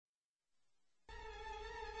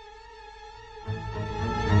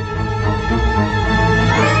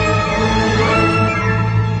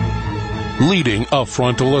leading a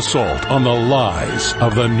frontal assault on the lies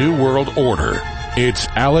of the New World Order. It's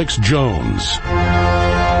Alex Jones.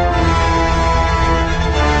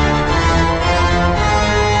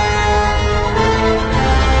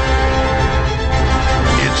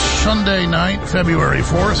 It's Sunday night, February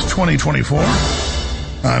 4th, 2024.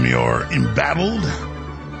 I'm your embattled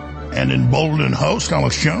and emboldened host,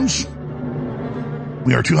 Alex Jones.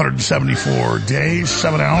 We are 274 days,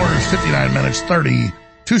 7 hours, 59 minutes,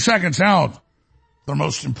 32 seconds out. The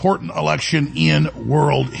most important election in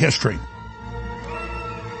world history.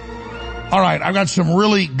 All right, I've got some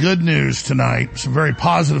really good news tonight, some very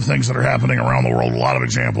positive things that are happening around the world, a lot of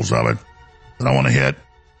examples of it that I want to hit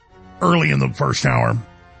early in the first hour.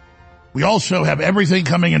 We also have everything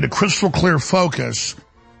coming into crystal clear focus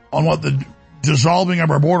on what the dissolving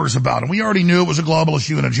of our borders is about. And we already knew it was a global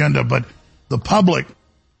issue and agenda, but the public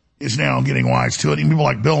is now getting wise to it, even people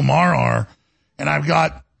like Bill Maher are. And I've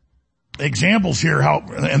got examples here how,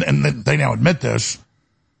 and they now admit this,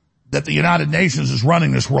 that the United Nations is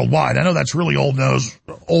running this worldwide. I know that's really old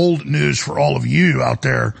news for all of you out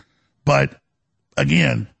there, but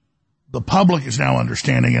again, the public is now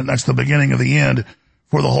understanding it, and that's the beginning of the end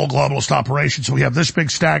for the whole globalist operation. So we have this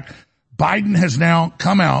big stack. Biden has now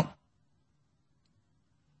come out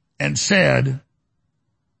and said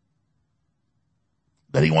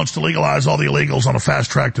that he wants to legalize all the illegals on a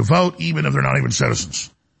fast track to vote, even if they're not even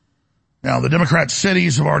citizens. Now, the Democrat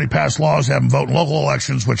cities have already passed laws to have them vote in local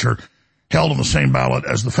elections, which are held on the same ballot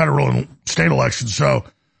as the federal and state elections. So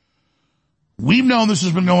we've known this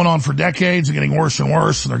has been going on for decades and getting worse and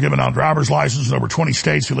worse, and they're giving out driver's licenses in over 20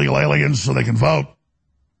 states to illegal aliens so they can vote.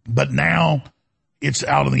 But now it's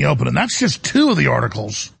out in the open. And that's just two of the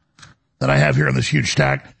articles that I have here in this huge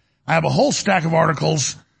stack. I have a whole stack of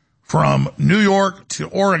articles from New York to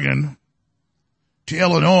Oregon to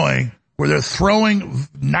Illinois where they're throwing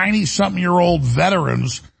 90-something-year-old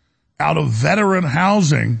veterans out of veteran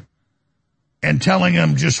housing and telling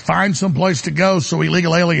them just find some place to go so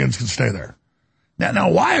illegal aliens can stay there.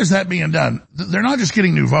 Now, why is that being done? They're not just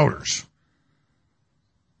getting new voters.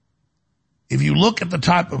 If you look at the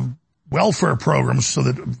type of welfare programs so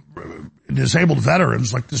that disabled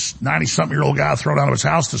veterans, like this 90-something-year-old guy thrown out of his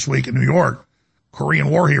house this week in New York,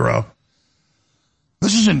 Korean war hero,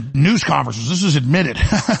 this isn't news conferences. This is admitted.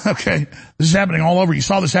 Okay. This is happening all over. You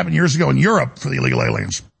saw this happen years ago in Europe for the illegal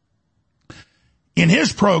aliens. In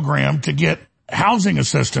his program to get housing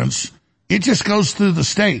assistance, it just goes through the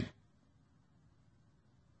state.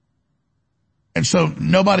 And so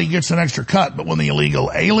nobody gets an extra cut, but when the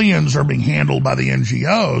illegal aliens are being handled by the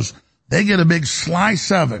NGOs, they get a big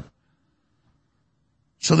slice of it.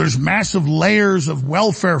 So there's massive layers of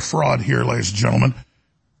welfare fraud here, ladies and gentlemen.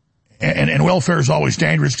 And welfare is always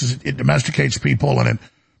dangerous because it domesticates people and it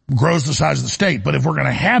grows the size of the state. But if we're going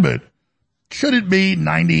to have it, should it be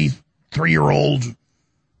 93-year-old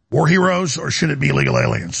war heroes or should it be illegal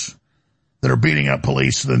aliens that are beating up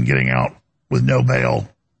police and then getting out with no bail,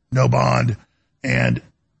 no bond, and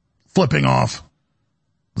flipping off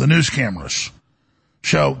the news cameras?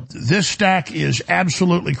 So this stack is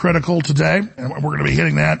absolutely critical today, and we're going to be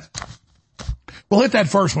hitting that. We'll hit that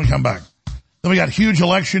first when we come back. Then we got huge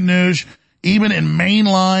election news, even in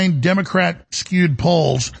mainline Democrat-skewed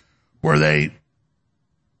polls where they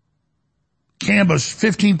canvass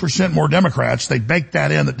 15% more Democrats. They bake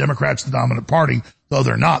that in that Democrats the dominant party, though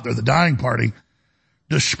they're not. They're the dying party.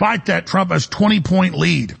 Despite that, Trump has 20-point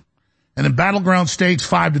lead. And in battleground states,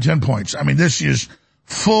 5 to 10 points. I mean, this is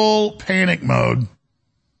full panic mode.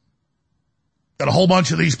 Got a whole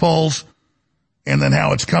bunch of these polls. And then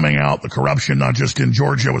how it's coming out, the corruption, not just in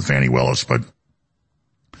Georgia with Fani Willis, but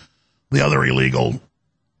the other illegal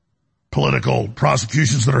political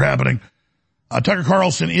prosecutions that are happening. Tucker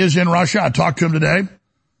Carlson is in Russia. I talked to him today.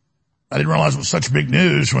 I didn't realize it was such big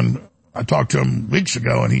news when I talked to him weeks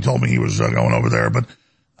ago, and he told me he was going over there. But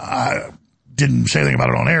I didn't say anything about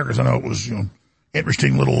it on air because I know it was,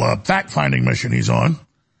 interesting little fact-finding mission he's on.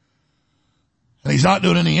 And he's not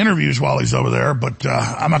doing any interviews while he's over there, but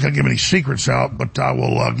I'm not going to give any secrets out, but I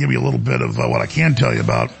will give you a little bit of what I can tell you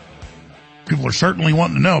about. People are certainly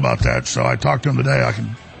wanting to know about that, so I talked to him today. I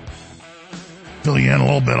can fill you in a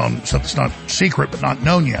little bit on stuff that's not secret but not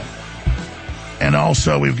known yet. And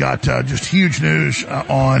also we've got just huge news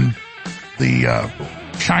on the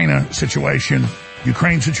China situation,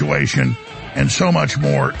 Ukraine situation, and so much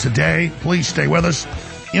more today. Please stay with us.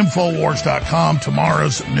 Infowars.com,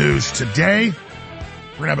 tomorrow's news today.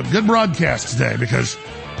 We're going to have a good broadcast today because,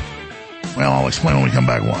 well, I'll explain when we come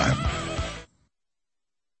back why.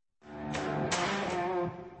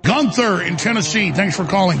 Gunther in Tennessee. Thanks for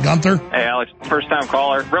calling, Gunther. Hey, Alex, first-time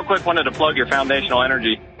caller. Real quick, wanted to plug your Foundational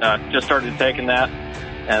Energy. Just started taking that,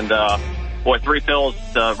 and boy, 3 pills,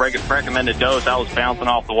 the recommended dose, I was bouncing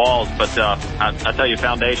off the walls. But I tell you,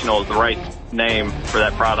 Foundational is the right name for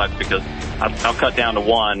that product because I'll cut down to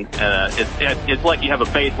 1. It's like you have a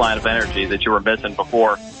baseline of energy that you were missing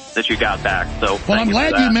before that you got back. So, well, I'm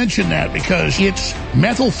glad you mentioned that because it's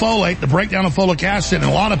methylfolate, the breakdown of folic acid,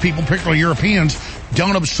 and a lot of people, particularly Europeans,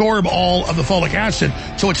 don't absorb all of the folic acid.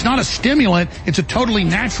 So it's not a stimulant. It's a totally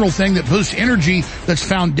natural thing that boosts energy that's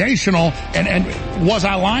foundational. And was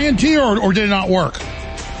I lying to you or did it not work?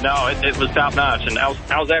 No, it was top notch. And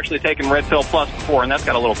I was actually taking Red Pill Plus before, and that's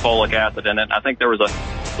got a little folic acid in it. I think there was a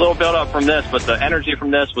little build up from this, but the energy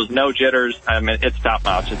from this was no jitters. I mean, it's top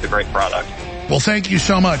notch. It's a great product. Well, thank you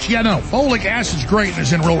so much. Yeah, no, folic acid's great and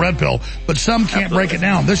it's in real Red Pill, but some can't break it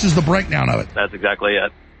down. This is the breakdown of it. That's exactly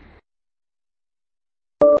it.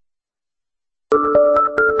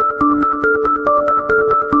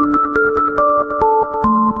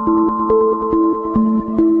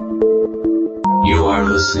 You are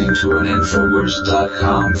listening to an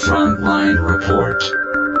Infowars.com frontline report.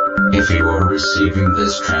 If you are receiving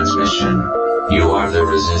this transmission, you are the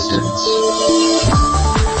resistance.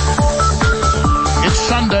 It's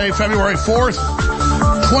Sunday, February 4th,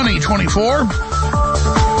 2024.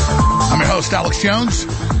 I'm your host, Alex Jones,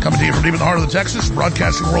 coming to you from deep in the heart of the Texas,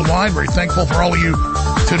 broadcasting worldwide. Very thankful for all of you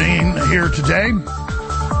tuning in here today.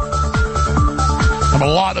 I have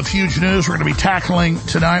a lot of huge news we're going to be tackling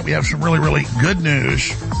tonight. We have some really, really good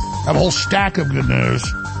news. I have a whole stack of good news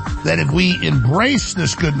that if we embrace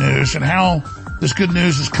this good news and how this good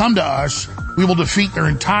news has come to us, we will defeat their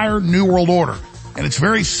entire New World Order. And it's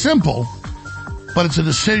very simple, but it's a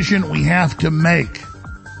decision we have to make.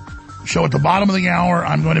 So at the bottom of the hour,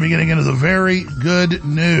 I'm going to be getting into the very good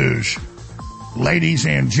news, ladies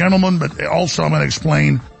and gentlemen, but also I'm going to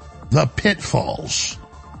explain the pitfalls.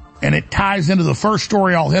 And it ties into the first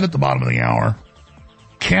story I'll hit at the bottom of the hour.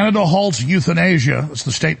 Canada halts euthanasia, that's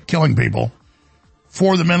the state killing people,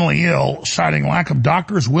 for the mentally ill, citing lack of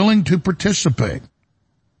doctors willing to participate.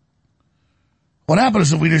 What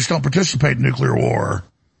happens if we just don't participate in nuclear war,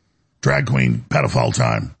 drag queen, pedophile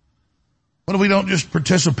time? What if we don't just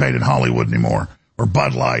participate in Hollywood anymore, or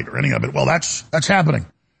Bud Light, or any of it? Well, that's happening.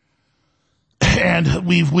 And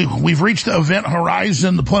we've reached the event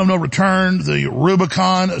horizon, the point of no return, the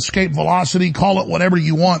Rubicon, escape velocity, call it whatever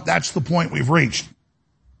you want. That's the point we've reached.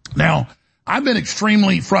 Now, I've been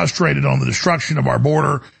extremely frustrated on the destruction of our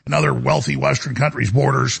border and other wealthy Western countries'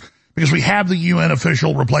 borders because we have the UN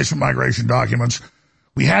official replacement migration documents.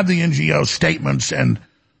 We have the NGO statements and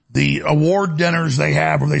the award dinners they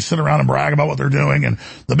have where they sit around and brag about what they're doing, and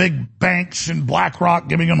the big banks and BlackRock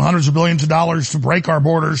giving them hundreds of billions of dollars to break our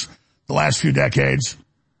borders the last few decades.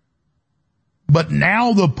 But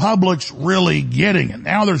now the public's really getting it.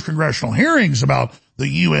 Now there's congressional hearings about the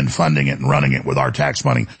UN funding it and running it with our tax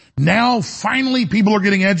money. Now finally people are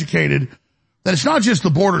getting educated that it's not just the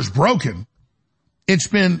border's broken. It's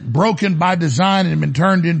been broken by design and been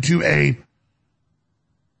turned into a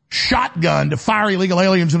shotgun to fire illegal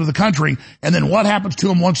aliens into the country. And then what happens to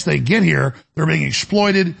them once they get here? They're being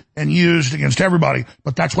exploited and used against everybody.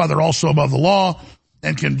 But that's why they're also above the law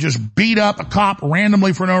and can just beat up a cop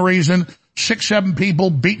randomly for no reason. 6, 7 people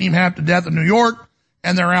beating him half to death in New York,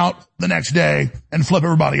 and they're out the next day and flip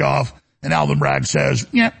everybody off. And Alvin Bragg says,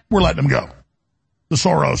 yeah, we're letting him go. The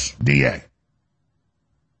Soros DA.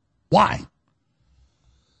 Why?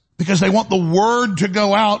 Because they want the word to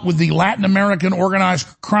go out with the Latin American organized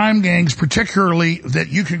crime gangs, particularly, that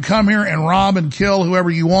you can come here and rob and kill whoever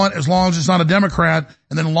you want as long as it's not a Democrat,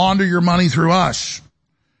 and then launder your money through us.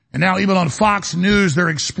 And now even on Fox News, they're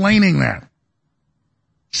explaining that.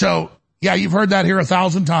 So, yeah, you've heard that here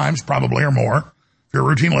 1,000 times, probably, or more. If you're a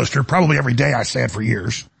routine listener, probably every day I say it for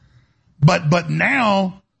years. But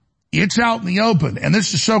now it's out in the open, and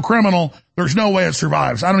this is so criminal, there's no way it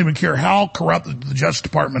survives. I don't even care how corrupt the Justice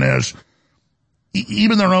Department is.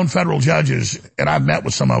 Even their own federal judges, and I've met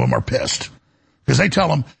with some of them, are pissed. Because they tell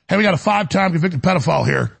them, hey, we got a 5-time convicted pedophile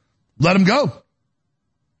here. Let him go.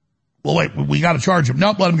 Well, wait, we got to charge him.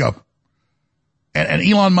 Nope, let him go. And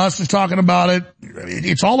Elon Musk is talking about it.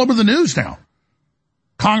 It's all over the news now.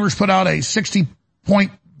 Congress put out a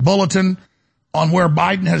 60-point bulletin on where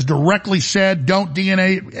Biden has directly said, don't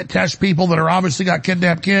DNA test people that are obviously got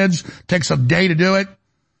kidnapped kids. Takes a day to do it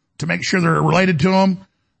to make sure they're related to them.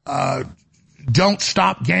 Don't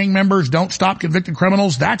stop gang members. Don't stop convicted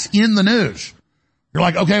criminals. That's in the news. You're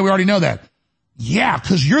like, okay, we already know that. Yeah,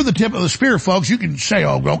 because you're the tip of the spear, folks. You can say,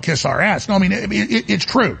 oh, don't kiss our ass. No, I mean, it's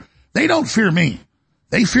true. They don't fear me.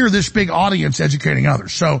 They fear this big audience educating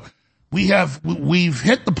others. So we've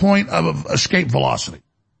hit the point of escape velocity.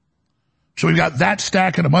 So we've got that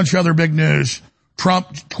stack and a bunch of other big news.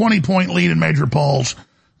 Trump, 20-point lead in major polls.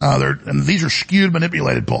 And these are skewed,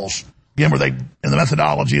 manipulated polls. Again, where in the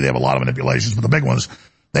methodology, they have a lot of manipulations, but the big ones,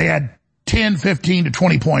 they had 10, 15 to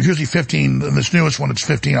 20 points, usually 15. In this newest one, it's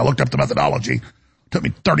 15. I looked up the methodology. It took me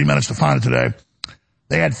 30 minutes to find it today.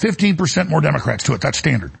 They had 15% more Democrats to it. That's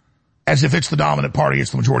standard. As if it's the dominant party,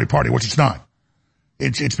 it's the majority party, which it's not.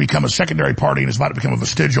 It's become a secondary party, and it's about to become a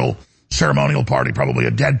vestigial, ceremonial party, probably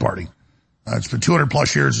a dead party. It's been 200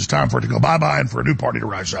 plus years. It's time for it to go bye-bye and for a new party to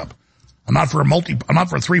rise up. I'm not for a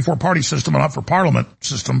 3-4 party system. I'm not for parliament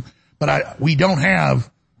system, but we don't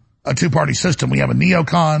have a 2-party system. We have a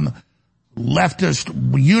neocon, leftist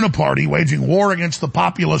uniparty waging war against the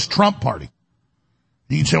populist Trump party.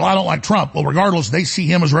 You can say, well, I don't like Trump. Well, regardless, they see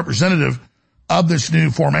him as representative of this new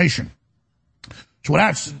formation. So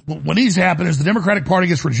what needs to happen is the Democratic Party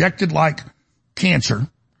gets rejected like cancer,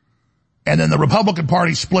 and then the Republican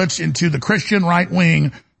Party splits into the Christian right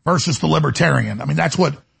wing versus the libertarian. I mean, that's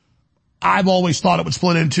what I've always thought it would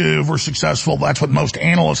split into if we're successful. That's what most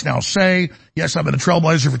analysts now say. Yes, I've been a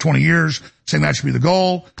trailblazer for 20 years, saying that should be the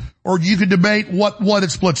goal. Or you could debate what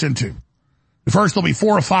it splits into. First, there'll be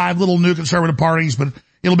 4 or 5 little new conservative parties, but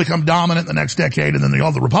it'll become dominant in the next decade. And then you'll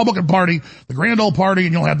have the Republican Party, the grand old party,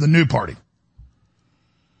 and you'll have the new party.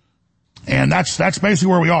 And that's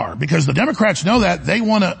basically where we are. Because the Democrats know that they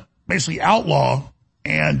want to basically outlaw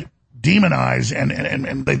and demonize,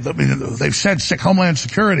 and they've said sick Homeland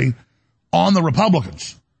Security on the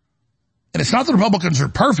Republicans. And it's not that the Republicans are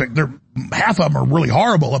perfect. Half of them are really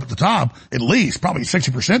horrible up at the top, at least, probably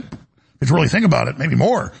 60%, if you really think about it, maybe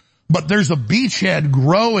more. But there's a beachhead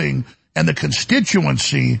growing, and the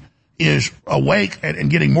constituency is awake and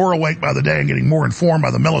getting more awake by the day and getting more informed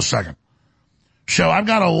by the millisecond. So I've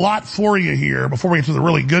got a lot for you here before we get to the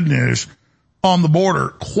really good news on the border.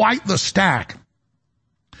 Quite the stack.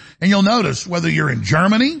 And you'll notice whether you're in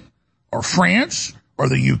Germany or France or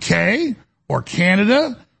the UK or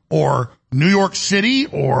Canada or New York City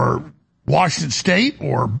or Washington State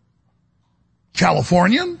or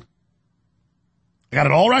California, I got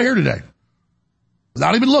it all right here today.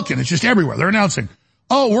 Without even looking, it's just everywhere. They're announcing,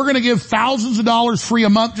 oh, we're going to give thousands of dollars free a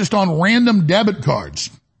month just on random debit cards.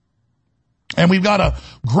 And we've got a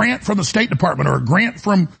grant from the State Department or a grant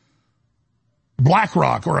from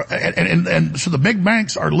BlackRock and so the big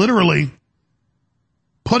banks are literally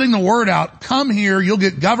putting the word out, come here, you'll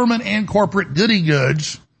get government and corporate goody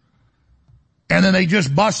goods. And then they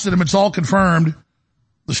just busted them. It's all confirmed.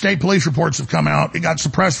 The state police reports have come out. It got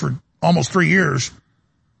suppressed for almost 3 years.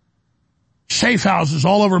 Safe houses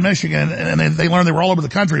all over Michigan, and they learned they were all over the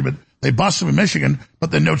country, but they busted them in Michigan,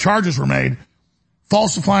 but then no charges were made.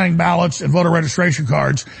 Falsifying ballots and voter registration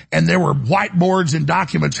cards, and there were whiteboards and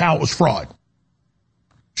documents how it was fraud.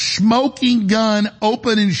 Smoking gun,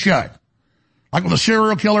 open and shut. Like when the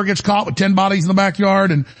serial killer gets caught with 10 bodies in the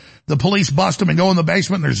backyard and the police bust him and go in the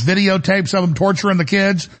basement and there's videotapes of them torturing the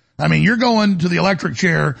kids. I mean, you're going to the electric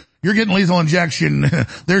chair, you're getting lethal injection.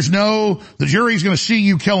 The jury's going to see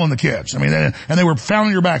you killing the kids. I mean, and they were found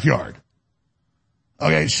in your backyard.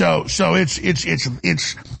 Okay, so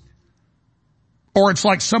it's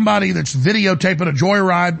like somebody that's videotaping a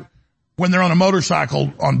joyride when they're on a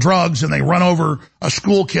motorcycle on drugs and they run over a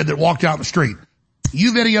school kid that walked out in the street.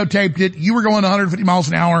 You videotaped it. You were going 150 miles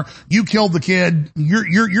an hour. You killed the kid.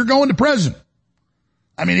 You're going to prison.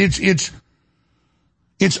 I mean, it's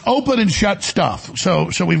open and shut stuff. So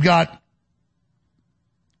we've got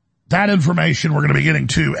that information we're going to be getting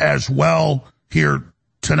to as well here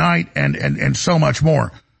tonight and so much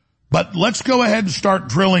more. But let's go ahead and start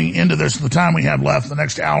drilling into this the time we have left, the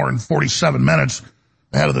next hour and 47 minutes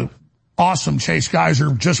ahead of the awesome Chase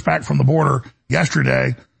Geiser, just back from the border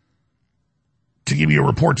yesterday, to give you a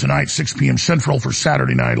report tonight, 6 p.m. Central for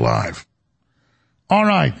Saturday Night Live. All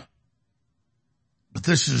right. But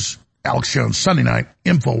this is Alex Jones, Sunday night,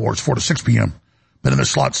 InfoWars, 4 to 6 p.m. Been in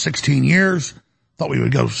this slot 16 years. Thought we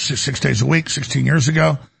would go 6 days a week, 16 years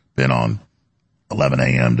ago. Been on 11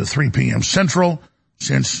 a.m. to 3 p.m. Central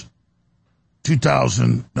since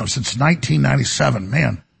 1997.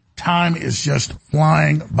 Man, time is just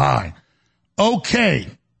flying by. Okay.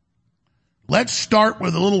 Let's start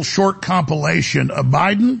with a little short compilation of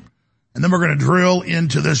Biden, and then we're going to drill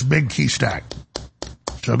into this big key stack.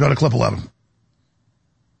 So go to clip 11.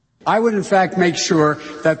 I would, in fact, make sure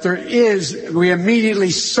that we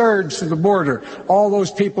immediately surge to the border. All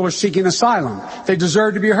those people are seeking asylum. They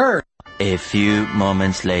deserve to be heard. A few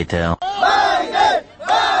moments later. Biden!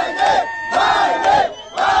 Biden! Biden!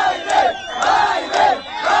 Biden! Biden!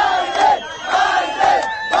 Biden! Biden!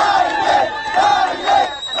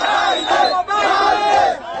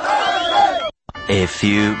 A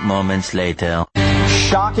few moments later.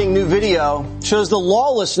 Shocking new video shows the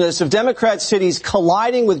lawlessness of Democrat cities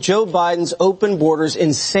colliding with Joe Biden's open borders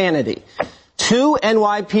insanity. 2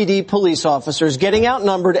 NYPD police officers getting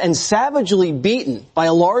outnumbered and savagely beaten by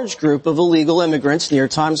a large group of illegal immigrants near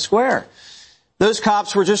Times Square. Those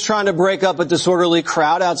cops were just trying to break up a disorderly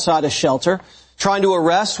crowd outside a shelter, trying to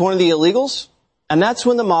arrest one of the illegals, and that's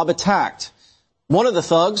when the mob attacked. One of the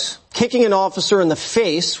thugs kicking an officer in the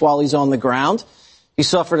face while he's on the ground. He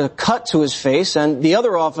suffered a cut to his face, and the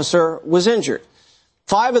other officer was injured.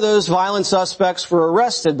 5 of those violent suspects were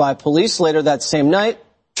arrested by police later that same night,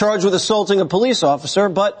 charged with assaulting a police officer,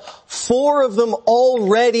 but 4 of them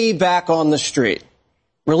already back on the street,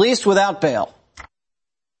 released without bail.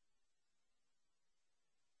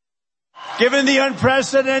 Given the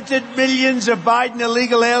unprecedented millions of Biden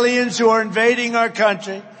illegal aliens who are invading our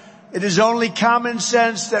country, it is only common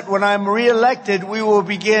sense that when I'm reelected, we will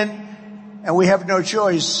begin, and we have no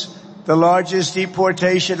choice, the largest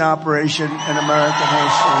deportation operation in American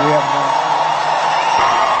history. We have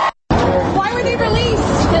no. Why were they released?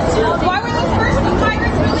 Why were those first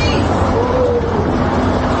migrants released?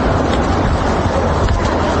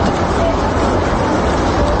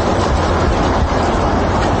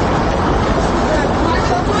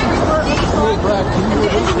 Brad, can you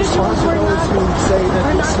respond to those who say that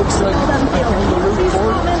this looks like a kangaroo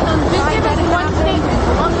court? Just give us one statement.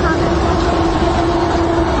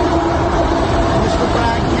 Mr.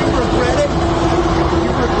 Bragg, you regret it?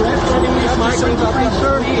 You regret letting these migrants up,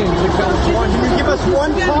 sir? Can you give us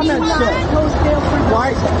one comment, sir? Why?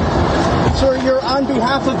 Sir, you're on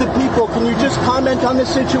behalf of the people. Can you just comment on the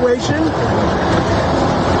situation?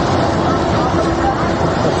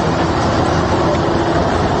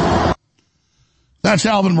 That's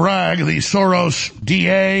Alvin Bragg, the Soros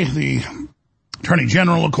DA, the Attorney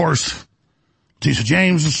General, of course. Letitia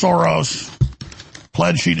James of Soros.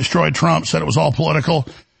 Pledged she destroyed Trump, said it was all political.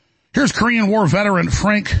 Here's Korean War veteran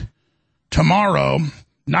Frank Tomorrow,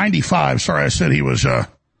 95. Sorry, I said he was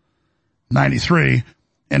 93.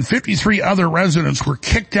 And 53 other residents were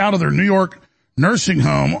kicked out of their New York nursing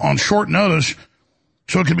home on short notice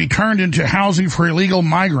so it could be turned into housing for illegal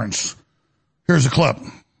migrants. Here's a clip.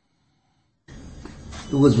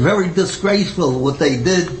 It was very disgraceful what they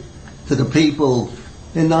did to the people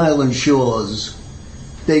in Island Shores.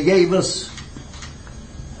 They gave us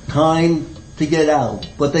time to get out,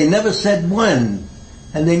 but they never said when,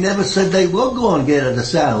 and they never said they were going to get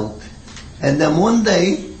us out. And then one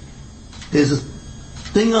day, there's a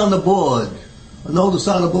thing on the board, a notice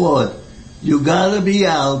on the board, you gotta be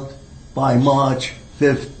out by March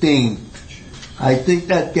 15th. I think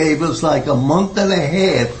that gave us like a month and a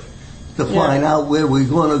half to find out where we're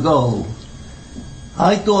going to go.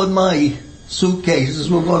 I thought my suitcases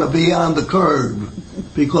were going to be on the curb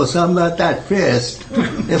because I'm not that fast.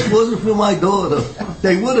 If it wasn't for my daughter,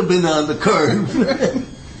 they would have been on the curb.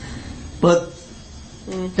 But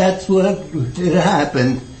that's what it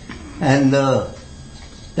happened, and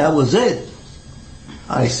that was it.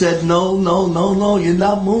 I said, no, you're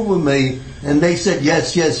not moving me. And they said,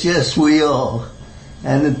 yes, we are.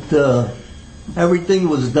 And everything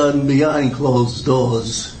was done behind closed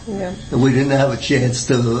doors. Yeah. And we didn't have a chance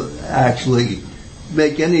to actually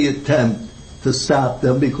make any attempt to stop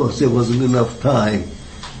them because there wasn't enough time.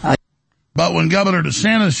 But when Governor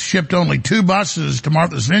DeSantis shipped only 2 buses to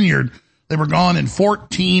Martha's Vineyard, they were gone in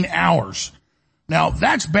 14 hours. Now,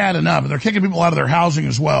 that's bad enough, and they're kicking people out of their housing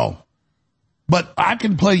as well. But I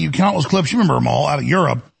can play you countless clips, you remember them all, out of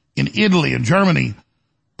Europe, in Italy and Germany,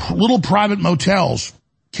 little private motels,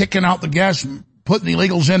 kicking out the guests, putting the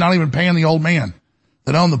illegals in, not even paying the old man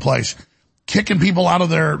that owned the place, kicking people out of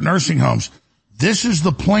their nursing homes. This is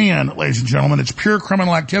the plan, ladies and gentlemen. It's pure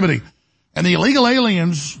criminal activity. And the illegal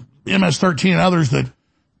aliens, MS-13 and others that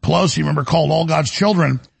Pelosi, remember, called all God's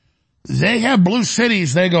children, they have blue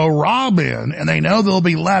cities they go rob in, and they know they'll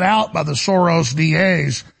be let out by the Soros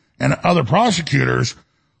DAs and other prosecutors,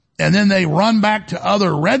 and then they run back to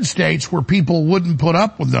other red states where people wouldn't put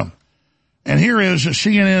up with them. And here is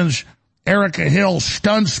CNN's Erica Hill,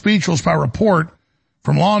 stunned speechless by report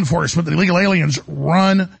from law enforcement that illegal aliens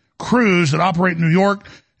run crews that operate in New York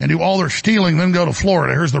and do all their stealing, then go to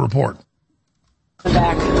Florida. Here's the report.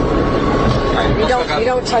 Back. You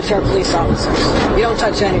don't touch our police officers. You don't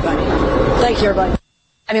touch anybody. Thank you, everybody.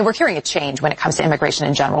 I mean, we're hearing a change when it comes to immigration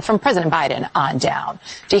in general from President Biden on down.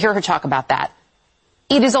 To hear her talk about that,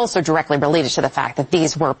 it is also directly related to the fact that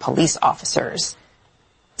these were police officers.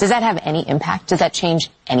 Does that have any impact? Does that change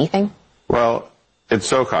anything? Well, it's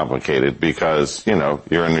so complicated because,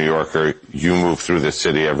 you're a New Yorker. You move through the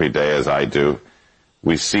city every day as I do.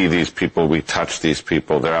 We see these people, we touch these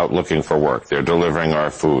people, they're out looking for work, they're delivering our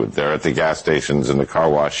food, they're at the gas stations and the car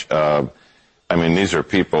wash. I mean, these are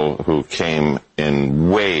people who came in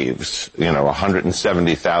waves,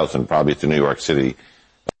 170,000 probably to New York City.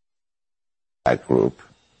 That group,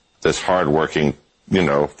 this hardworking,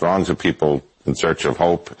 throngs of people in search of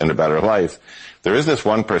hope and a better life. There is this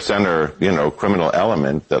 1%er, criminal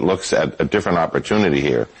element that looks at a different opportunity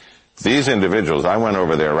here. These individuals, I went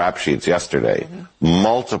over their rap sheets yesterday,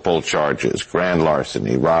 multiple charges, grand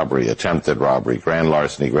larceny, robbery, attempted robbery, grand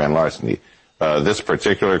larceny. This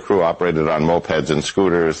particular crew operated on mopeds and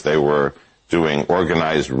scooters. They were doing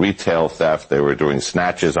organized retail theft. They were doing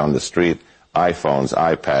snatches on the street, iPhones,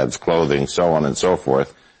 iPads, clothing, so on and so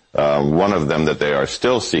forth. One of them that they are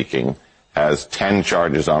still seeking has 10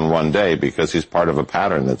 charges on one day because he's part of a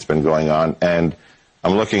pattern that's been going on. And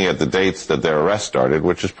I'm looking at the dates that their arrest started,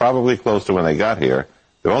 which is probably close to when they got here.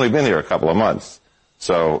 They've only been here a couple of months.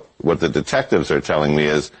 So what the detectives are telling me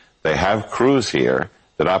is they have crews here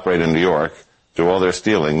that operate in New York, do all their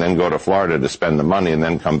stealing, then go to Florida to spend the money and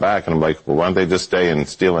then come back. And I'm like, well, why don't they just stay and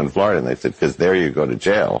steal in Florida? And they said, because there you go to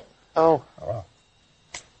jail. Oh, wow.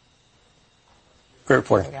 Great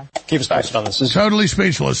reporting. Keep us posted on this. Totally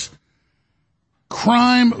speechless.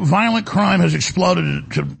 Violent crime has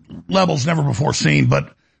exploded to levels never before seen,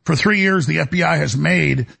 but for 3 years the FBI has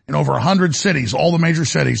made in over 100 cities, all the major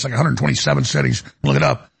cities, like 127 cities, look it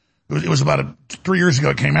up. It was about 3 years ago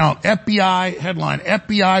it came out. FBI headline,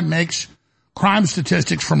 FBI makes crime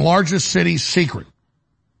statistics from largest cities secret.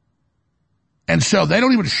 And so they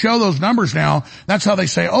don't even show those numbers now. That's how they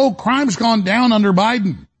say, oh, crime's gone down under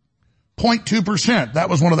Biden. 0.2%. That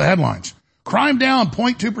was one of the headlines. Crime down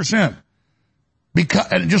 0.2%. Because,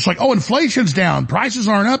 and just like, oh, inflation's down, prices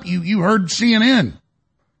aren't up. You heard CNN.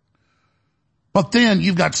 But then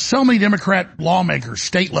you've got so many Democrat lawmakers,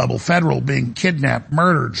 state level, federal, being kidnapped,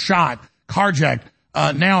 murdered, shot, carjacked.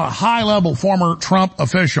 Now a high level former Trump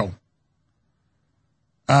official,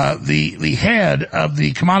 the head of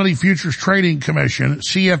the Commodity Futures Trading Commission,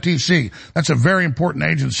 CFTC, that's a very important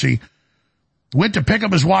agency, went to pick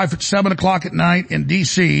up his wife at 7 o'clock at night in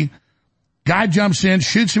D.C. Guy jumps in,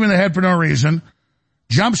 shoots him in the head for no reason,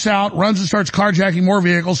 jumps out, runs and starts carjacking more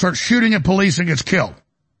vehicles, starts shooting at police and gets killed.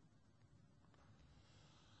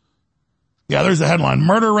 Yeah, there's the headline.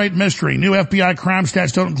 Murder rate mystery. New FBI crime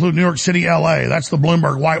stats don't include New York City, L.A. That's the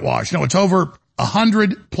Bloomberg whitewash. No, it's over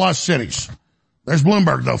 100 plus cities. There's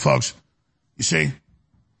Bloomberg though, folks. You see?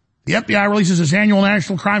 The FBI releases its annual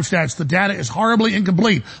national crime stats. The data is horribly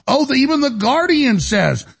incomplete. Oh, even the Guardian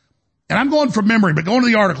says, and I'm going from memory, but going to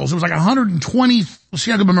the articles, it was like 120, let's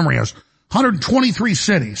see how good my memory is, 123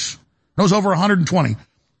 cities. It was over 120.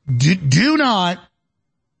 Do not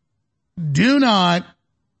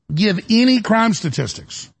give any crime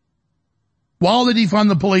statistics while they defund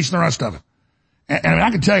the police and the rest of it. And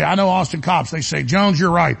I can tell you, I know Austin cops, they say, Jones,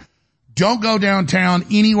 you're right. Don't go downtown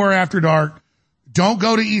anywhere after dark. Don't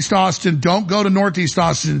go to East Austin. Don't go to Northeast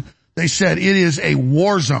Austin. They said it is a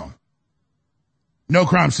war zone. No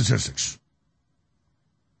crime statistics.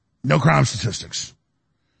 No crime statistics.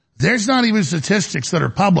 There's not even statistics that are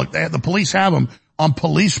public. The police have them on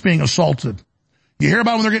police being assaulted. You hear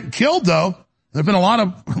about when they're getting killed, though. There've been a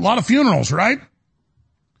lot of funerals, right?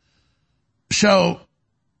 So,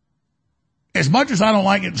 as much as I don't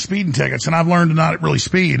like getting speeding tickets, and I've learned to not really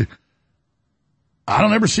speed, I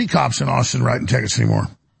don't ever see cops in Austin writing tickets anymore.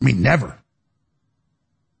 I mean, never.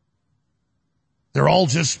 They're all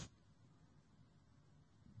just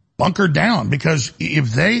bunkered down because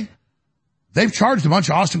if they've charged a bunch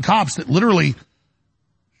of Austin cops that literally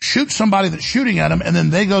shoot somebody that's shooting at them and then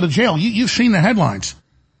they go to jail. You've seen the headlines.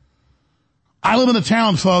 I live in a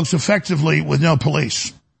town, folks, effectively with no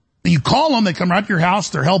police. You call them, they come right to your house,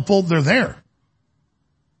 they're helpful, they're there.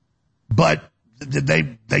 But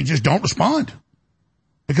they just don't respond.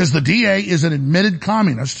 Because the DA is an admitted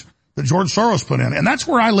communist that George Soros put in. And that's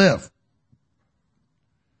where I live.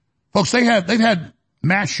 Folks, they've had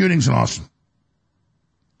mass shootings in Austin.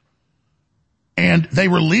 And they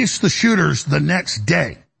released the shooters the next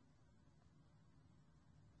day.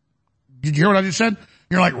 Did you hear what I just said?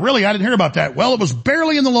 You're like, really? I didn't hear about that. Well, it was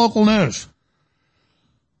barely in the local news.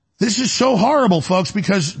 This is so horrible, folks,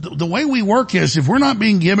 because the way we work is if we're not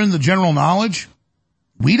being given the general knowledge,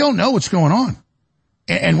 we don't know what's going on.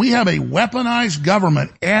 And we have a weaponized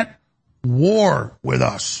government at war with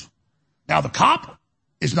us. Now, the cop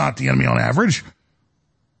is not the enemy on average.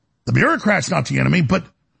 The bureaucrat's not the enemy. But,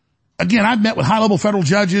 again, I've met with high-level federal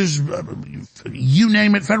judges, you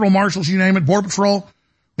name it, federal marshals, you name it, Border Patrol.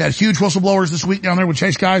 We had huge whistleblowers this week down there with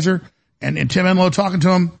Chase Geiser and Tim Enlow talking to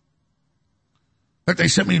them. In fact, they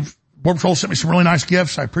sent me Border Patrol sent me some really nice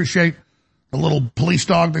gifts. I appreciate the little police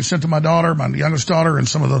dog they sent to my daughter, my youngest daughter, and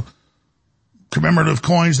some of the commemorative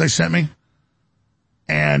coins they sent me.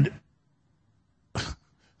 And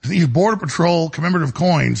these Border Patrol commemorative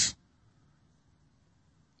coins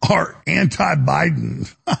are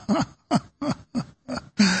anti-Biden.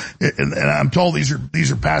 and I'm told these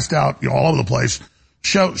are passed out, all over the place.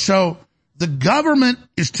 So the government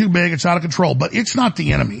is too big, it's out of control, but it's not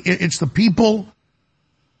the enemy. It's the people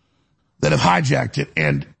that have hijacked it.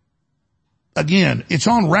 And again, it's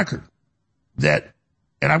on record that,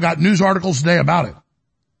 and I've got news articles today about it,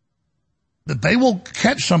 that they will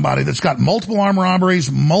catch somebody that's got multiple armed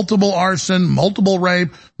robberies, multiple arson, multiple rape,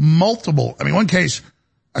 one case,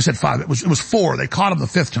 I said 5, it was 4. They caught him the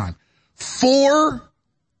 5th time. 4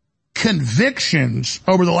 convictions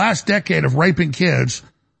over the last decade of raping kids.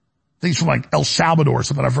 I think it's from like El Salvador or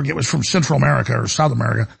something. I forget. It was from Central America or South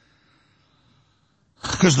America.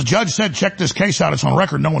 Because the judge said, check this case out. It's on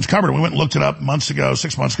record. No one's covered it. We went and looked it up 6 months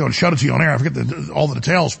ago and showed it to you on air. I forget all the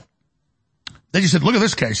details. They just said, look at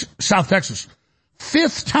this case. South Texas.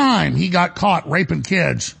 5th time he got caught raping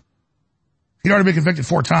kids. He'd already been convicted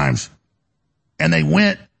 4 times. And they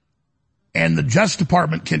went, and the Justice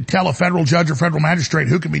Department can tell a federal judge or federal magistrate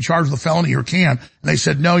who can be charged with a felony or can. And they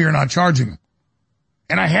said, no, you're not charging him.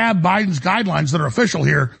 And I have Biden's guidelines that are official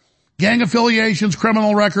here. Gang affiliations,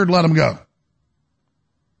 criminal record, let them go.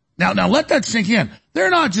 Now let that sink in. They're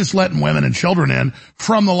not just letting women and children in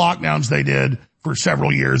from the lockdowns they did for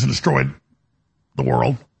several years and destroyed the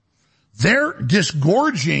world. They're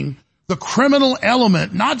disgorging the criminal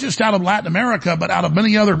element, not just out of Latin America, but out of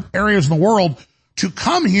many other areas in the world, to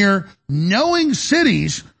come here knowing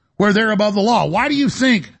cities where they're above the law. Why do you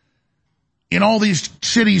think in all these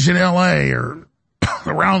cities in L.A. or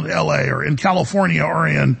around L.A. or in California or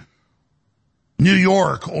in New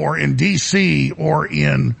York or in D.C. or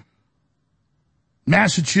in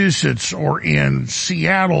Massachusetts or in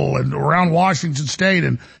Seattle and around Washington State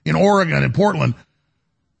and in Oregon and Portland,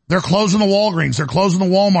 they're closing the Walgreens, they're closing the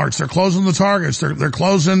Walmarts, they're closing the Targets, they're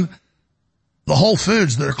closing the Whole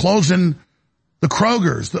Foods, they're closing the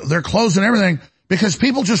Krogers, they're closing everything because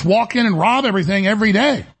people just walk in and rob everything every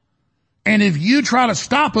day. And if you try to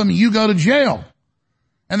stop them, you go to jail.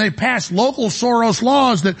 And they pass local Soros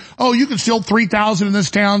laws that, you can steal 3,000 in this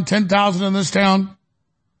town, 10,000 in this town.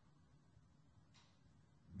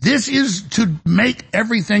 This is to make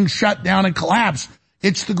everything shut down and collapse.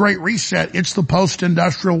 It's the Great Reset. It's the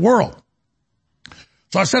post-industrial world.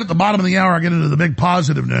 So I said at the bottom of the hour, I get into the big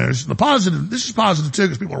positive news. This is positive too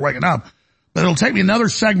because people are waking up. But it'll take me another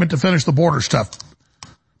segment to finish the border stuff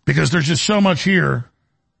because there's just so much here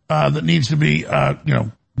that needs to be,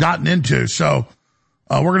 gotten into. So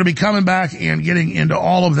we're going to be coming back and getting into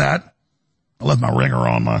all of that. I left my ringer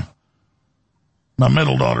on. My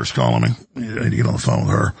middle daughter's calling me. I need to get on the phone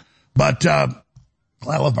with her. But I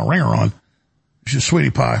left my ringer on. She's a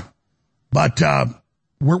sweetie pie. But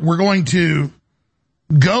we're going to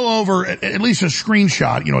go over at least a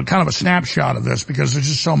screenshot, kind of a snapshot of this because there's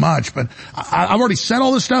just so much. But I've already said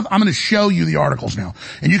all this stuff. I'm going to show you the articles now.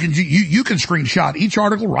 And you can screenshot each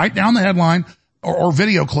article, write down the headline or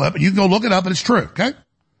video clip, and you can go look it up, and it's true, okay?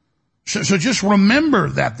 So just remember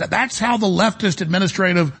that's how the leftist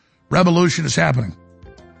administrative revolution is happening.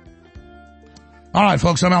 All right,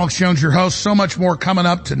 folks, I'm Alex Jones, your host. So much more coming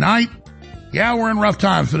up tonight. Yeah, we're in rough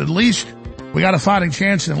times, but at least we got a fighting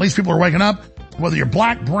chance, and at least people are waking up. Whether you're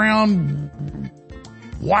black, brown,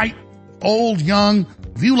 white, old, young,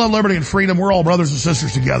 if you love liberty and freedom, we're all brothers and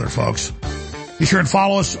sisters together, folks. Be sure and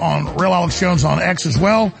follow us on Real Alex Jones on X as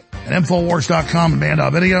well, at Infowars.com and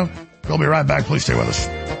Band.video. We'll be right back. Please stay with us.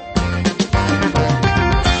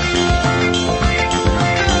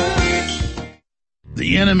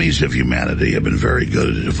 The enemies of humanity have been very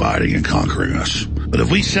good at dividing and conquering us. But if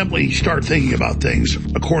we simply start thinking about things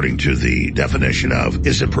according to the definition of,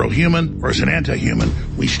 is it pro-human or is it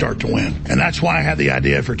anti-human, we start to win. And that's why I had the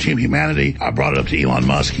idea for Team Humanity. I brought it up to Elon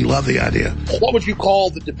Musk. He loved the idea. What would you call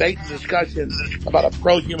the debate and discussion about a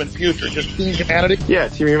pro-human future? Just Team Humanity? Yeah,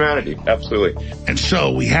 Team Humanity. Absolutely. And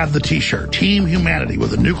so we have the t-shirt, Team Humanity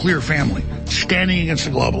with a nuclear family, standing against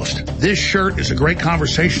the globalist. This shirt is a great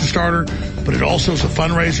conversation starter, but it also is a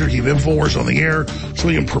fundraiser to keep InfoWars on the air so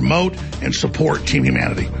we can promote and support Team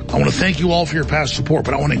Humanity. I want to thank you all for your past support,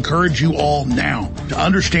 but I want to encourage you all now to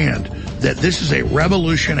understand that this is a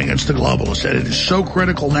revolution against the globalists, that it is so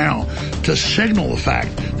critical now to signal the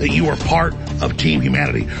fact that you are part of Team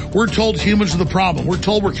Humanity. We're told humans are the problem. We're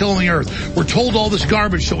told we're killing the earth. We're told all this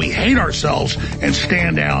garbage so we hate ourselves and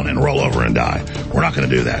stand down and roll over and die. We're not going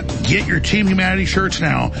to do that. Get your Team Humanity shirts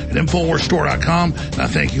now at InfoWarsStore.com, and I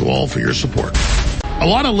thank you all for your support. A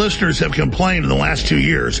lot of listeners have complained in the last 2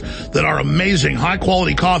 years that our amazing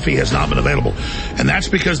high-quality coffee has not been available. And that's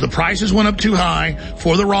because the prices went up too high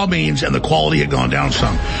for the raw beans and the quality had gone down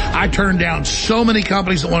some. I turned down so many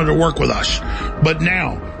companies that wanted to work with us. But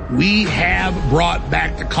now, we have brought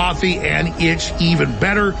back the coffee, and it's even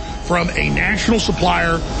better from a national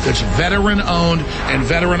supplier that's veteran-owned and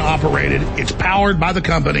veteran-operated. It's powered by the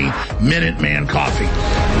company Minuteman Coffee.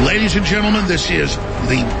 Ladies and gentlemen, this is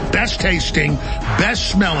the best-tasting,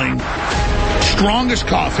 best-smelling, strongest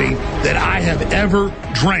coffee that I have ever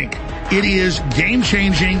drank. It is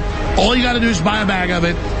game-changing. All you got to do is buy a bag of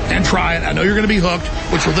it and try it. I know you're going to be hooked,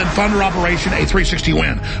 which will then fund our Operation A360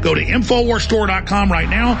 Win. Go to InfoWarsStore.com right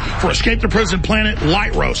now for Escape the Prison Planet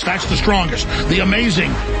Light Roast. That's the strongest. The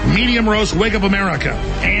amazing Medium Roast Wake Up America.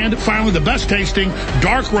 And finally, the best-tasting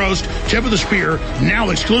Dark Roast Tip of the Spear, now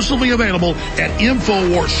exclusively available at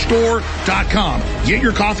InfoWarsStore.com. Get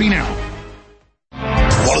your coffee now.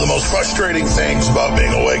 One of the most frustrating things about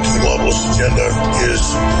being awake to the globalist agenda is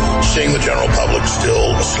seeing the general public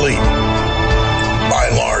still asleep. By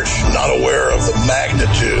and large, not aware of the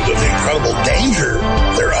magnitude of the incredible danger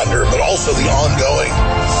they're under, but also the ongoing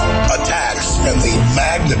attacks and the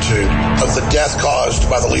magnitude of the death caused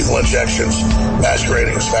by the lethal injections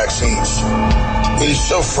masquerading as vaccines. It is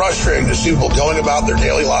so frustrating to see people going about their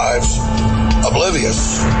daily lives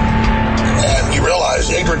oblivious. And you realize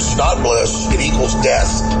ignorance is not bliss, it equals death.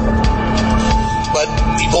 But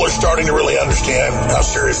people are starting to really understand how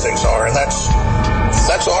serious things are, and that's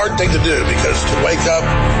a hard thing to do, because to wake up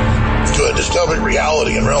to a dystopic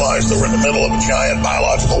reality and realize that we're in the middle of a giant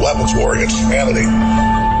biological weapons war against humanity,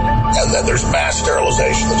 and that there's mass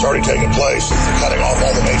sterilization that's already taken place, and they're cutting off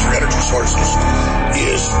all the major energy sources,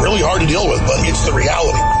 is really hard to deal with, but it's the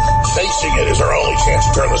reality. Facing it is our only chance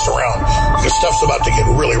to turn this around, because stuff's about to get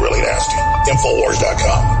really, really nasty.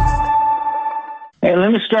 Infowars.com. Hey,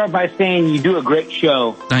 let me start by saying you do a great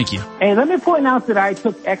show. Thank you. Hey, let me point out that I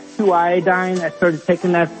took X2 iodine. I started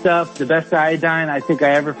taking that stuff. The best iodine I think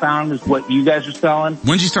I ever found is what you guys are selling.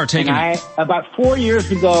 When did you start taking it? About 4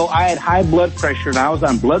 years ago, I had high blood pressure, and I was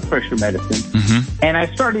on blood pressure medicine. Mm-hmm. And I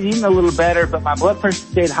started eating a little better, but my blood pressure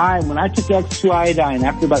stayed high. And when I took X2 iodine,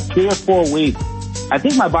 after about 3 or 4 weeks, I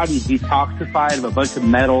think my body detoxified of a bunch of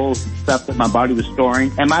metals and stuff that my body was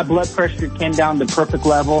storing. And my blood pressure came down to perfect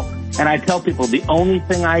level. And I tell people the only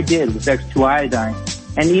thing I did was X2 iodine.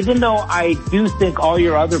 And even though I do think all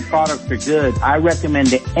your other products are good, I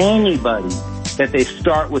recommend to anybody that they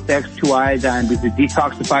start with X2 iodine, because it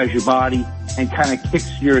detoxifies your body and kind of kicks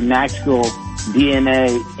your natural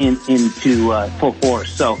DNA into full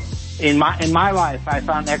force. So in my life, I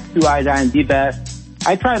found X2 iodine the best.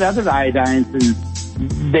 I tried other iodines and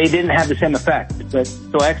they didn't have the same effect. But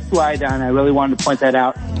so X2 iodine, I really wanted to point that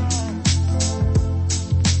out.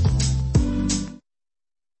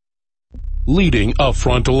 Leading a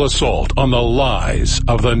frontal assault on the lies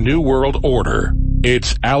of the New World Order,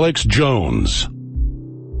 it's Alex Jones.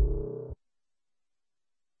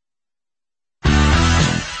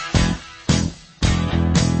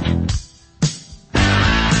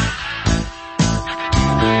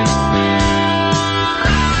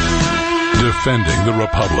 Defending the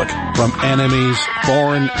Republic from enemies,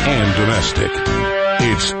 foreign and domestic.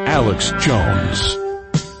 It's Alex Jones.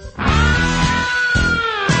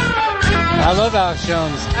 I love Alex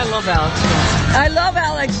Jones. I love Alex Jones. I love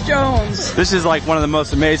Alex Jones. This is like one of the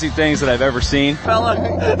most amazing things that I've ever seen. Fella.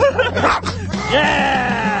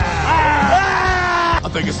 Yeah! I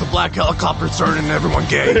think it's the black helicopter turning everyone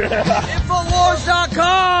gay.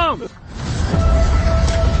 Infowars.com!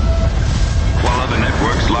 While other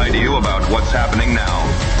networks lie to you about what's happening now,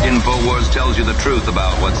 InfoWars tells you the truth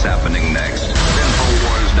about what's happening next.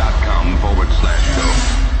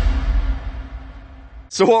 Infowars.com/show.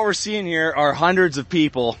 So what we're seeing here are hundreds of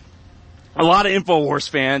people, a lot of InfoWars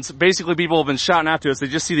fans. Basically, people have been shouting out to us. They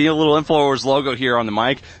just see the little InfoWars logo here on the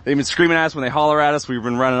mic. They've been screaming at us when they holler at us. We've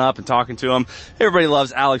been running up and talking to them. Everybody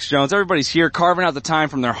loves Alex Jones. Everybody's here carving out the time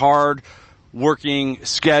from their hard-working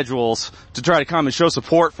schedules to try to come and show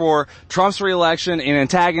support for Trump's re-election and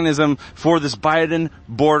antagonism for this Biden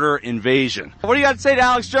border invasion. What do you got to say to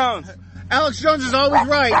Alex Jones? Alex Jones is always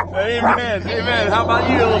right. Amen. Amen. How about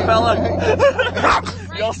you, little fella?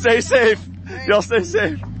 Y'all stay safe. Y'all stay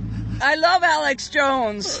safe. I love Alex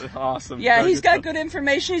Jones. Awesome. Yeah, he's got good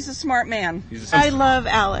information. He's a smart man. I love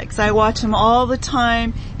Alex. I watch him all the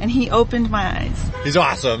time, and he opened my eyes. He's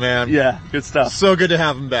awesome, man. Yeah, good stuff. So good to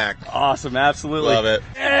have him back. Awesome, absolutely. Love it.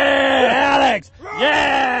 Hey, Alex!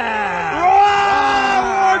 Yeah!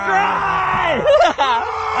 War cry!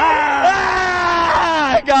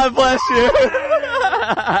 God bless you.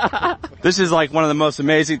 This is like one of the most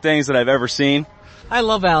amazing things that I've ever seen. I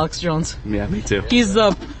love Alex Jones. Yeah, me too. He's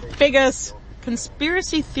the biggest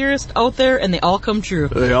conspiracy theorist out there, and they all come true.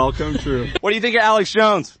 They all come true. What do you think of Alex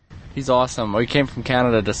Jones? He's awesome. We came from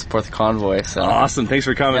Canada to support the convoy, so. Awesome. Thanks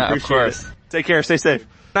for coming. Yeah, Appreciate of course. it. Take care. Stay safe.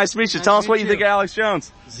 Nice to meet you. Tell us what you think of Alex Jones.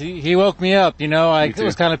 He woke me up, you know. I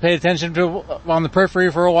was kind of paid attention to on the periphery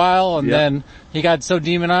for a while, and then he got so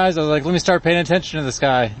demonized. I was like, let me start paying attention to this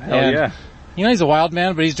guy. Hell yeah. You know, he's a wild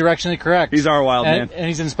man, but he's directionally correct. He's our wild man. And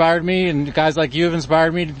he's inspired me, and guys like you have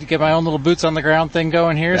inspired me to get my own little boots on the ground thing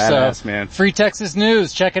going here. Badass, man. Free Texas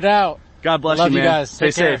News. Check it out. God bless Love you, man. you guys.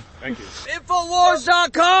 Stay safe. Thank you.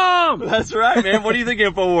 Infowars.com! That's right, man. What do you think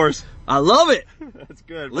of Infowars? I love it. That's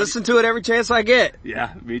good. Buddy. Listen to it every chance I get.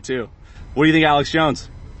 Yeah, me too. What do you think of Alex Jones?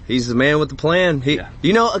 He's the man with the plan.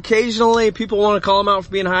 You know, occasionally people want to call him out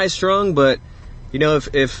for being high strung, but you know,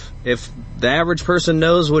 if the average person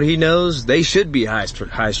knows what he knows, they should be high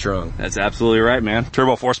strung. That's absolutely right, man.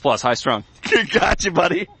 Turbo Force Plus, high strung. Gotcha,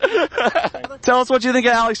 buddy. Tell us what you think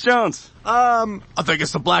of Alex Jones. I think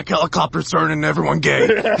it's the black helicopter turning everyone gay.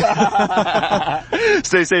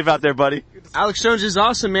 Stay safe out there, buddy. Alex Jones is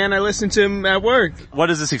awesome, man. I listen to him at work. What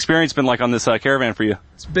has this experience been like on this caravan for you?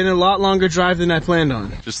 It's been a lot longer drive than I planned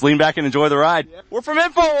on. Just lean back and enjoy the ride. Yep. We're from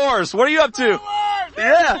InfoWars. What are you up to? InfoWars,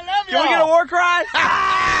 yeah. Can we get a war cry?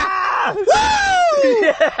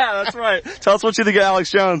 Yeah, that's right. Tell us what you think of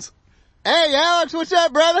Alex Jones. Hey, Alex, what's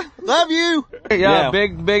up, brother? Love you. Yeah,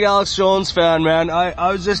 big Alex Jones fan, man.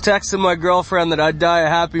 I was just texting my girlfriend that I'd die a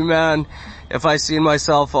happy man if I seen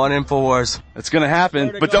myself on InfoWars. It's gonna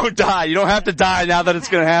happen, but don't die. You don't have to die now that it's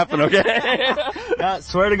gonna happen, okay? Yeah,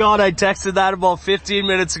 swear to God, I texted that about 15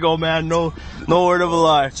 minutes ago, man. No word of a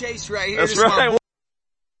lie. Chase right here. That's right.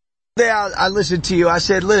 I listened to you. I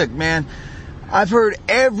said, look, man, I've heard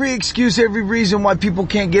every excuse, every reason why people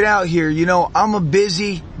can't get out here. You know, I'm a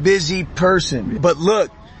busy person. But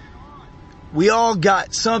look, we all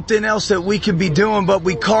got something else that we could be doing, but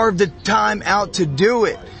we carved the time out to do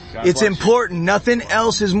it. It's important. Nothing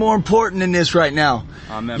else is more important than this right now.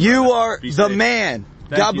 Amen, you brother. Are the safe. Man.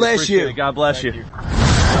 God bless you. God bless you.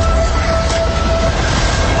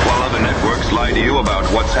 While other networks lie to you about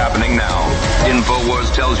what's happening now,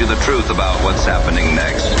 InfoWars tells you the truth about what's happening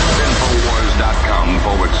next.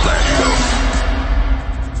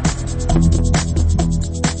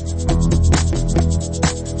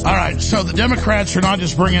 Infowars.com/show. All right, so the Democrats are not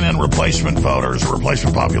just bringing in replacement voters or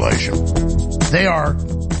replacement population. They are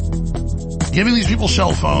giving these people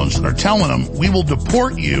cell phones, and they're telling them, we will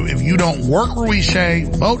deport you if you don't work where we say,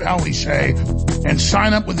 vote how we say, and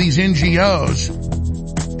sign up with these NGOs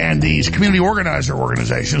and these community organizer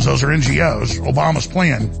organizations. Those are NGOs, Obama's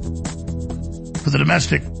plan for the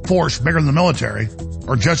domestic force bigger than the military,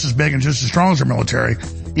 or just as big and just as strong as the military.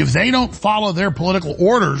 If they don't follow their political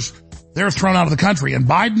orders, they're thrown out of the country. And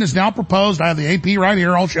Biden has now proposed, I have the AP right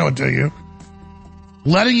here, I'll show it to you,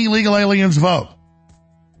 letting illegal aliens vote.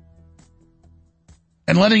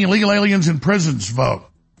 And letting illegal aliens in prisons vote.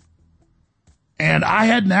 And I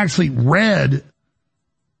hadn't actually read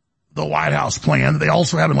the White House plan that they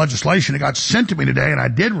also have in legislation. It got sent to me today, and I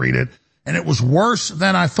did read it, and it was worse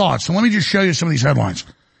than I thought. So let me just show you some of these headlines.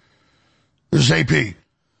 This is AP.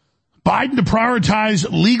 Biden to prioritize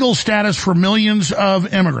legal status for millions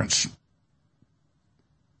of immigrants.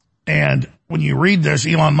 And when you read this,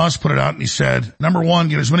 Elon Musk put it out, and he said, number one,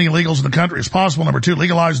 get as many illegals in the country as possible. Number two,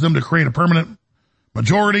 legalize them to create a permanent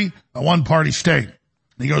majority, a one-party state. And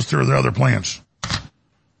he goes through their other plans.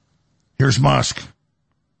 Here's Musk.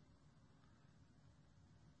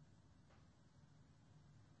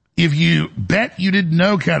 If you bet you didn't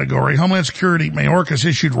know category, Homeland Security, Mayorkas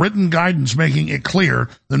issued written guidance making it clear,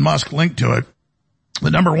 then Musk linked to it,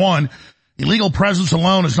 that number one, illegal presence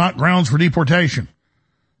alone is not grounds for deportation.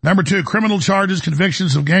 Number two, criminal charges,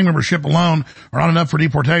 convictions of gang membership alone are not enough for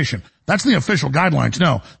deportation. That's the official guidelines.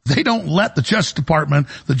 No, they don't let the Justice Department,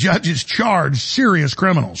 the judges, charge serious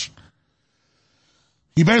criminals.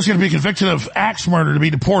 You basically have to be convicted of axe murder to be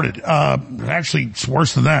deported. Actually, it's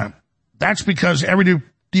worse than that. That's because every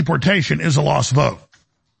deportation is a lost vote.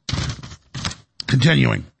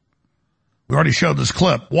 Continuing. We already showed this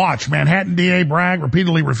clip. Watch. Manhattan DA Bragg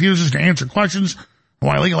repeatedly refuses to answer questions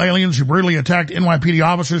why illegal aliens who brutally attacked NYPD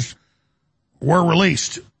officers were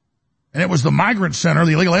released. And it was the migrant center,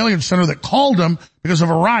 the illegal alien center, that called them because of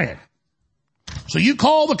a riot. So you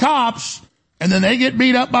call the cops, and then they get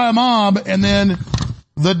beat up by a mob, and then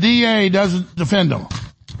the DA doesn't defend them.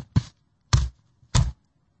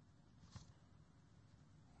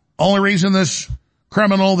 Only reason this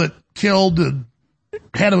criminal that killed the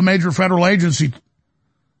head of a major federal agency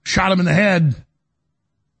shot him in the head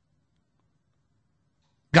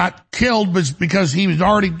got killed because he was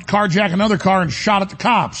already carjacked another car and shot at the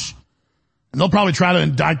cops. And they'll probably try to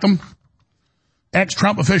indict them.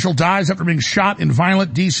 Ex-Trump official dies after being shot in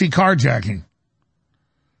violent D.C. carjacking.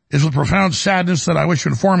 It is with profound sadness that I wish to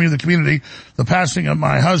inform you of the community the passing of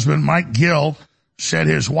my husband, Mike Gill, said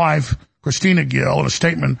his wife, Christina Gill, in a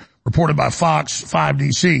statement reported by Fox 5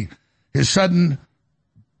 D.C. His sudden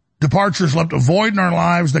departures left a void in our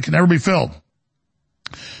lives that can never be filled.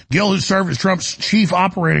 Gill, who served as Trump's chief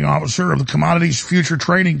operating officer of the Commodities Future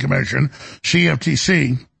Trading Commission,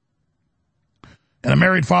 CFTC, and a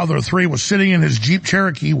married father of 3, was sitting in his Jeep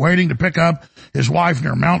Cherokee waiting to pick up his wife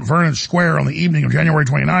near Mount Vernon Square on the evening of January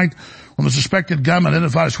 29th when the suspected gunman,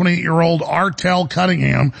 identified as 28-year-old Artel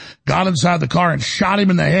Cunningham, got inside the car and shot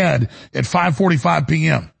him in the head at 5:45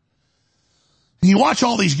 p.m. You watch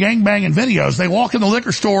all these gangbanging videos, they walk in the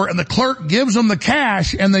liquor store and the clerk gives them the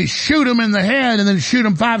cash and they shoot him in the head and then shoot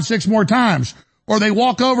him 5-6 more times. Or they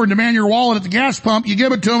walk over and demand your wallet at the gas pump, you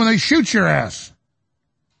give it to them and they shoot your ass.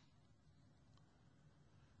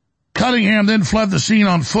 Cunningham then fled the scene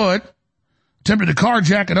on foot, attempted to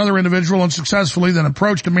carjack another individual unsuccessfully, then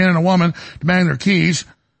approached a man and a woman demanding their keys.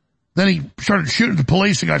 Then he started shooting the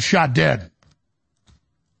police and got shot dead.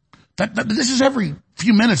 This is every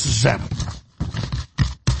few minutes this is happening.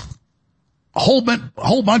 A whole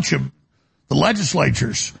bunch of the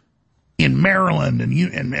legislatures in Maryland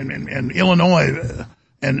and Illinois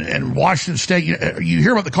and Washington State, you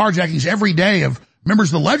hear about the carjackings every day of members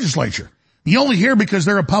of the legislature. You only hear because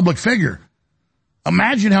they're a public figure.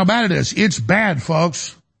 Imagine how bad it is. It's bad,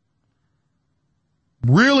 folks.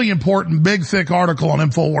 Really important, big, thick article on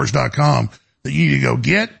Infowars.com that you need to go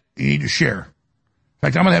get, you need to share. In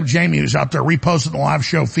fact, I'm going to have Jamie, who's out there, repost it in the live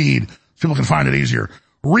show feed so people can find it easier.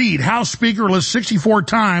 Read, House Speaker lists 64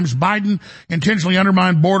 times Biden intentionally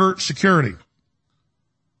undermined border security.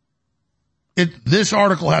 This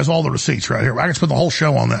article has all the receipts right here. I can spend the whole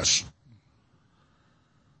show on this.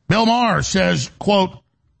 Bill Maher says, quote,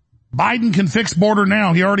 Biden can fix border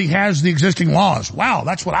now. He already has the existing laws. Wow,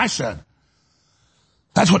 that's what I said.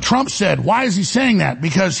 That's what Trump said. Why is he saying that?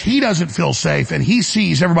 Because he doesn't feel safe and he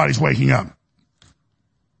sees everybody's waking up.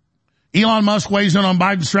 Elon Musk weighs in on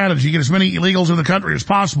Biden's strategy to get as many illegals in the country as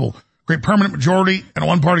possible, create permanent majority in a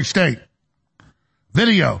one-party state.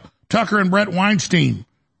 Video, Tucker and Brett Weinstein,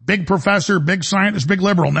 big professor, big scientist, big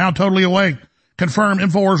liberal, now totally awake. Confirm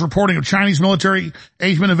InfoWars reporting of Chinese military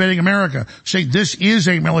agent invading America. Say this is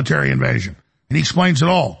a military invasion. And he explains it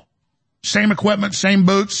all. Same equipment, same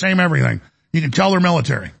boots, same everything. You can tell they're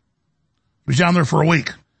military. He was down there for a week.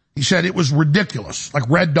 He said it was ridiculous, like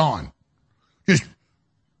Red Dawn. Just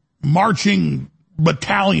marching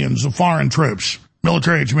battalions of foreign troops,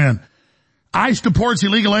 military-aged men. ICE deports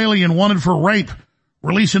illegal alien wanted for rape,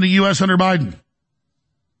 released in the U.S. under Biden.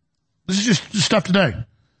 This is just stuff today.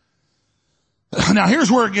 Now, here's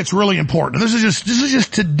where it gets really important. This is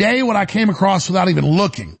just today what I came across without even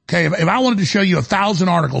looking. Okay, if I wanted to show you 1,000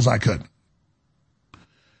 articles, I could.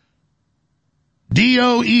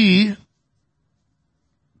 DOE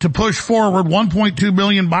to push forward $1.2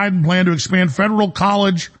 billion Biden plan to expand federal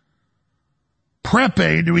college prep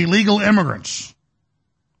aid to illegal immigrants.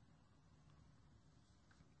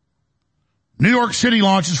 New York City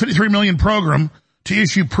launches $53 million program to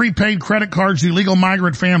issue prepaid credit cards to illegal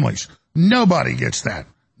migrant families. Nobody gets that.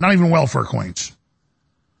 Not even welfare queens.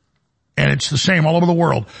 And it's the same all over the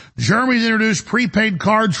world. Germany's introduced prepaid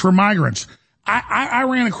cards for migrants. I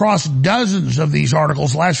ran across dozens of these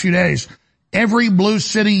articles the last few days. Every blue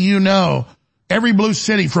city you know, every blue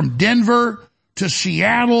city from Denver to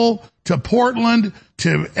Seattle to Portland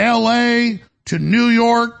to L.A. to New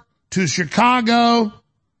York to Chicago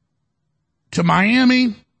to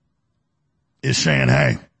Miami is saying,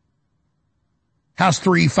 hey, how's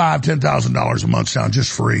 $3,000, $5,000, $10,000 a month sound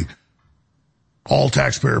just free? All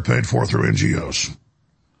taxpayer paid for through NGOs.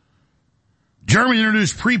 Germany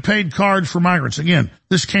introduced prepaid cards for migrants. Again,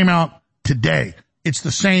 this came out today. It's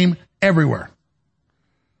the same everywhere.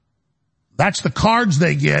 That's the cards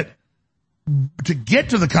they get to get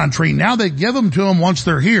to the country. Now they give them to them once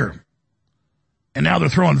they're here. And now they're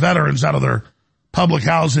throwing veterans out of their public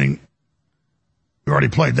housing. We already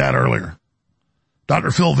played that earlier.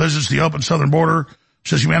 Dr. Phil visits the open southern border,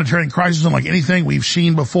 says humanitarian crisis unlike anything we've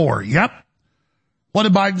seen before. Yep. What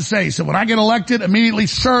did Biden say? He said, when I get elected, immediately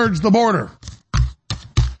surge the border.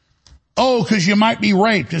 Oh, because you might be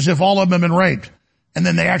raped, as if all of them have been raped. And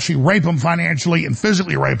then they actually rape them financially and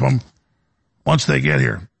physically rape them once they get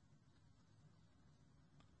here.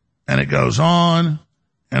 And it goes on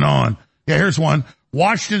and on. Yeah, here's one.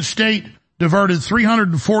 Washington State diverted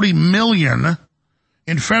 $340 million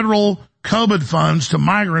in federal COVID funds to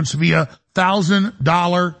migrants via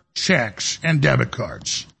 $1,000 checks and debit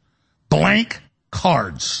cards. Blank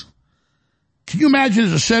cards. Can you imagine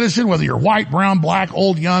as a citizen, whether you're white, brown, black,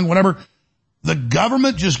 old, young, whatever, the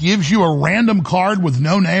government just gives you a random card with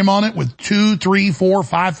no name on it with $2,000, $3,000,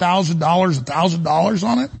 $4,000, $5,000, $1,000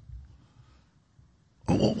 on it?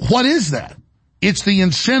 What is that? It's the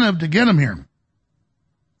incentive to get them here.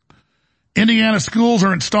 Indiana schools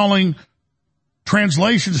are installing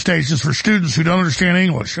translation stations for students who don't understand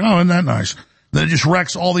English. Oh, isn't that nice? Then it just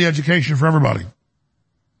wrecks all the education for everybody.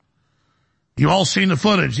 You've all seen the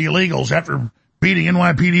footage. The illegals, after beating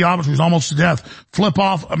NYPD officers almost to death, flip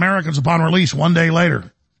off Americans upon release one day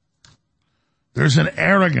later. There's an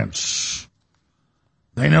arrogance.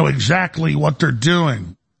 They know exactly what they're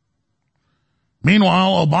doing.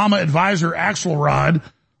 Meanwhile, Obama advisor Axelrod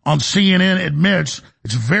on CNN admits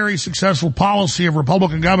it's a very successful policy of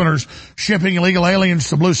Republican governors shipping illegal aliens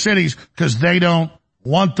to blue cities because they don't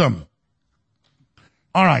want them.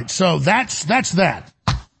 All right, so that's that.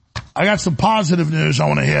 I got some positive news I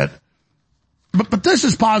want to hit. But this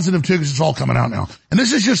is positive too because it's all coming out now. And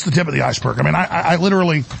this is just the tip of the iceberg. I mean, I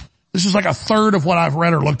literally, this is like a third of what I've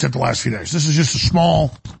read or looked at the last few days. This is just a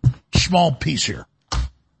small piece here.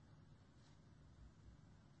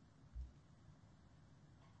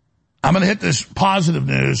 I'm going to hit this positive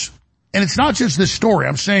news. And it's not just this story.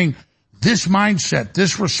 I'm saying this mindset,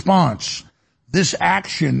 this response, this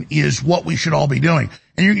action is what we should all be doing.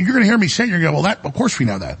 And you're going to hear me say, you're going to go, well, of course we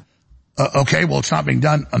know that. Okay, well, it's not being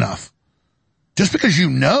done enough. Just because you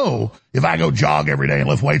know if I go jog every day and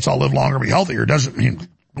lift weights, I'll live longer and be healthier doesn't mean,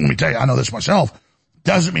 let me tell you, I know this myself,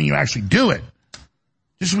 doesn't mean you actually do it.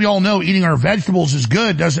 Just as we all know eating our vegetables is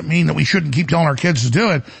good doesn't mean that we shouldn't keep telling our kids to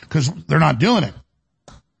do it because they're not doing it.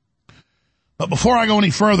 But before I go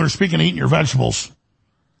any further, speaking of eating your vegetables,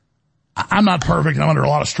 I'm not perfect and I'm under a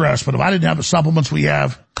lot of stress, but if I didn't have the supplements we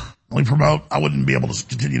have, we promote, I wouldn't be able to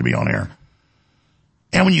continue to be on air.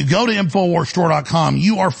 And when you go to InfoWarsStore.com,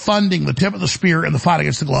 you are funding the tip of the spear in the fight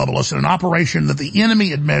against the globalists in an operation that the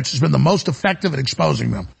enemy admits has been the most effective at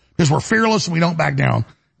exposing them. Because we're fearless and we don't back down.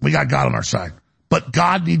 We got God on our side. But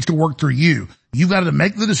God needs to work through you. You've got to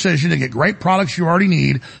make the decision to get great products you already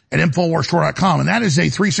need at InfoWarsStore.com. And that is a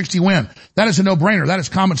 360 win. That is a no-brainer. That is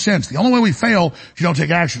common sense. The only way we fail is you don't take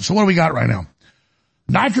action. So what do we got right now?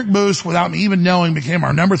 Nitric Boost, without me even knowing, became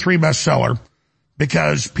our number 3 bestseller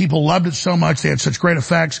because people loved it so much. They had such great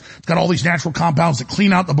effects. It's got all these natural compounds that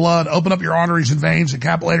clean out the blood, open up your arteries and veins and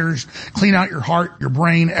capillaries, clean out your heart, your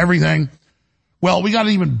brain, everything. Well, we got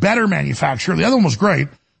an even better manufacturer. The other one was great,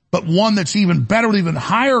 but one that's even better with even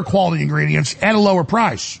higher quality ingredients at a lower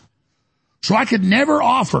price. So I could never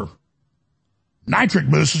offer Nitric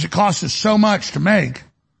Boost as it costs us so much to make.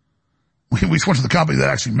 We went to the company that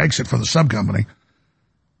actually makes it for the sub-company.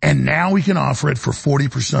 And now we can offer it for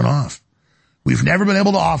 40% off. We've never been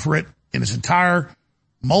able to offer it in its entire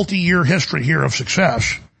multi-year history here of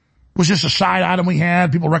success. It was just a side item we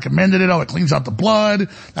had. People recommended it. Oh, it cleans out the blood.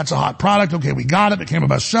 That's a hot product. Okay, we got it. Became a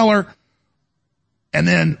bestseller. And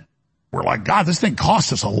then we're like, God, this thing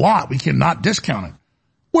costs us a lot. We cannot discount it.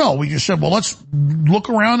 Well, we just said, well, let's look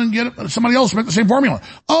around and get somebody else to make the same formula.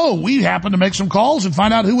 Oh, we happened to make some calls and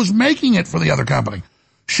find out who was making it for the other company.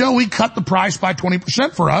 So we cut the price by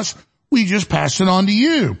 20% for us. We just passed it on to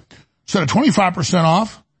you. Instead of 25%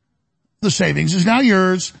 off, the savings is now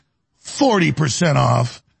yours. 40%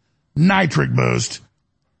 off Nitric Boost.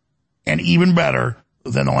 And even better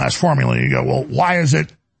than the last formula. You go, well, why is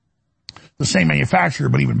it the same manufacturer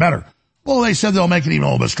but even better? Well, they said they'll make it even a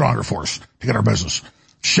little bit stronger for us to get our business.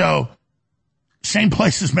 So, same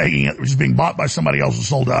place as making it, which is being bought by somebody else and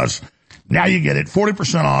sold to us. Now you get it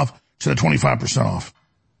 40% off instead of 25% off.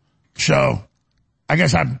 So, I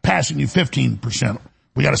guess I'm passing you 15%.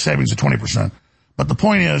 We got a savings of 20%. But the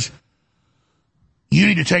point is, you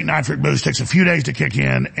need to take Nitric Boost. It takes a few days to kick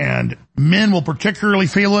in, and men will particularly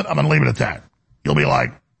feel it. I'm going to leave it at that. You'll be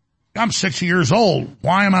like, I'm 60 years old.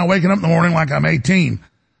 Why am I waking up in the morning like I'm 18?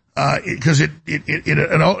 Because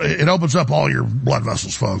it opens up all your blood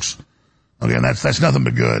vessels, folks. Okay, and that's nothing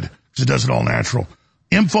but good because it does it all natural.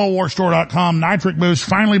 InfoWarsStore.com, Nitric Boost,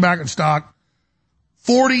 finally back in stock.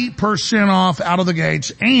 40% off out of the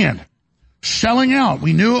gates and selling out.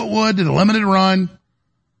 We knew it would, did a limited run.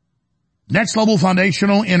 Next Level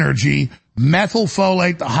Foundational Energy,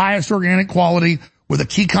 methylfolate, the highest organic quality with a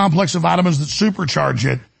key complex of vitamins that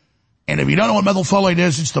supercharge it. And if you don't know what methylfolate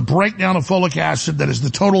is, it's the breakdown of folic acid that is the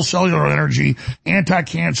total cellular energy,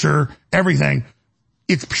 anti-cancer, everything.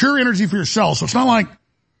 It's pure energy for your cells. So it's not like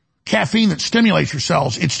caffeine that stimulates your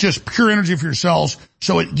cells. It's just pure energy for your cells.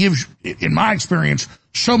 So it gives, in my experience,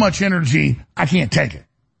 so much energy, I can't take it.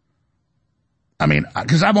 I mean,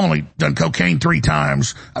 because I've only done cocaine 3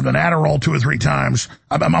 times. I've done Adderall 2 or 3 times.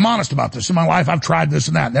 I'm honest about this. In my life, I've tried this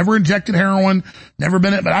and that. Never injected heroin, never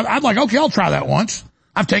been it. But I'm like, okay, I'll try that once.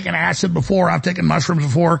 I've taken acid before. I've taken mushrooms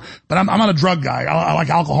before. But I'm not a drug guy. I like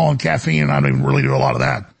alcohol and caffeine, and I don't even really do a lot of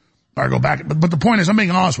that. Or I go back. But the point is, I'm being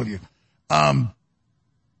honest with you.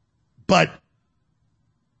 But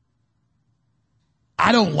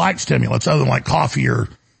I don't like stimulants other than like coffee or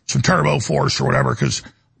some Turbo Force or whatever.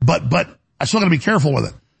 But I still got to be careful with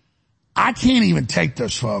it. I can't even take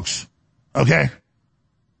this, folks. Okay?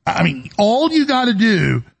 I mean, all you got to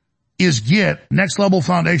do is get Next Level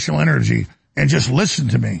Foundational Energy and just listen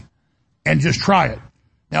to me and just try it.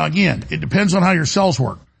 Now, again, it depends on how your cells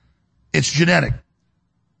work. It's genetic.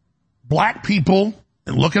 Black people,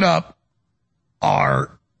 and look it up,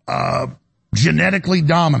 are genetically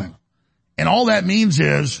dominant. And all that means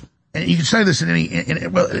is, and you can say this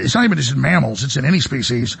well, it's not even just in mammals, it's in any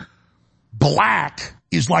species. Black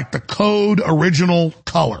is like the code original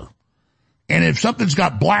color. And if something's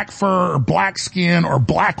got black fur or black skin or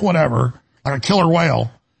black whatever, like a killer whale,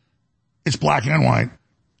 it's black and white.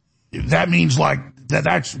 That means like,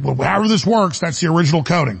 that's, however this works, that's the original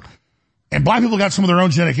coding. And black people got some of their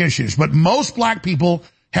own genetic issues, but most black people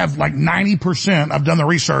have like 90%. I've done the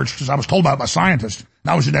research because I was told about it by scientists,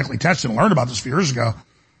 and I was genetically tested and learned about this a few years ago.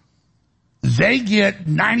 They get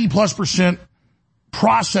 90+%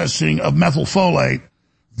 processing of methylfolate.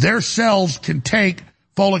 Their cells can take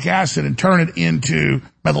folic acid and turn it into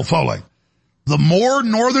methylfolate. The more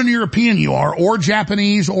Northern European you are, or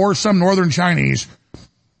Japanese, or some Northern Chinese,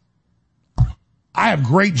 I have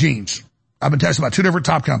great genes. I've been tested by 2 different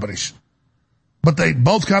top companies. But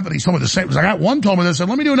both companies told me the same. I got one told me this, said,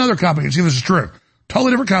 let me do another company and see if this is true.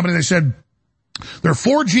 Totally different company. They said, there are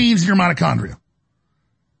 4 genes in your mitochondria.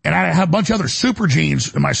 And I have a bunch of other super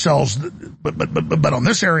genes in my cells, but on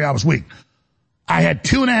this area I was weak. I had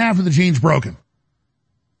 2.5 of the genes broken.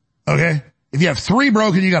 Okay? If you have 3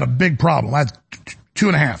 broken, you got a big problem. I had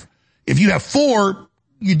 2.5. If you have 4,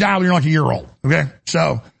 you die when you're like a year old. Okay?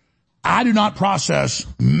 So, I do not process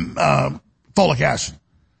folic acid.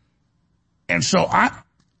 And so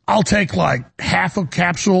I'll take like half a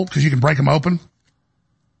capsule, because you can break them open.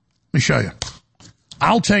 Let me show you.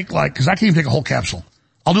 I'll take because I can't even take a whole capsule.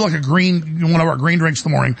 I'll do like one of our green drinks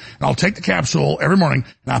in the morning, and I'll take the capsule every morning,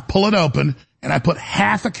 and I pull it open, and I put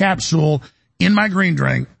half a capsule in my green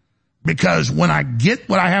drink, because when I get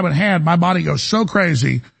what I haven't had, my body goes so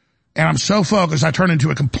crazy, and I'm so focused, I turn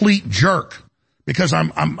into a complete jerk, because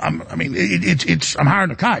I'm higher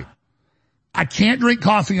than a kite. I can't drink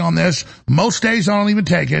coffee on this. Most days I don't even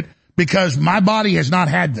take it, because my body has not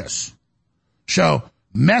had this. So,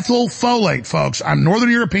 methylfolate, folks. I'm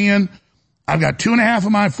Northern European. I've got 2.5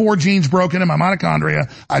 of my 4 genes broken in my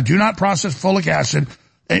mitochondria. I do not process folic acid.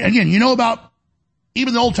 And again,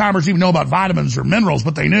 even the old timers even know about vitamins or minerals,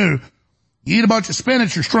 but they knew you eat a bunch of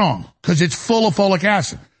spinach, you're strong, because it's full of folic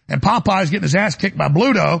acid. And Popeye's getting his ass kicked by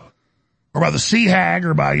Bluto, or by the sea hag,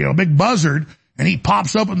 or by, Big Buzzard, and he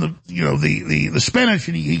pops open the spinach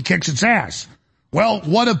and he kicks its ass. Well,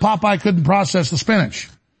 what if Popeye couldn't process the spinach?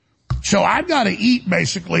 So I've got to eat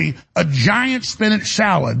basically a giant spinach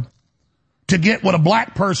salad to get what a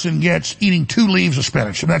black person gets eating 2 leaves of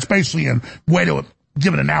spinach. And that's basically a way to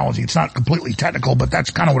give an analogy. It's not completely technical, but that's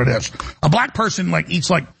kind of what it is. A black person eats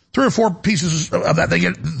 3 or 4 pieces of that. They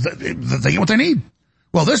get what they need.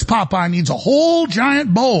 Well, this Popeye needs a whole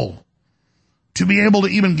giant bowl to be able to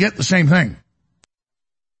even get the same thing.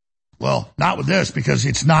 Well, not with this, because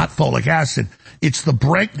it's not folic acid. It's the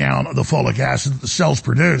breakdown of the folic acid that the cells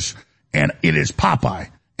produce, and it is Popeye.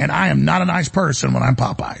 And I am not a nice person when I'm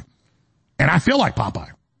Popeye. And I feel like Popeye.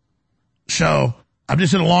 So, I've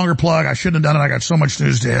just did a longer plug. I shouldn't have done it. I got so much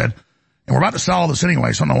news to head. And we're about to sell all this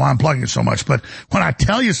anyway, so I don't know why I'm plugging it so much. But when I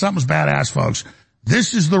tell you something's badass, folks,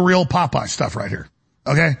 this is the real Popeye stuff right here.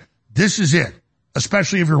 Okay? This is it.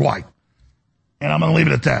 Especially if you're white. And I'm going to leave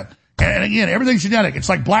it at that. And again, everything's genetic. It's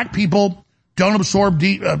like black people don't absorb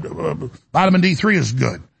vitamin D3 as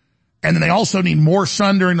good. And then they also need more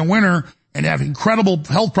sun during the winter and have incredible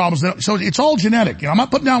health problems. So it's all genetic. I'm not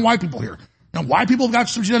putting down white people here. White people have got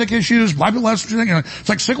some genetic issues. Black people have some genetic, it's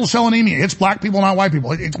like sickle cell anemia. It's black people, not white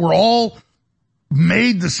people. We're all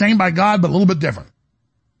made the same by God, but a little bit different.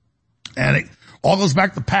 And it all goes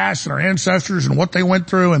back to the past and our ancestors and what they went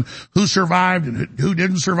through and who survived and who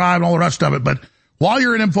didn't survive and all the rest of it. But while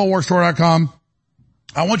you're at InfoWarsStore.com,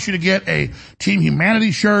 I want you to get a Team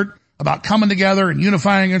Humanity shirt about coming together and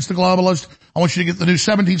unifying against the globalists. I want you to get the new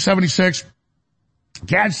 1776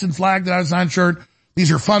 Gadsden flag that I designed shirt.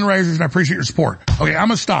 These are fundraisers, and I appreciate your support. Okay, I'm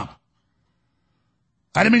going to stop.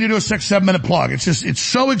 I didn't mean to do a 6-7 minute plug. It's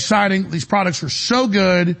so exciting. These products are so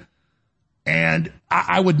good. And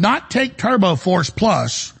I would not take Turbo Force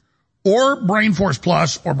Plus or Brain Force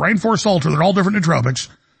Plus or Brain Force Ultra. They're all different nootropics.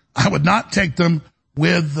 I would not take them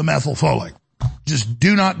with the methylfolate. Just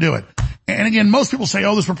do not do it. And again, most people say,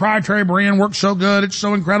 oh, this proprietary brand works so good. It's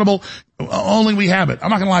so incredible. Only we have it. I'm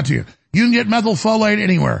not going to lie to you. You can get methylfolate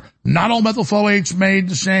anywhere. Not all methylfolate's made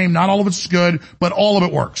the same. Not all of it's good, but all of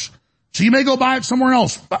it works. So you may go buy it somewhere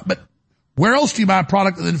else. But where else do you buy a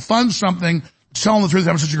product that then funds something, telling the truth,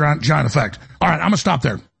 having such a giant effect? All right, I'm going to stop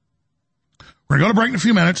there. We're going to go to break in a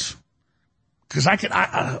few minutes because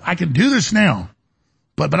I can do this now,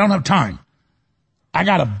 but I don't have time. I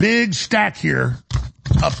got a big stack here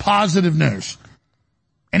of positive news.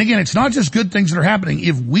 And again, it's not just good things that are happening.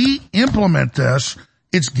 If we implement this,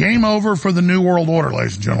 it's game over for the New World Order,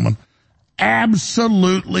 ladies and gentlemen.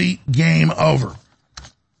 Absolutely game over.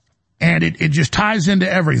 And it just ties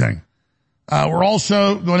into everything. We're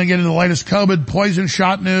also going to get into the latest COVID poison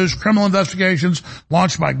shot news, criminal investigations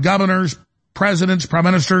launched by governors, presidents, prime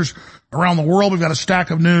ministers around the world. We've got a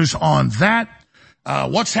stack of news on that.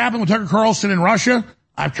 What's happened with Tucker Carlson in Russia?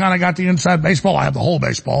 I've kind of got the inside baseball. I have the whole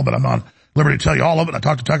baseball, but I'm not at liberty to tell you all of it. I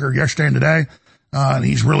talked to Tucker yesterday and today, and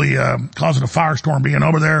he's really causing a firestorm being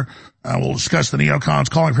over there. We'll discuss the neocons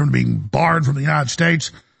calling for him to be barred from the United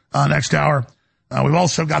States next hour. We've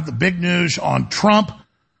also got the big news on Trump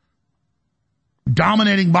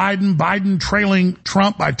dominating Biden, Biden trailing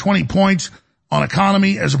Trump by 20 points on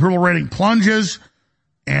economy as approval rating plunges.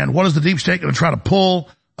 And what is the deep state going to try to pull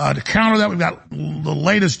to counter that? We've got the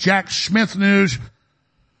latest Jack Smith news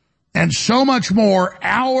and so much more.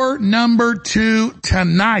 Hour number 2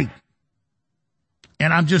 tonight.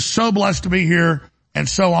 And I'm just so blessed to be here and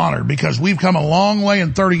so honored because we've come a long way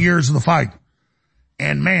in 30 years of the fight.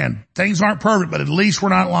 And man, things aren't perfect, but at least we're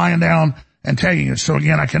not lying down and taking it. So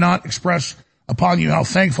again, I cannot express upon you how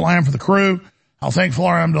thankful I am for the crew, how thankful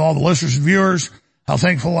I am to all the listeners and viewers, how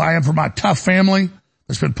thankful I am for my tough family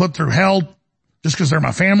that's been put through hell just because they're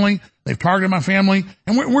my family. They've targeted my family.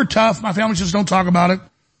 And we're tough. My family just don't talk about it.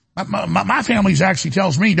 My family actually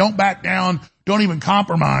tells me, don't back down, don't even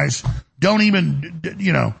compromise, don't even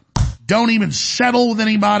settle with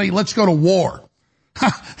anybody. Let's go to war.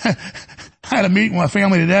 I had a meeting with my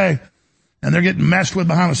family today, and they're getting messed with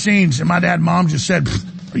behind the scenes, and my dad and mom just said,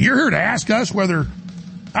 you're here to ask us whether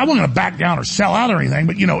I wasn't going to back down or sell out or anything,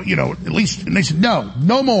 but at least, and they said,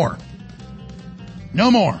 no more.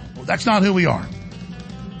 Well, that's not who we are.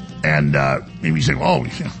 And, maybe you say, oh,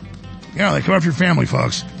 yeah, they come after your family,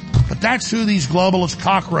 folks. But that's who these globalist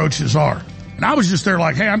cockroaches are. And I was just there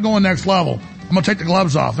like, hey, I'm going next level. I'm going to take the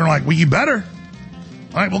gloves off. They're like, well, you better.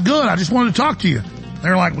 All right, well, good. I just wanted to talk to you.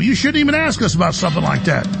 They're like, well, you shouldn't even ask us about something like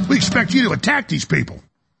that. We expect you to attack these people.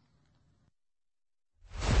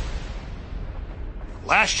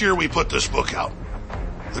 Last year, we put this book out,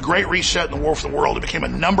 The Great Reset and the War for the World. It became a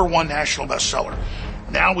 #1 national bestseller.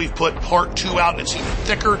 Now we've put part 2 out, and it's even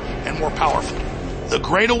thicker and more powerful. The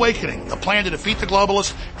Great Awakening, the plan to defeat the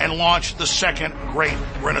globalists and launch the second Great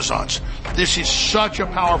Renaissance. This is such a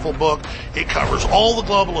powerful book. It covers all the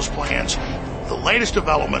globalist plans, the latest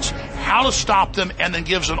developments, how to stop them, and then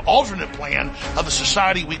gives an alternate plan of the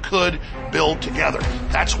society we could build together.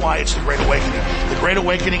 That's why it's the Great Awakening. The Great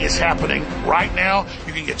Awakening is happening right now.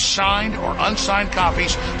 You can get signed or unsigned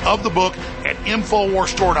copies of the book at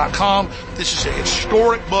InfoWarsStore.com. This is a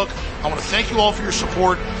historic book. I want to thank you all for your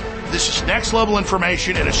support. This is next level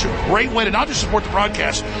information, and it's a great way to not just support the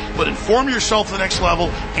broadcast, but inform yourself to the next level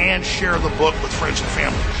and share the book with friends and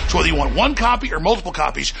family. So whether you want one copy or multiple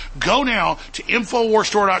copies, go now to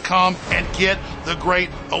InfoWarsStore.com and get The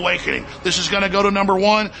Great Awakening. This is going to go to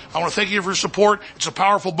 #1. I want to thank you for your support. It's a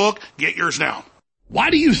powerful book. Get yours now. Why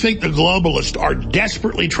do you think the globalists are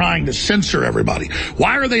desperately trying to censor everybody?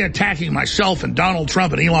 Why are they attacking myself and Donald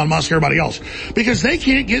Trump and Elon Musk and everybody else? Because they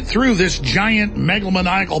can't get through this giant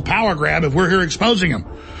megalomaniacal power grab if we're here exposing them.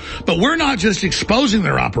 But we're not just exposing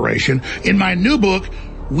their operation. In my new book,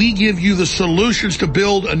 we give you the solutions to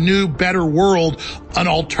build a new, better world, an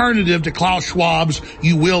alternative to Klaus Schwab's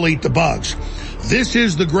 "You Will Eat the Bugs." This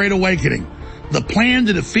is the Great Awakening. The plan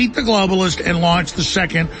to defeat the globalists and launch the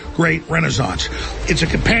second Great Renaissance. It's a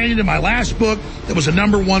companion to my last book that was a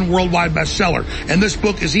 #1 worldwide bestseller. And this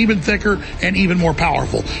book is even thicker and even more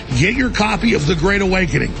powerful. Get your copy of The Great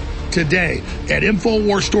Awakening today at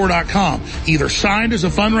InfoWarsStore.com. Either signed as a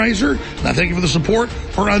fundraiser, and I thank you for the support,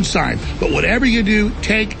 or unsigned. But whatever you do,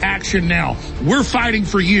 take action now. We're fighting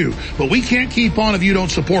for you, but we can't keep on if you don't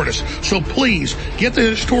support us. So please, get the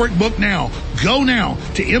historic book now. Go now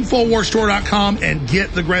to InfoWarsStore.com and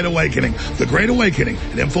get The Great Awakening. The Great Awakening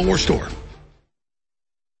at InfoWars Store.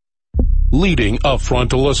 leading a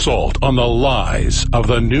frontal assault on the lies of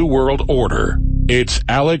the New World Order. It's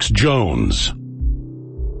Alex Jones.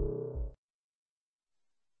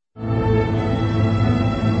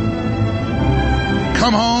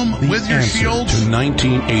 Come home with your shields. To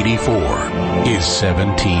 1984 is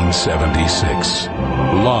 1776.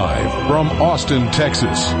 Live from Austin,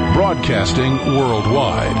 Texas, broadcasting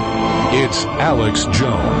worldwide. It's Alex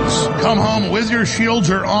Jones. Come home with your shields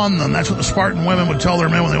or on them. That's what the Spartan women would tell their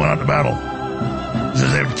men when they went out to battle.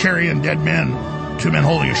 Because they would carry in dead men, two men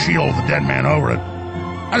holding a shield with a dead man over it.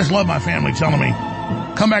 I just love my family telling me,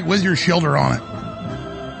 come back with your shield or on it.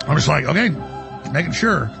 I'm just like, okay, making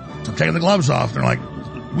sure. So I'm taking the gloves off. They're like,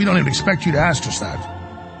 we don't even expect you to ask us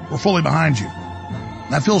that. We're fully behind you.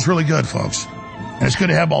 That feels really good, folks. And it's good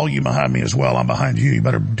to have all you behind me as well. I'm behind you. You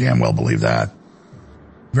better damn well believe that.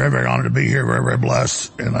 Very, very honored to be here. Very, very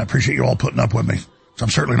blessed. And I appreciate you all putting up with me. So I'm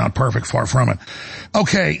certainly not perfect, far from it.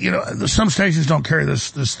 Okay, some stations don't carry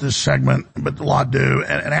this segment, but a lot do.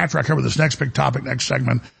 And after I cover this next big topic, next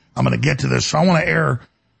segment, I'm going to get to this. So I want to air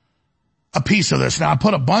a piece of this. Now, I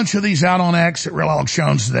put a bunch of these out on X at Real Alex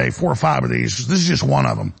Jones today, 4 or 5 of these. This is just one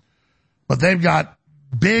of them. But they've got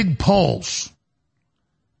big polls,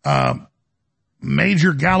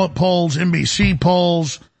 major Gallup polls, NBC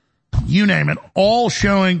polls, you name it, all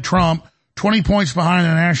showing Trump 20 points behind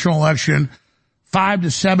in the national election, 5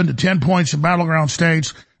 to 7 to 10 points in battleground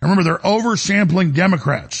states. And remember, they're oversampling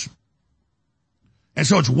Democrats. And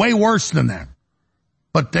so it's way worse than that.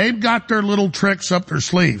 But they've got their little tricks up their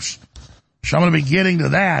sleeves. So I'm going to be getting to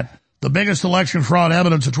that. The biggest election fraud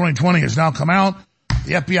evidence of 2020 has now come out.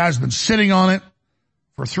 The FBI has been sitting on it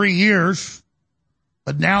for 3 years,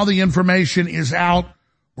 but now the information is out.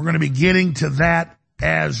 We're going to be getting to that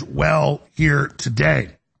as well here today.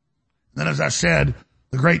 Then, as I said,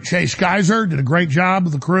 the great Chase Geiser did a great job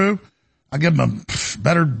with the crew. I give him a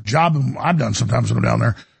better job than I've done sometimes when I'm down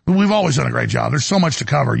there. But we've always done a great job. There's so much to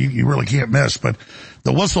cover you really can't miss. But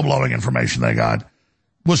the whistleblowing information they got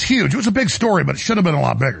was huge. It was a big story, but it should have been a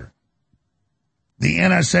lot bigger. The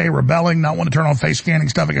NSA rebelling, not wanting to turn on face scanning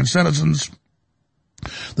stuff against citizens.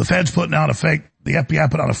 The feds putting out the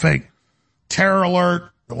FBI put out a fake terror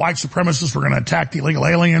alert. The white supremacists were going to attack the illegal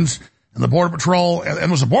aliens and the Border Patrol. And it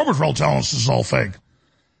was the Border Patrol telling us this is all fake.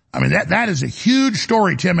 I mean, that is a huge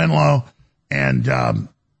story Tim Enlow and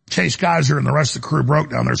Chase Geiser and the rest of the crew broke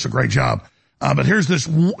down there. It's a great job. But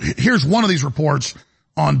here's one of these reports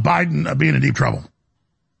on Biden being in deep trouble.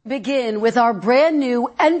 Begin with our brand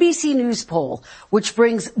new NBC News poll, which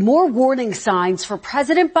brings more warning signs for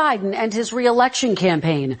President Biden and his re-election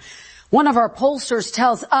campaign. One of our pollsters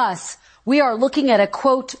tells us we are looking at a,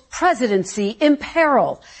 quote, presidency in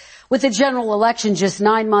peril. With the general election just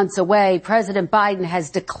 9 months away, President Biden has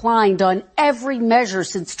declined on every measure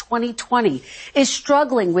since 2020, is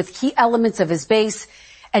struggling with key elements of his base,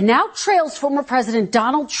 and now trails former President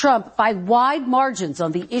Donald Trump by wide margins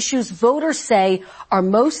on the issues voters say are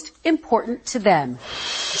most important to them.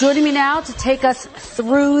 Joining me now to take us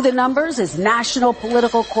through the numbers is national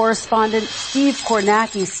political correspondent Steve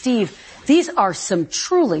Kornacki. Steve, these are some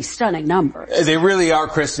truly stunning numbers. They really are,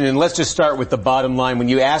 Kristen, and let's just start with the bottom line. When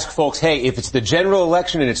you ask folks, hey, if it's the general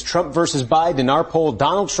election and it's Trump versus Biden, in our poll,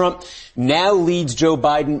 Donald Trump now leads Joe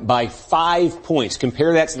Biden by 5 points.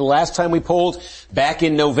 Compare that to the last time we polled. Back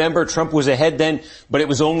in November, Trump was ahead then, but it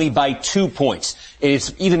was only by 2 points. And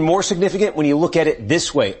it's even more significant when you look at it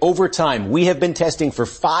this way. Over time, we have been testing for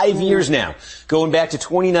 5 years now, going back to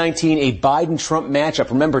 2019, a Biden-Trump matchup.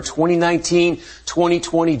 Remember, 2019,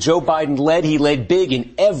 2020, Joe Biden led. He led big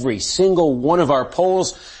in every single one of our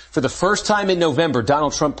polls. For the first time in November,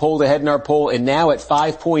 Donald Trump polled ahead in our poll, and now at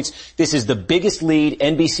 5 points, this is the biggest lead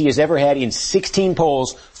NBC has ever had in 16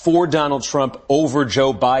 polls for Donald Trump over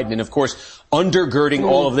Joe Biden. And of course, undergirding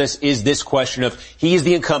all of this is this question of, he is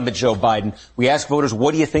the incumbent, Joe Biden. We ask voters,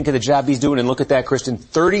 what do you think of the job he's doing? And look at that, Kristen,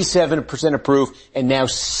 37% approve and now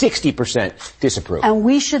 60% disapprove. And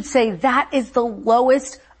we should say that is the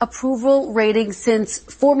lowest approval rating since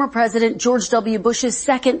former President George W. Bush's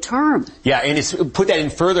second term. Yeah, and it's put that in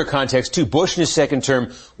further context, too. Bush in his second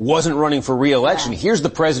term wasn't running for re-election. Yeah. Here's the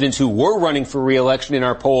presidents who were running for re-election in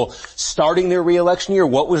our poll starting their re-election year.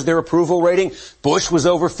 What was their approval rating? Bush was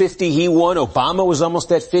over 50. He won. Obama was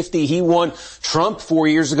almost at 50. He won. Trump 4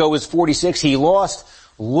 years ago was 46. He lost.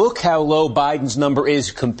 Look how low Biden's number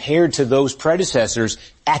is compared to those predecessors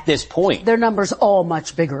at this point. Their number's all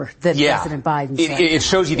much bigger than President Biden's. It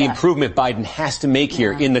shows you the improvement Biden has to make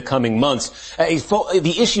here in the coming months.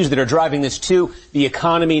 The issues that are driving this too, the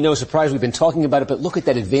economy, no surprise, we've been talking about it, but look at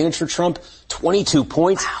that advantage for Trump, 22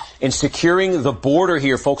 points. Wow. And securing the border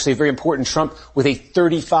here, folks, a very important Trump with a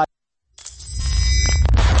 35.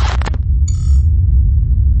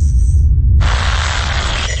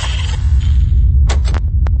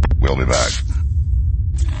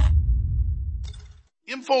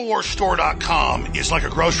 InfoWarsStore.com is like a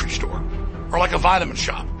grocery store or like a vitamin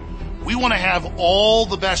shop. We want to have all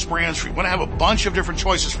the best brands for you. We want to have a bunch of different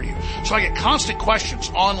choices for you. So I get constant questions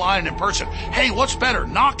online and in person. Hey, what's better?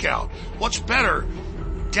 Knockout. What's better?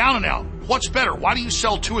 Down and Out. What's better? Why do you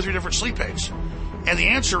sell 2 or 3 different sleep aids? And the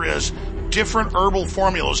answer is different herbal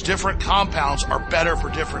formulas, different compounds are better for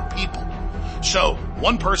different people. So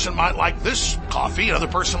one person might like this coffee, another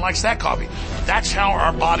person likes that coffee. That's how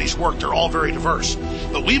our bodies work. They're all very diverse.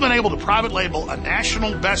 But we've been able to private label a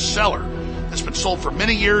national bestseller that's been sold for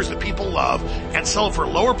many years that people love and sell it for a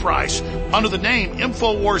lower price under the name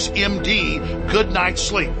InfoWars MD Good Night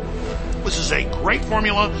Sleep. This is a great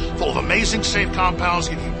formula full of amazing safe compounds,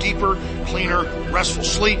 give you deeper, cleaner, restful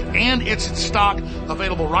sleep, and it's in stock,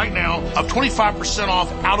 available right now, of 25%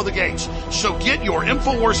 off out of the gates. So get your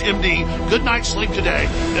InfoWars MD Good Night Sleep today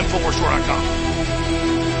at InfoWarsStore.com.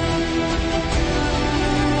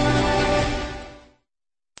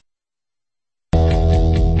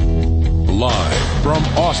 Live from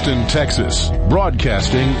Austin, Texas,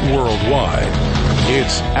 broadcasting worldwide,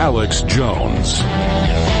 it's Alex Jones.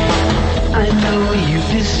 I know you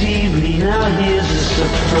deceived me, now here's a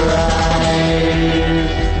surprise.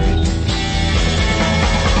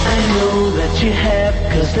 I know that you have,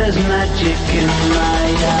 'cause there's magic in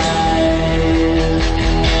my eyes.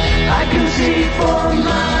 I can see for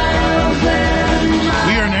miles and miles.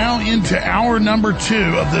 We are now into hour number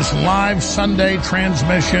 2 of this live Sunday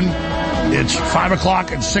transmission. It's 5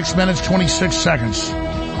 o'clock and 6 minutes, 26 seconds.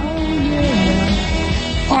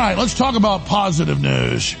 All right, let's talk about positive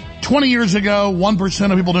news. 20 years ago,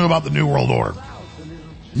 1% of people knew about the New World Order.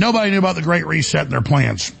 Nobody knew about the Great Reset and their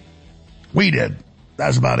plans. We did.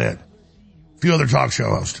 That's about it. A few other talk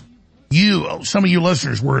show hosts. Some of you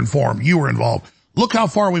listeners were informed. You were involved. Look how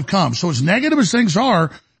far we've come. So as negative as things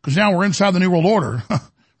are, because now we're inside the New World Order,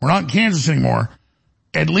 we're not in Kansas anymore,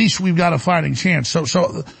 at least we've got a fighting chance. So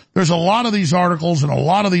there's a lot of these articles and a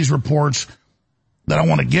lot of these reports that I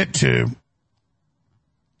want to get to.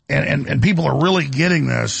 And people are really getting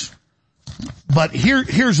this. But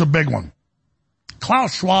here's a big one.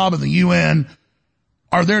 Klaus Schwab and the UN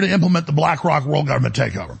are there to implement the BlackRock world government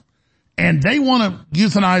takeover. And they want to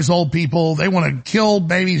euthanize old people. They want to kill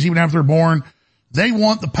babies even after they're born. They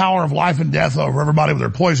want the power of life and death over everybody with their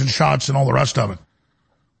poison shots and all the rest of it.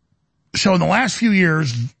 So in the last few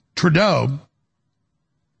years, Trudeau,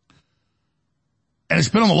 and it's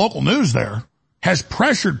been on the local news there, has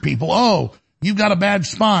pressured people, oh, you've got a bad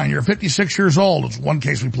spine, you're 56 years old. It's one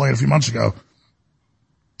case we played a few months ago.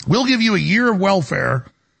 We'll give you a year of welfare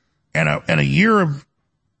and a year of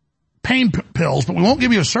pain pills, but we won't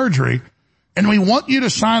give you a surgery, and we want you to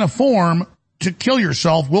sign a form to kill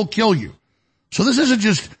yourself. We'll kill you. So this isn't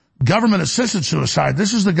just government-assisted suicide.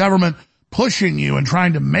 This is the government pushing you and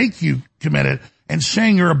trying to make you commit it and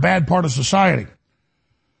saying you're a bad part of society.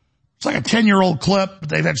 It's like a 10-year-old clip, but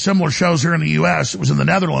they've had similar shows here in the U.S. It was in the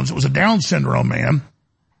Netherlands. It was a Down syndrome man.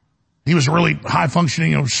 He was a really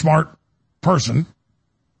high-functioning, smart person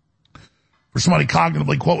for somebody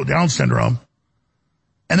cognitively, quote, with Down syndrome.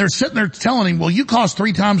 And they're sitting there telling him, well, you cost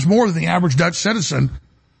 3 times more than the average Dutch citizen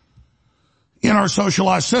in our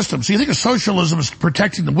socialized system. So you think of socialism as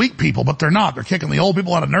protecting the weak people, but they're not. They're kicking the old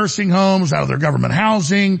people out of nursing homes, out of their government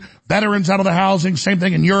housing, veterans out of the housing. Same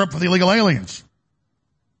thing in Europe for the illegal aliens.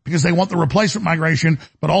 Because they want the replacement migration,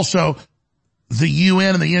 but also the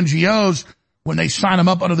UN and the NGOs, when they sign them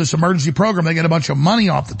up under this emergency program, they get a bunch of money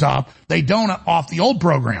off the top. They don't off the old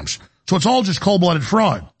programs. So it's all just cold-blooded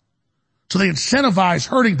fraud. So they incentivize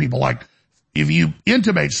hurting people. Like if you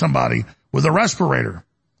intubate somebody with a respirator,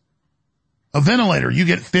 a ventilator, you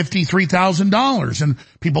get $53,000. And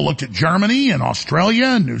people looked at Germany and Australia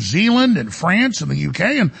and New Zealand and France and the UK,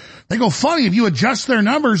 and they go, funny, if you adjust their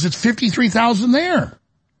numbers, it's $53,000 there.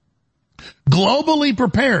 Globally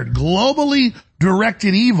prepared, globally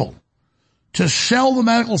directed evil to sell the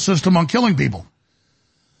medical system on killing people.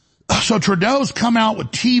 So Trudeau's come out with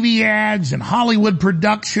TV ads and Hollywood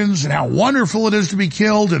productions and how wonderful it is to be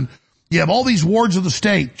killed. And you have all these wards of the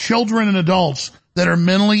state, children and adults that are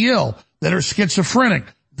mentally ill, that are schizophrenic,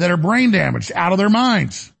 that are brain damaged, out of their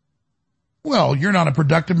minds. Well, you're not a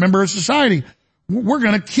productive member of society. We're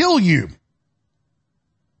going to kill you.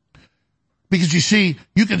 Because you see,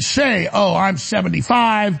 you can say, oh, I'm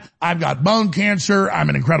 75, I've got bone cancer, I'm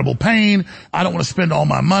in incredible pain, I don't want to spend all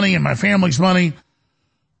my money and my family's money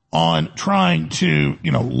on trying to,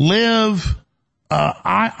 live.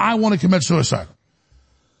 I want to commit suicide.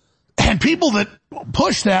 And people that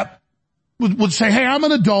push that would say, hey, I'm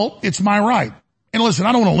an adult, it's my right. And listen,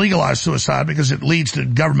 I don't want to legalize suicide because it leads to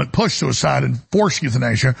government push suicide and force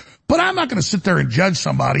euthanasia, but I'm not going to sit there and judge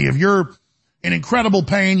somebody if you're in incredible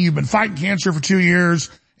pain, you've been fighting cancer for 2 years,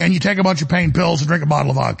 and you take a bunch of pain pills and drink a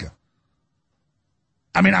bottle of vodka.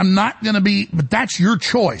 I mean, I'm not going to be, but that's your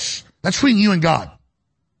choice. That's between you and God.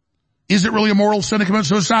 Is it really a moral sin to commit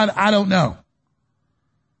suicide? I don't know.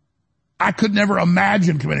 I could never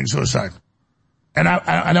imagine committing suicide. And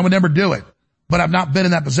I would never do it. But I've not been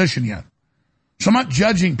in that position yet. So I'm not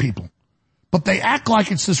judging people. But they act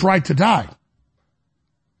like it's this right to die.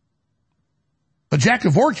 But Jack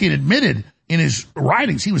Kevorkian admitted in his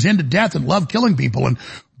writings he was into death and loved killing people and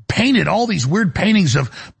painted all these weird paintings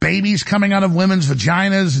of babies coming out of women's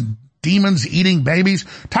vaginas and demons eating babies.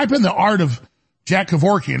 Type in the art of Jack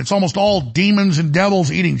Kevorkian. It's almost all demons and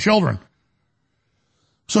devils eating children.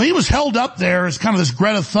 So he was held up there as kind of this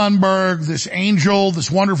Greta Thunberg, this angel,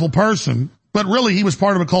 this wonderful person, but really he was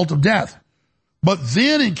part of a cult of death. But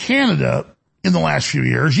then in Canada, in the last few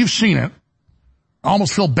years, you've seen it. I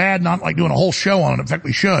almost feel bad not like doing a whole show on it. In fact,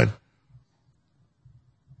 we should.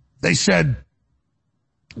 They said,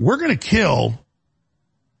 we're going to kill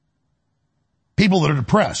people that are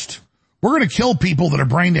depressed. We're going to kill people that are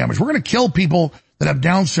brain damaged. We're going to kill people that have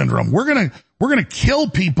Down syndrome. We're going to kill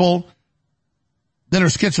people that are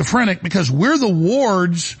schizophrenic because we're the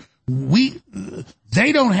wards.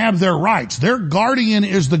 They don't have their rights. Their guardian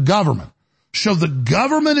is the government. So the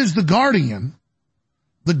government is the guardian.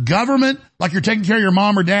 The government, like you're taking care of your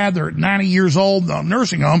mom or dad, they're 90 years old, in a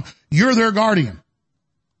nursing home, you're their guardian.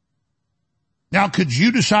 Now, could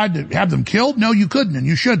you decide to have them killed? No, you couldn't, and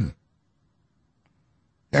you shouldn't.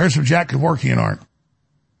 There's some Jack Kevorkian art.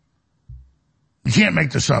 You can't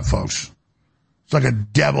make this up, folks. It's like a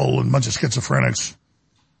devil and a bunch of schizophrenics.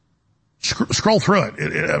 Scroll through it.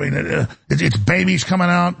 It's babies coming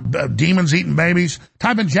out, demons eating babies.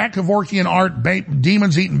 Type in Jack Kevorkian art,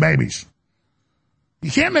 demons eating babies. You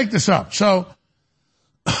can't make this up. So,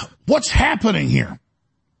 what's happening here?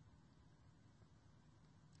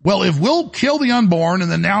 Well, if we'll kill the unborn,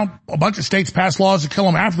 and then now a bunch of states pass laws to kill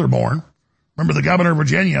them after they're born. Remember the governor of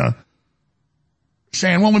Virginia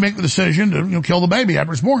saying, well, we make the decision to kill the baby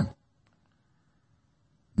after it's born.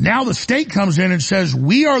 Now the state comes in and says,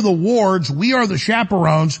 we are the wards, we are the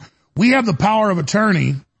chaperones, we have the power of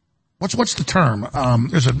attorney. What's the term?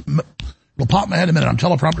 It'll pop in my head in a minute. I'm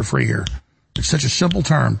teleprompter free here. It's such a simple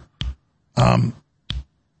term.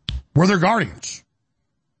 We're their guardians.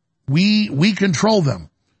 We control them.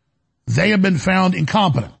 They have been found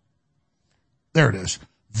incompetent. There it is.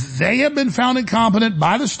 They have been found incompetent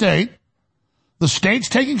by the state. The state's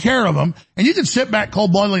taking care of them. And you can sit back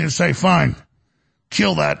cold-bloodedly and say, fine,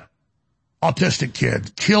 kill that autistic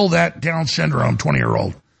kid. Kill that Down syndrome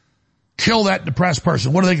 20-year-old. Kill that depressed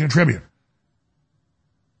person. What do they contribute?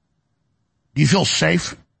 Do you feel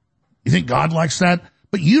safe? You think God likes that?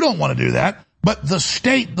 But you don't want to do that. But the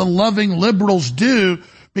state, the loving liberals do,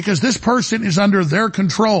 because this person is under their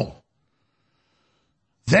control.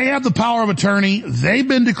 They have the power of attorney. They've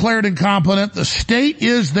been declared incompetent. The state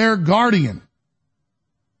is their guardian.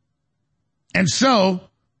 And so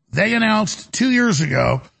they announced 2 years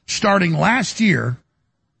ago, starting last year,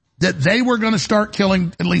 that they were going to start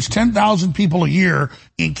killing at least 10,000 people a year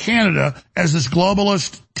in Canada as this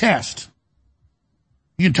globalist test.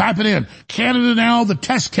 You can type it in. Canada now, the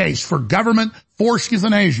test case for government forced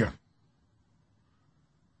euthanasia.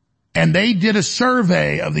 And they did a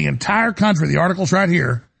survey of the entire country. The article's right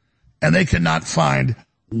here. And they could not find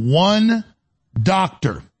one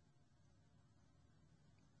doctor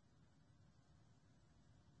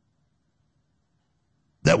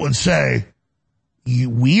that would say,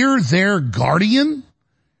 we're their guardian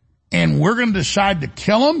and we're going to decide to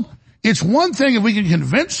kill them. It's one thing if we can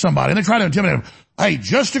convince somebody, and they try to intimidate them, hey,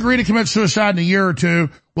 just agree to commit suicide in a year or two.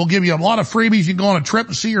 We'll give you a lot of freebies. You can go on a trip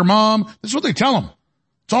and see your mom. That's what they tell them.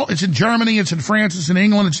 It's in Germany, it's in France, it's in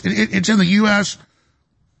England, it's in the U.S.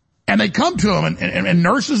 And they come to them, and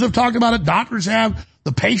nurses have talked about it, doctors have,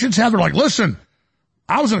 the patients have. They're like, listen,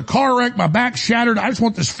 I was in a car wreck, my back's shattered, I just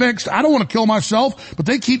want this fixed. I don't want to kill myself, but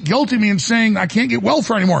they keep guilting me and saying I can't get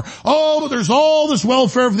welfare anymore. Oh, but there's all this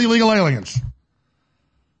welfare for the illegal aliens.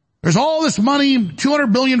 There's all this money,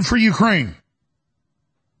 $200 billion for Ukraine.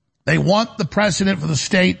 They want the precedent for the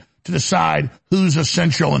state to decide who's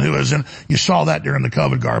essential and who isn't. You saw that during the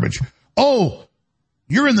COVID garbage. Oh,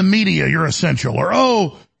 you're in the media, you're essential. Or,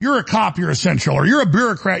 oh, you're a cop, you're essential. Or you're a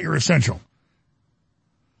bureaucrat, you're essential.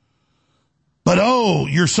 But, oh,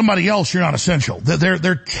 you're somebody else, you're not essential.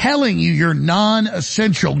 They're telling you you're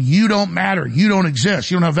non-essential. You don't matter. You don't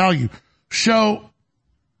exist. You don't have value. So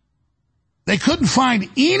they couldn't find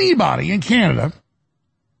anybody in Canada,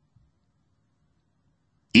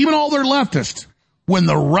 even all their leftists, when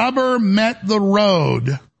the rubber met the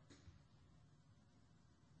road,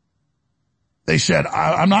 They said,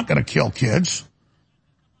 I'm not going to kill kids.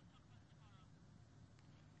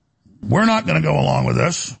 We're not going to go along with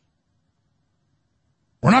this.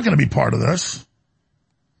 We're not going to be part of this.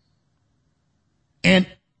 And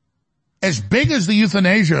as big as the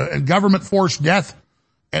euthanasia and government forced death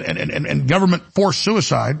and government forced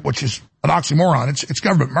suicide, which is an oxymoron, it's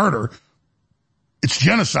government murder, it's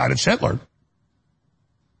genocide, it's Hitler.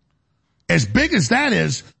 As big as that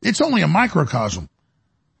is, it's only a microcosm.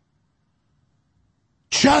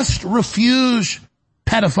 Just refuse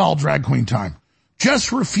pedophile drag queen time.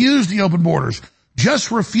 Just refuse the open borders.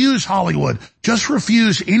 Just refuse Hollywood. Just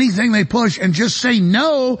refuse anything they push and just say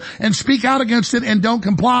no and speak out against it and don't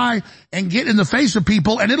comply and get in the face of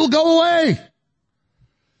people and it'll go away.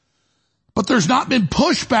 But there's not been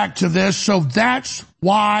pushback to this, so that's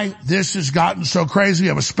why this has gotten so crazy. We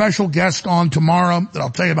have a special guest on tomorrow that I'll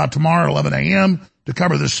tell you about tomorrow at 11 a.m. to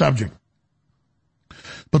cover this subject.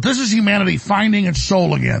 But this is humanity finding its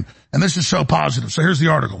soul again, and this is so positive. So here's the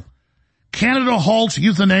article. Canada halts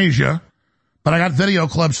euthanasia, but I got video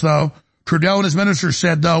clips, though. Trudeau and his ministers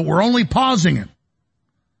said, though, we're only pausing it.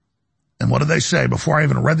 And what did they say? Before I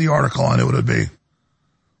even read the article, I knew what it would be.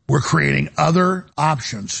 We're creating other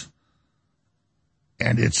options.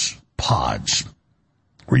 And it's pods,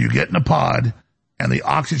 where you get in a pod and the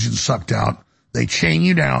oxygen's sucked out. They chain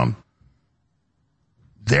you down.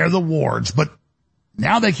 They're the wards. But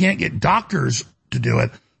now they can't get doctors to do it,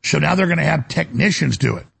 so now they're going to have technicians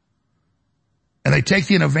do it. And they take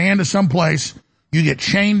you in a van to some place, you get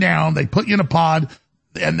chained down, they put you in a pod,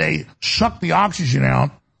 and they suck the oxygen out.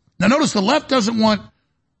 Now notice the left doesn't want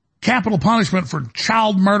capital punishment for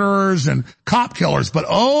child murderers and cop killers, but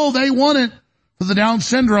they want it for the Down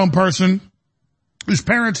syndrome person whose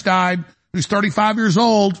parents died, who's 35 years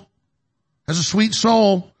old, has a sweet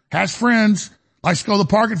soul, has friends, likes to go to the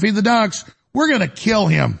park and feed the ducks. We're going to kill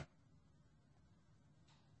him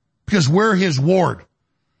because we're his ward.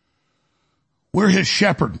 We're his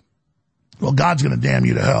shepherd. Well, God's going to damn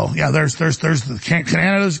you to hell. Yeah, there's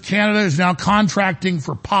Canada is now contracting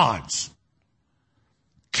for pods.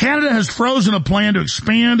 Canada has frozen a plan to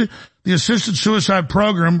expand the assisted suicide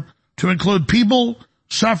program to include people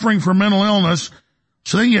suffering from mental illness,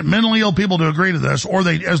 so they can get mentally ill people to agree to this, or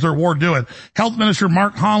they, as their ward, do it. Health Minister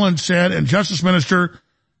Mark Holland said, and Justice Minister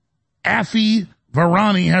Afi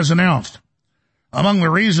Varani has announced. Among the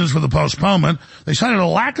reasons for the postponement, they cited a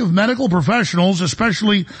lack of medical professionals,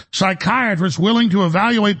 especially psychiatrists, willing to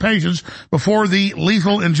evaluate patients before the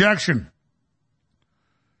lethal injection.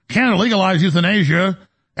 Canada legalized euthanasia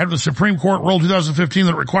after the Supreme Court ruled 2015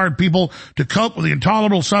 that it required people to cope with the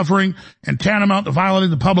intolerable suffering and tantamount to violating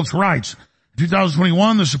the public's rights. In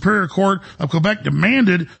 2021, the Superior Court of Quebec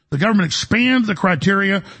demanded the government expand the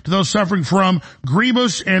criteria to those suffering from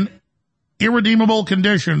grievous and irredeemable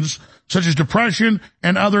conditions such as depression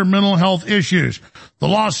and other mental health issues. The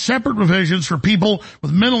law's separate provisions for people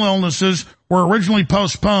with mental illnesses were originally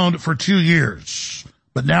postponed for 2 years,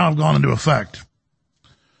 but now have gone into effect.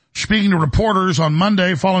 Speaking to reporters on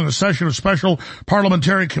Monday following a session of special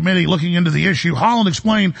parliamentary committee looking into the issue, Holland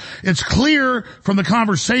explained, it's clear from the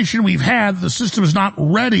conversation we've had that the system is not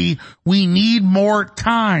ready. We need more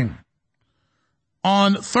time.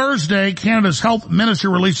 On Thursday, Canada's health minister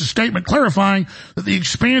released a statement clarifying that the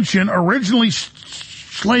expansion originally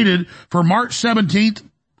slated for March 17th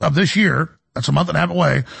of this year, that's a month and a half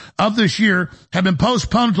away, of this year, had been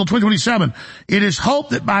postponed until 2027. It is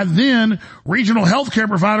hoped that by then, regional healthcare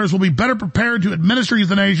providers will be better prepared to administer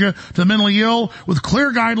euthanasia to the mentally ill with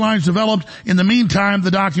clear guidelines developed. In the meantime,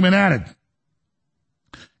 the document added.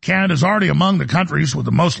 Canada is already among the countries with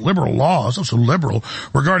the most liberal laws, so liberal,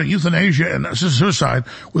 regarding euthanasia and assisted suicide,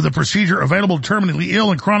 with a procedure available to terminally ill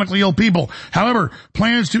and chronically ill people. However,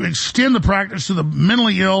 plans to extend the practice to the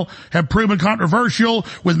mentally ill have proven controversial,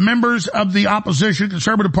 with members of the opposition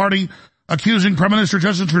Conservative Party accusing Prime Minister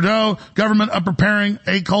Justin Trudeau government of preparing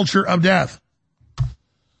a culture of death.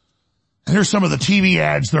 And here's some of the TV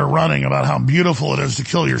ads they're running about how beautiful it is to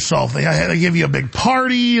kill yourself. They give you a big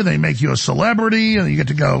party, and they make you a celebrity, and you get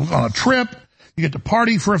to go on a trip. You get to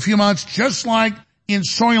party for a few months, just like in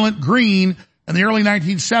Soylent Green in the early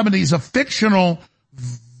 1970s, a fictional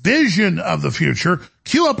vision of the future.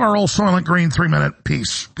 Cue up our old Soylent Green 3-minute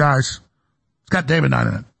piece, guys. It's got David Knight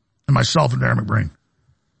in it, and myself and Darren McBreen.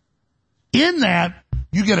 In that,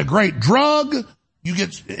 you get a great drug. You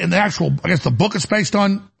get, in the actual, I guess the book it's based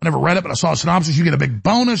on, I never read it, but I saw a synopsis, you get a big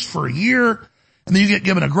bonus for a year, and then you get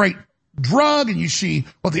given a great drug, and you see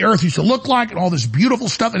what the earth used to look like, and all this beautiful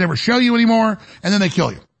stuff they never show you anymore, and then they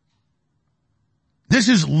kill you. This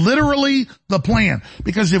is literally the plan,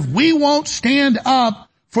 because if we won't stand up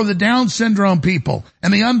for the Down syndrome people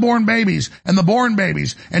and the unborn babies and the born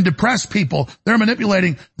babies and depressed people they're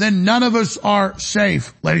manipulating, then none of us are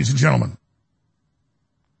safe, ladies and gentlemen.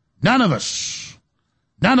 None of us.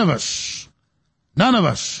 None of us. None of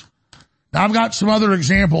us. Now, I've got some other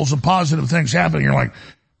examples of positive things happening. You're like,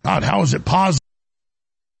 God, how is it positive?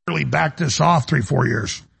 Really back this off 3-4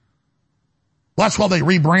 years. Well, that's why they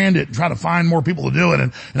rebrand it and try to find more people to do it.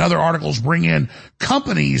 And other articles bring in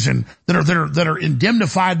companies and that are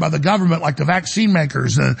indemnified by the government, like the vaccine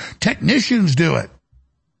makers. And technicians do it.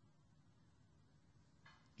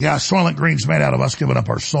 Yeah, Soylent Green's made out of us giving up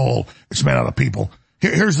our soul. It's made out of people.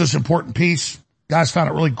 Here's this important piece. Guys found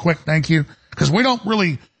it really quick. Thank you. Because we don't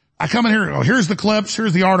really, I come in here and go, here's the clips,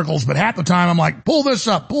 here's the articles, but half the time I'm like, pull this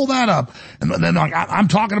up, pull that up. And then like, I'm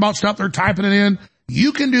talking about stuff, they're typing it in.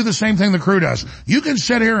 You can do the same thing the crew does. You can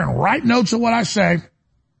sit here and write notes of what I say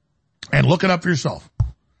and look it up for yourself.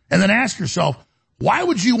 And then ask yourself, why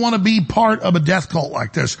would you want to be part of a death cult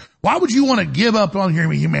like this? Why would you want to give up on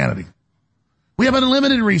humanity? We have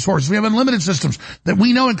unlimited resources. We have unlimited systems that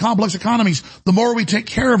we know in complex economies. The more we take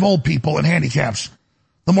care of old people and handicaps,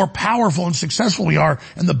 the more powerful and successful we are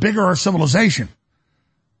and the bigger our civilization.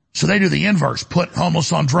 So they do the inverse, put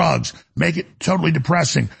homeless on drugs, make it totally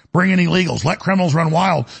depressing, bring in illegals, let criminals run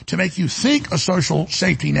wild to make you think a social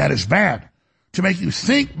safety net is bad, to make you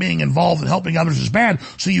think being involved in helping others is bad.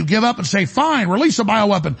 So you give up and say, fine, release a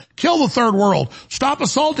bioweapon, kill the third world, stop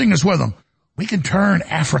assaulting us with them. We can turn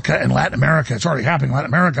Africa and Latin America, it's already happening in Latin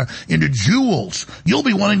America, into jewels. You'll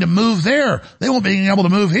be wanting to move there. They won't be able to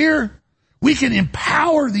move here. We can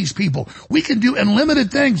empower these people. We can do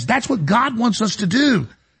unlimited things. That's what God wants us to do.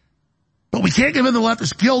 But we can't give in to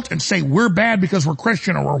leftist guilt and say we're bad because we're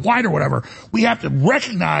Christian or we're white or whatever. We have to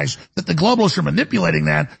recognize that the globalists are manipulating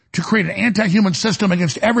that to create an anti-human system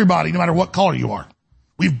against everybody, no matter what color you are.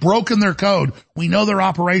 We've broken their code. We know their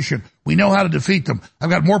operation. We know how to defeat them. I've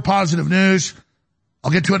got more positive news.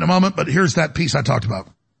 I'll get to it in a moment, but here's that piece I talked about.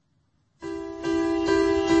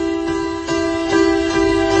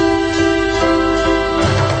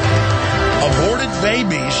 Aborted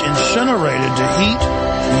babies incinerated to heat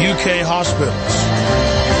UK hospitals.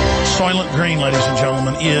 Soylent Green, ladies and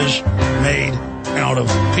gentlemen, is made out of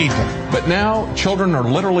people. But now children are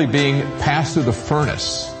literally being passed through the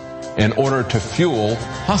furnace in order to fuel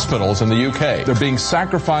hospitals in the UK. They're being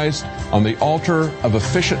sacrificed on the altar of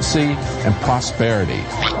efficiency and prosperity.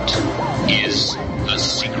 What is the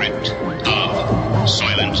secret of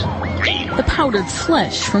Soylent Green? The powdered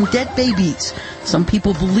flesh from dead babies. Some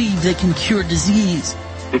people believe they can cure disease.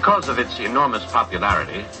 Because of its enormous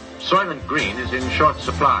popularity, Soylent Green is in short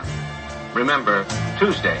supply. Remember,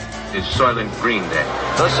 Tuesday is Soylent Green Day.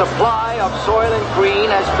 The supply of Soylent Green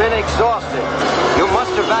has been exhausted. You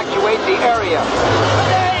must evacuate the area.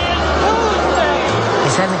 Today is Tuesday!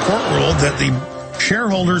 The federal court ruled that the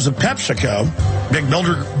shareholders of PepsiCo, big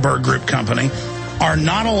Bilderberg Group company, are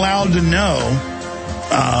not allowed to know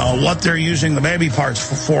what they're using the baby parts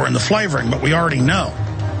for in the flavoring, but we already know.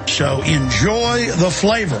 So enjoy the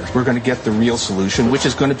flavor. We're going to get the real solution, which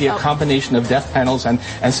is going to be a combination of death panels and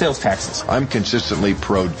sales taxes. I'm consistently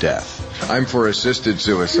pro-death. I'm for assisted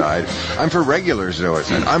suicide. I'm for regular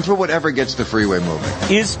suicide. I'm for whatever gets the freeway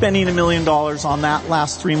moving. Is spending $1 million on that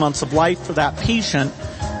last 3 months of life for that patient,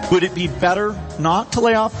 would it be better not to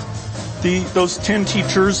lay off those 10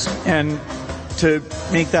 teachers and to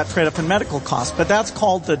make that trade-off in medical costs? But that's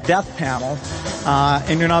called the death panel.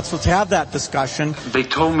 And you're not supposed to have that discussion. They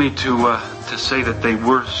told me to say that they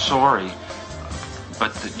were sorry,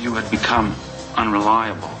 but that you had become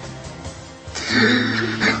unreliable.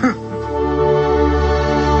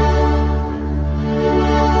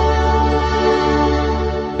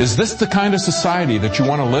 Is this the kind of society that you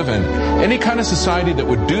want to live in? Any kind of society that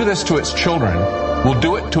would do this to its children will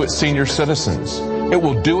do it to its senior citizens. It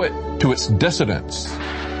will do it to its dissidents.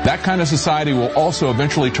 That kind of society will also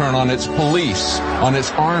eventually turn on its police, on its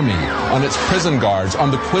army, on its prison guards, on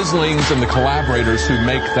the quislings and the collaborators who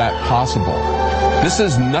make that possible. This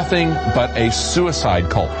is nothing but a suicide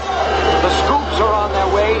cult. The scoops are on their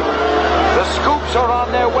way. The scoops are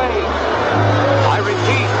on their way. I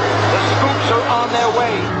repeat, the scoops are on their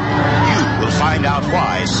way. You will find out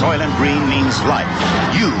why Soylent Green means life.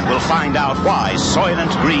 You will find out why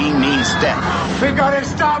Soylent Green means death. We gotta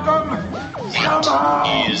stop them!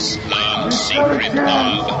 What is the secret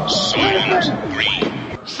of Soylent Green?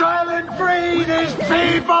 Soylent Green is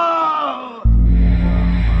people!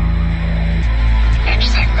 Next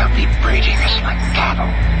thing they'll be breeding us like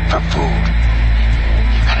cattle for food.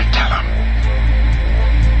 You gotta tell them.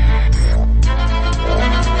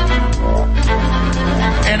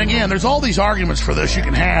 And again, there's all these arguments for this you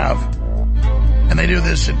can have. And they do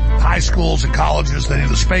this in high schools and colleges. They do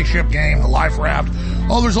the spaceship game, the life raft.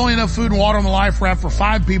 Oh, there's only enough food and water on the life raft for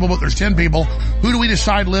 5 people, but there's 10 people. Who do we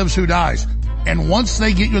decide lives, who dies? And once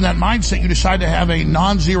they get you in that mindset, you decide to have a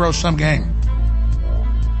non-zero-sum game.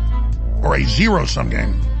 Or a zero-sum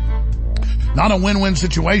game. Not a win-win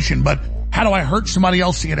situation, but how do I hurt somebody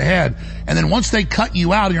else to get ahead? And then once they cut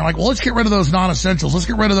you out, and you're like, well, let's get rid of those non-essentials. Let's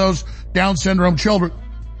get rid of those Down syndrome children.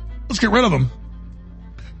 Let's get rid of them.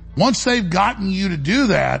 Once they've gotten you to do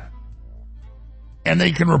that, and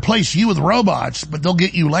they can replace you with robots, but they'll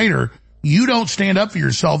get you later, you don't stand up for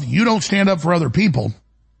yourself. You don't stand up for other people.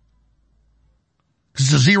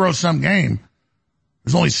 It's a zero-sum game.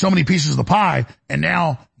 There's only so many pieces of the pie, and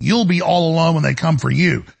now you'll be all alone when they come for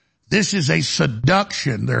you. This is a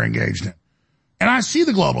seduction they're engaged in. And I see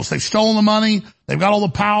the globalists. They've stolen the money. They've got all the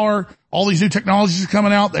power. All these new technologies are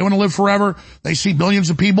coming out. They want to live forever. They see billions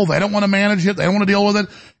of people. They don't want to manage it. They don't want to deal with it.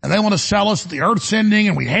 And they want to sell us that the earth's ending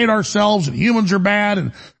and we hate ourselves and humans are bad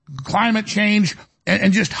and climate change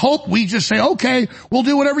and just hope we just say, okay, we'll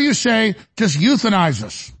do whatever you say. Just euthanize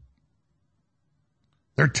us.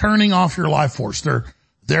 They're turning off your life force.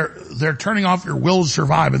 They're turning off your will to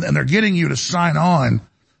survive, and they're getting you to sign on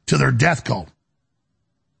to their death cult.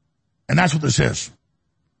 And that's what this is.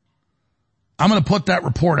 I'm going to put that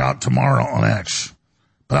report out tomorrow on X,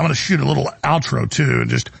 but I'm going to shoot a little outro too and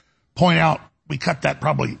just point out we cut that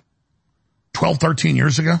probably 12, 13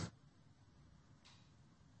 years ago.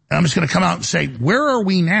 And I'm just going to come out and say, where are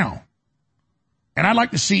we now? And I'd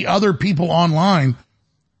like to see other people online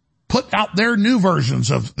put out their new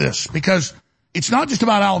versions of this, because it's not just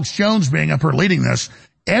about Alex Jones being up here leading this.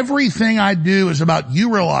 Everything I do is about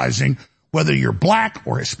you realizing, whether you're black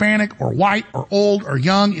or Hispanic or white or old or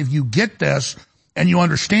young, if you get this and you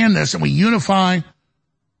understand this and we unify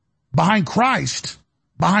behind Christ,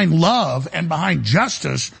 behind love and behind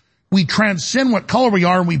justice, we transcend what color we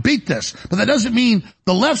are and we beat this. But that doesn't mean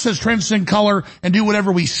the left says transcend color and do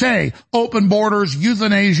whatever we say. Open borders,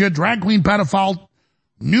 euthanasia, drag queen pedophile,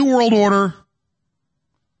 New World Order.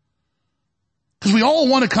 Because we all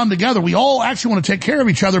want to come together. We all actually want to take care of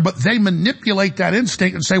each other, but they manipulate that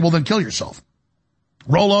instinct and say, well, then kill yourself.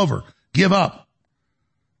 Roll over. Give up.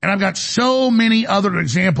 And I've got so many other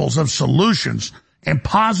examples of solutions and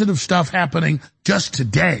positive stuff happening just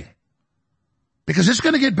today. Because it's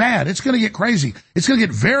going to get bad. It's going to get crazy. It's going to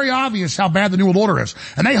get very obvious how bad the New World Order is.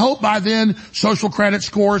 And they hope by then social credit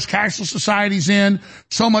scores, cashless society's in,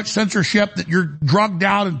 so much censorship that you're drugged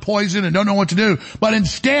out and poisoned and don't know what to do. But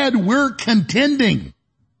instead, we're contending.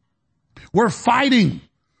 We're fighting.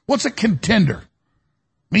 What's a contender?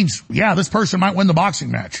 Means, yeah, this person might win the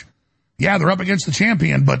boxing match. Yeah, they're up against the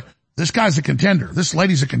champion, but this guy's a contender. This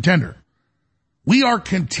lady's a contender. We are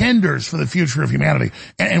contenders for the future of humanity.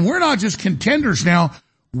 And we're not just contenders now.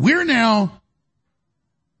 We're now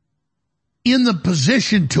in the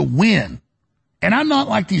position to win. And I'm not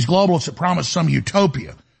like these globalists that promise some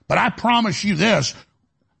utopia. But I promise you this,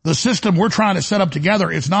 the system we're trying to set up together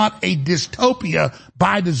is not a dystopia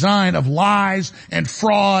by design of lies and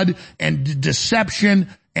fraud and deception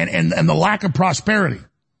and the lack of prosperity.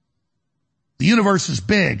 The universe is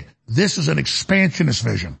big. This is an expansionist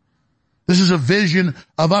vision. This is a vision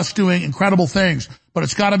of us doing incredible things, but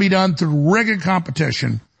it's got to be done through rigid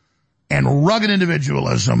competition and rugged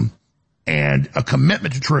individualism and a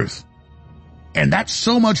commitment to truth. And that's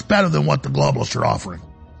so much better than what the globalists are offering.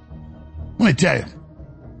 Let me tell you,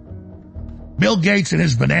 Bill Gates and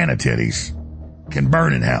his banana titties can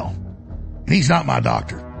burn in hell. And he's not my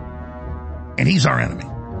doctor. And he's our enemy.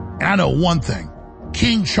 And I know one thing.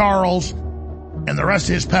 King Charles and the rest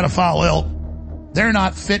of his pedophile ilk, they're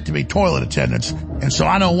not fit to be toilet attendants. And so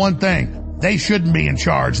I know one thing. They shouldn't be in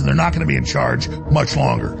charge, and they're not going to be in charge much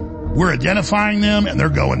longer. We're identifying them, and they're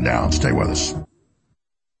going down. Stay with us.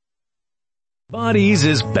 Bodies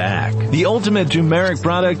is back. The ultimate turmeric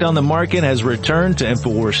product on the market has returned to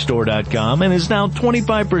InfoWarsStore.com and is now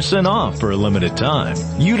 25% off for a limited time.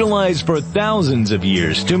 Utilized for thousands of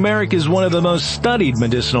years, turmeric is one of the most studied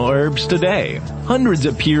medicinal herbs today. Hundreds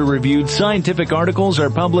of peer-reviewed scientific articles are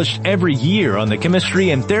published every year on the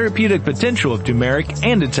chemistry and therapeutic potential of turmeric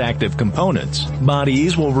and its active components.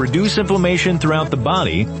 Bodies will reduce inflammation throughout the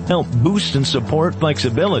body, help boost and support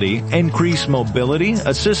flexibility, increase mobility,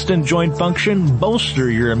 assist in joint function, skin, bolster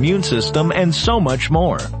your immune system, and so much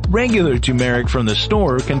more. Regular turmeric from the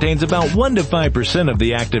store contains about 1 to 5% of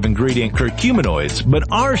the active ingredient curcuminoids, but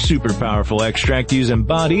our super powerful extract used in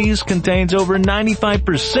bodies contains over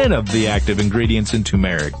 95% of the active ingredients in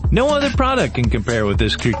turmeric. No other product can compare with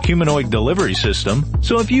this curcuminoid delivery system,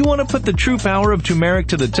 so if you want to put the true power of turmeric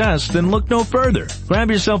to the test, then look no further.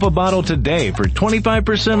 Grab yourself a bottle today for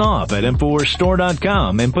 25% off at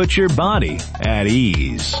InfoWarsStore.com and put your body at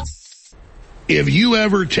ease. If you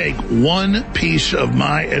ever take one piece of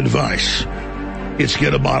my advice, it's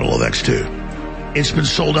get a bottle of X2. It's been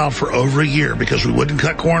sold out for over a year because we wouldn't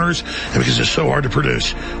cut corners and because it's so hard to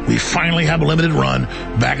produce. We finally have a limited run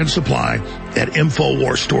back in supply at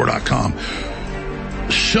InfoWarsStore.com.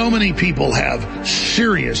 So many people have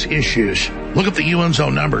serious issues. Look at the UN's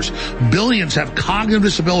own numbers. Billions have cognitive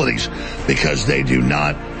disabilities because they do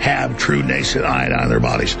not have true nascent iodine in their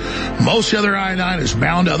bodies. Most other iodine is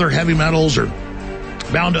bound to other heavy metals or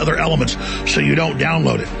bound to other elements, so you don't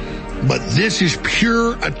download it. But this is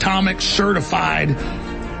pure atomic certified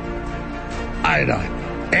iodine.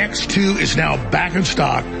 X2 is now back in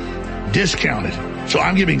stock, discounted. So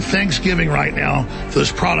I'm giving Thanksgiving right now for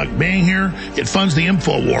this product being here. It funds the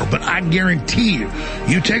InfoWar, but I guarantee you,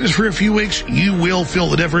 you take this for a few weeks, you will feel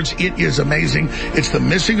the difference. It is amazing. It's the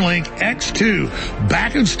missing link, X2,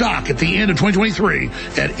 back in stock at the end of 2023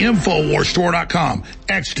 at InfoWarsStore.com.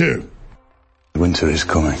 X2. Winter is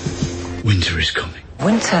coming. Winter is coming.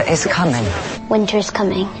 Winter is coming. Winter is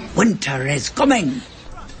coming. Winter is coming.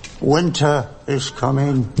 Winter is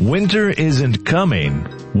coming. Winter isn't coming.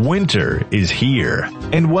 Winter is here.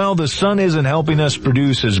 And while the sun isn't helping us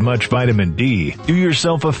produce as much vitamin D, do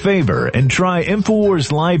yourself a favor and try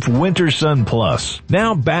InfoWars Life Winter Sun Plus.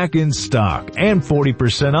 Now back in stock and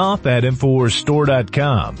 40% off at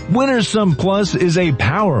InfoWarsStore.com. Winter Sun Plus is a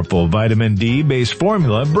powerful vitamin D based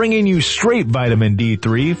formula bringing you straight vitamin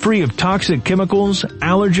D3 free of toxic chemicals,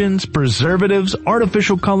 allergens, preservatives,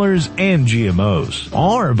 artificial colors, and GMOs.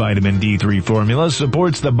 Our vitamin D3 formula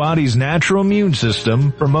supports the body's natural immune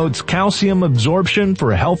system, promotes calcium absorption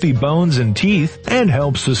for healthy bones and teeth, and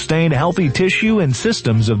helps sustain healthy tissue and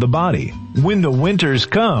systems of the body. When the winters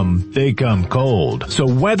come, they come cold. So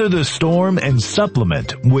weather the storm and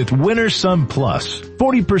supplement with Winter Sun Plus.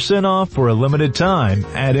 40% off for a limited time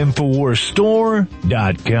at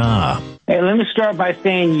InfoWarsStore.com. Hey, let me start by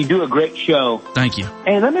saying you do a great show. Thank you.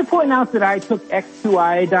 And let me point out that I took X2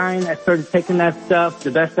 iodine. I started taking that stuff.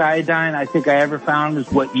 The best iodine I think I ever found is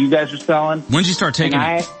what you guys are selling. When did you start taking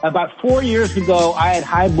it? About 4 years ago, I had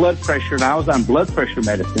high blood pressure, and I was on blood pressure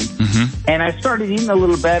medicine. Mm-hmm. And I started eating a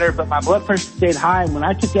little better, but my blood pressure stayed high. And when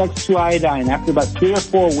I took X2 iodine, after about 3 or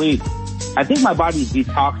 4 weeks, I think my body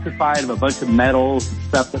detoxified of a bunch of metals and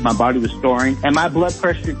stuff that my body was storing. And my blood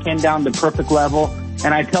pressure came down to perfect level.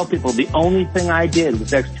 And I tell people the only thing I did was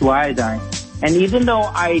X2 iodine. And even though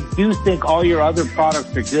I do think all your other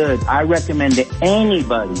products are good, I recommend to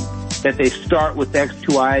anybody that they start with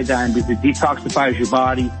X2 iodine because it detoxifies your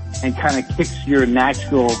body and kind of kicks your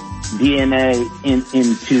natural DNA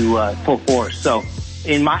into full force. So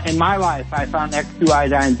in my life, I found X2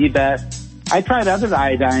 iodine the best. I tried other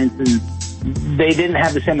iodines and they didn't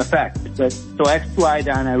have the same effect. But so X2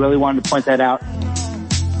 iodine, I really wanted to point that out.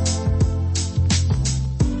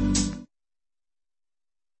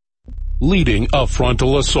 Leading a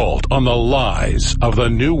frontal assault on the lies of the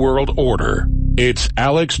New World Order, it's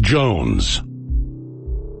Alex Jones.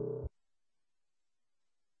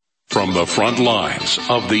 From the front lines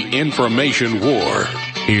of the information war,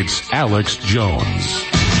 it's Alex Jones.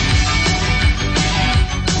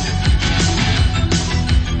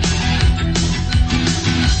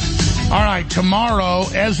 All right, tomorrow,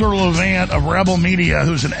 Ezra Levant of Rebel Media,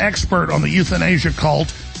 who's an expert on the euthanasia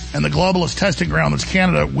cult and the globalist testing ground that's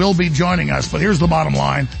Canada, will be joining us. But here's the bottom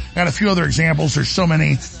line. Got a few other examples. There's so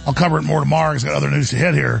many. I'll cover it more tomorrow. I've got other news to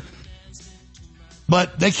hit here.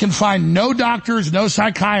 But they can find no doctors, no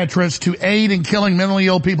psychiatrists to aid in killing mentally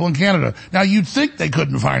ill people in Canada. Now, you'd think they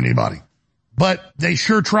couldn't find anybody, but they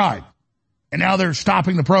sure tried. And now they're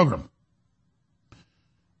stopping the program.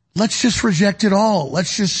 Let's just reject it all.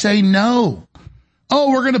 Let's just say no.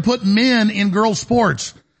 Oh, we're going to put men in girls'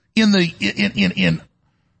 sports in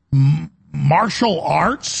martial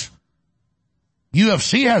arts.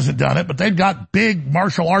 UFC hasn't done it, but they've got big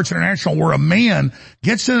martial arts international where a man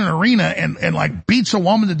gets in an arena and like beats a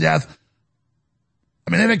woman to death.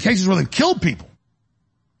 I mean, they've had cases where they've killed people.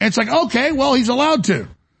 And it's like, okay, well, he's allowed to.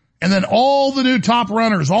 And then all the new top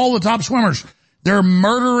runners, all the top swimmers, they're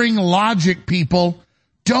murdering logic, people,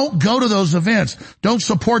 Don't go to those events. Don't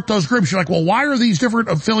support those groups. You're like, well, why are these different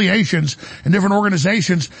affiliations and different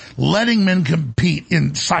organizations letting men compete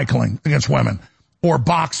in cycling against women, or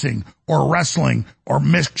boxing, or wrestling, or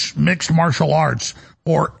mixed martial arts,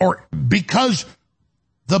 or because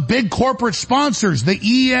the big corporate sponsors, the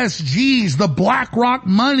ESGs, the BlackRock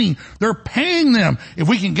money, they're paying them. If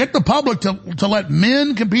we can get the public to let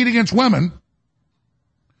men compete against women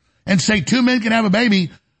and say 2 men can have a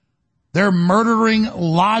baby, they're murdering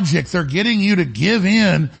logic. They're getting you to give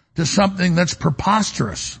in to something that's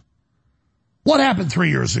preposterous. What happened 3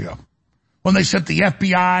 years ago when they sent the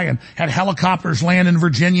FBI and had helicopters land in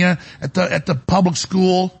Virginia at the public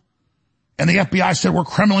school? And the FBI said, we're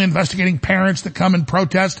criminally investigating parents that come and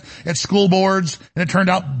protest at school boards. And it turned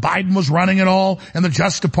out Biden was running it all, and the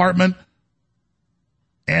Justice Department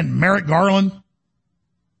and Merrick Garland.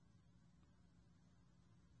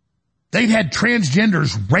 They'd had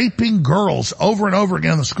transgenders raping girls over and over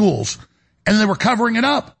again in the schools, and they were covering it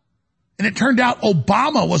up. And it turned out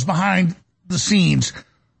Obama was behind the scenes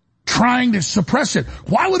trying to suppress it.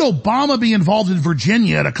 Why would Obama be involved in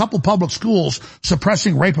Virginia at a couple public schools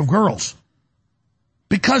suppressing rape of girls?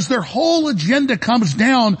 Because their whole agenda comes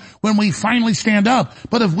down when we finally stand up.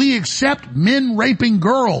 But if we accept men raping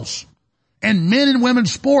girls and men in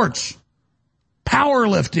women's sports,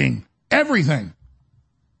 powerlifting, everything,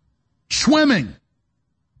 swimming,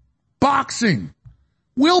 boxing,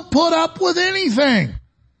 we'll put up with anything.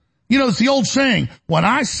 You know, it's the old saying, when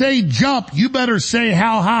I say jump, you better say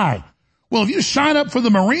how high. Well, if you sign up for the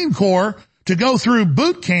Marine Corps to go through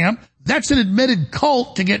boot camp, that's an admitted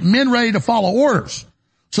cult to get men ready to follow orders.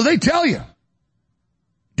 So they tell you,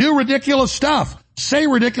 do ridiculous stuff, say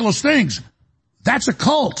ridiculous things. That's a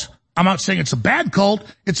cult. I'm not saying it's a bad cult.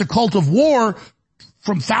 It's a cult of war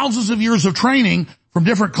from thousands of years of training from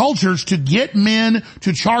different cultures to get men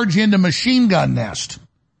to charge into machine gun nest.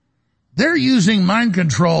 They're using mind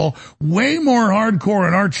control way more hardcore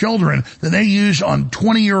on our children than they use on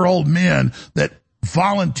 20-year-old men that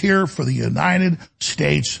volunteer for the United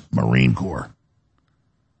States Marine Corps.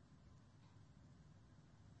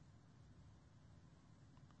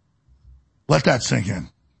 Let that sink in.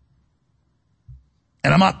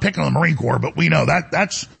 And I'm not picking on the Marine Corps, but we know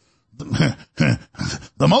that's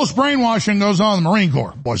the most brainwashing goes on in the Marine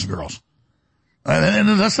Corps, boys and girls.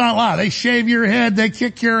 And that's not a lie. They shave your head, they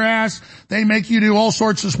kick your ass, they make you do all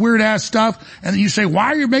sorts of weird ass stuff, and then you say, why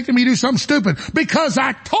are you making me do something stupid? Because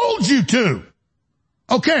I told you to.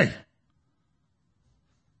 Okay.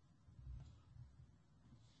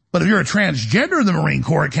 But if you're a transgender in the Marine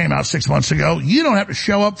Corps, it came out 6 months ago, you don't have to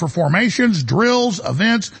show up for formations, drills,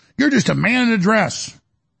 events. You're just a man in a dress.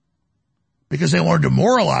 Because they want to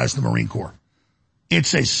demoralize the Marine Corps.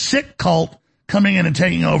 It's a sick cult coming in and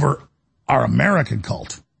taking over our American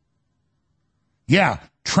cult. Yeah,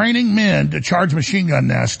 training men to charge machine gun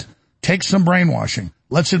nest takes some brainwashing.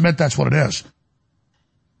 Let's admit that's what it is.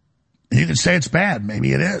 You can say it's bad.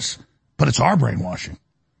 Maybe it is. But it's our brainwashing.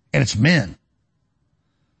 And it's men.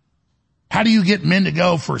 How do you get men to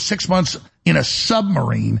go for 6 months in a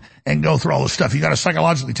submarine and go through all this stuff? You got to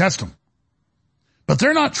psychologically test them. But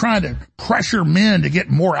they're not trying to pressure men to get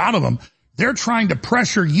more out of them. They're trying to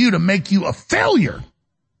pressure you to make you a failure.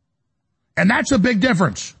 And that's a big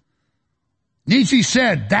difference. Nietzsche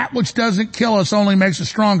said, that which doesn't kill us only makes us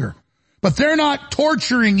stronger. But they're not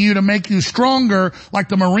torturing you to make you stronger like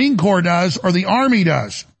the Marine Corps does or the Army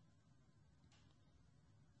does.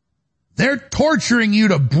 They're torturing you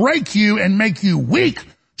to break you and make you weak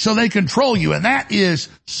so they control you. And that is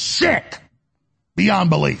sick beyond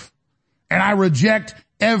belief. And I reject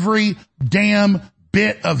every damn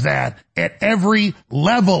bit of that at every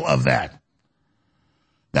level of that.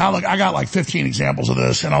 Now, look, I got like 15 examples of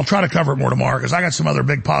this, and I'll try to cover it more tomorrow because I got some other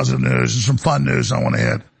big positive news and some fun news I want to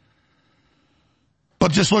hit.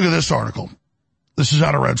 But just look at this article. This is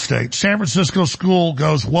out of Red State. San Francisco school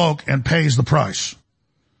goes woke and pays the price.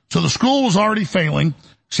 So the school was already failing.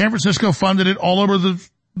 San Francisco funded it all over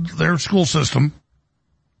their school system.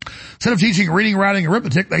 Instead of teaching reading, writing,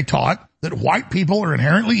 arithmetic, they taught that white people are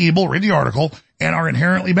inherently evil, read the article, and are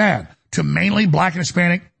inherently bad, to mainly black and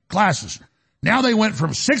Hispanic classes. Now they went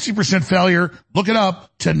from 60% failure, look it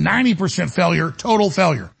up, to 90% failure, total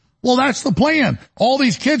failure. Well, that's the plan. All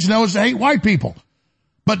these kids know is to hate white people.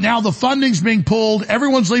 But now the funding's being pulled,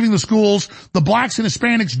 everyone's leaving the schools, the blacks and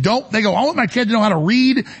Hispanics they go, I want my kid to know how to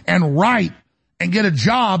read and write and get a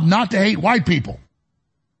job, not to hate white people.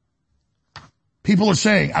 People are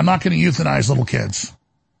saying, I'm not going to euthanize little kids.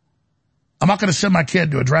 I'm not going to send my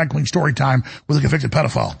kid to a drag queen story time with a convicted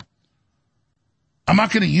pedophile. I'm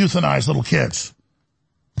not going to euthanize little kids.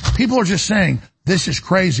 People are just saying, this is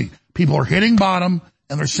crazy. People are hitting bottom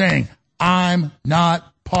and they're saying, I'm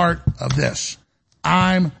not part of this.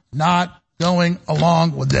 I'm not going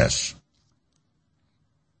along with this.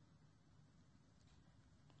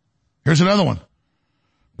 Here's another one.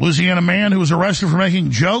 Louisiana man who was arrested for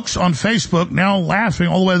making jokes on Facebook, now laughing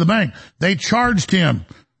all the way to the bank. They charged him.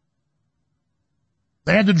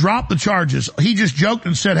 They had to drop the charges. He just joked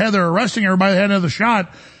and said, hey, they're arresting everybody that had another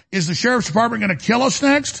shot. Is the sheriff's department going to kill us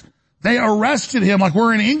next? They arrested him like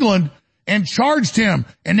we're in England and charged him.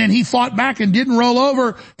 And then he fought back and didn't roll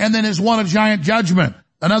over and then has won a giant judgment.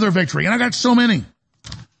 Another victory. And I got so many.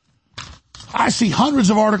 I see hundreds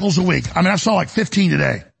of articles a week. I mean, I saw like 15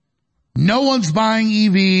 today. No one's buying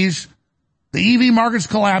EVs. The EV market's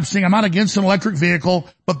collapsing. I'm not against an electric vehicle,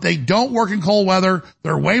 but they don't work in cold weather.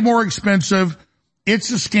 They're way more expensive.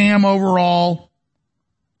 It's a scam overall.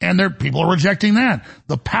 And people are rejecting that.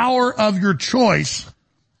 The power of your choice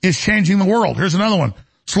is changing the world. Here's another one.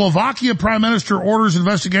 Slovakia Prime Minister orders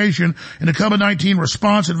investigation into COVID-19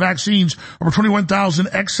 response and vaccines over 21,000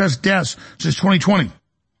 excess deaths since 2020.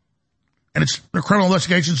 And there are criminal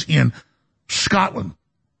investigations in Scotland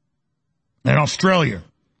and Australia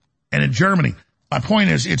and in Germany. My point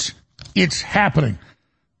is, it's happening.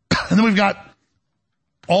 And then we've got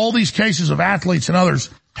all these cases of athletes and others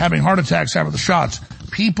having heart attacks after the shots.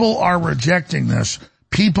 People are rejecting this.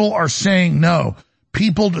 People are saying no.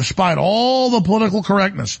 People, despite all the political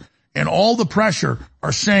correctness and all the pressure,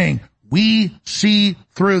 are saying, we see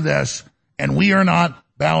through this and we are not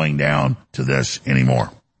bowing down to this anymore.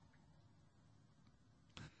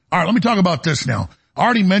 All right, let me talk about this now. I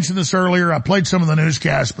already mentioned this earlier. I played some of the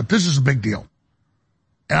newscasts, but this is a big deal.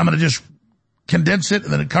 And I'm going to just condense it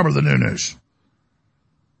and then cover the new news.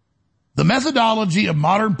 The methodology of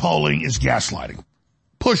modern polling is gaslighting.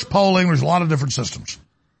 Push polling, there's a lot of different systems.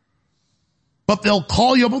 But they'll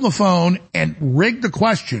call you up on the phone and rig the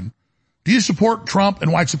question, do you support Trump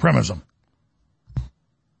and white supremacism?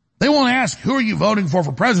 They won't ask, who are you voting for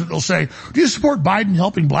president? They'll say, do you support Biden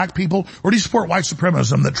helping black people, or do you support white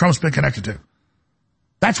supremacism that Trump's been connected to?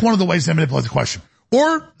 That's one of the ways they manipulate the question.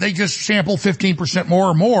 Or they just sample 15% more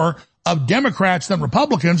or more of Democrats than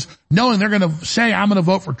Republicans, knowing they're going to say, I'm going to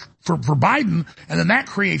vote for Biden, and then that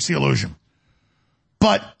creates the illusion.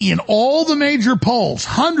 But in all the major polls,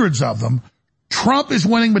 hundreds of them, Trump is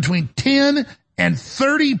winning between 10 and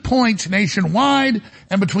 30 points nationwide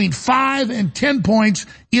and between 5 and 10 points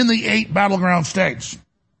in the 8 battleground states.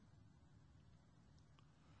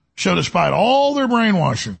 So despite all their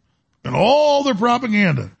brainwashing and all their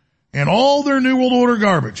propaganda and all their New World Order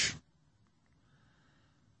garbage,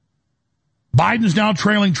 Biden's now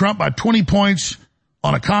trailing Trump by 20 points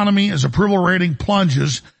on economy as approval rating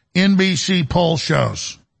plunges, NBC poll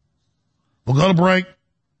shows. We'll go to break.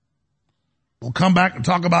 We'll come back and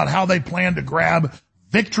talk about how they plan to grab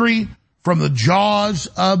victory from the jaws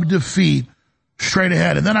of defeat straight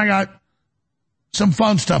ahead. And then I got some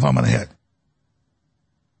fun stuff I'm going to hit.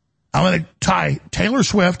 I'm going to tie Taylor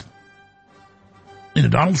Swift into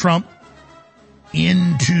Donald Trump,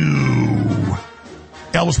 into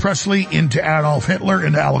Elvis Presley, into Adolf Hitler,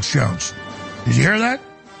 into Alex Jones. Did you hear that?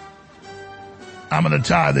 I'm going to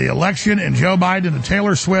tie the election and Joe Biden into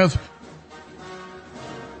Taylor Swift,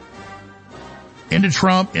 into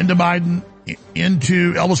Trump, into Biden,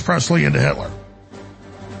 into Elvis Presley, into Hitler.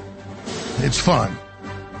 It's fun.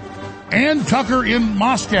 And Tucker in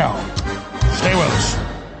Moscow. Stay with us.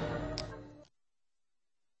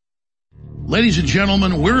 Ladies and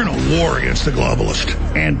gentlemen, we're in a war against the globalist,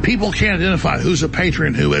 and people can't identify who's a patriot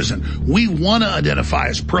and who isn't. We want to identify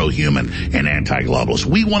as pro-human and anti-globalist.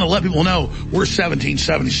 We want to let people know we're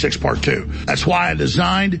 1776 Part 2. That's why I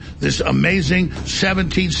designed this amazing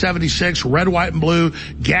 1776 red, white, and blue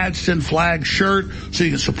Gadsden flag shirt so you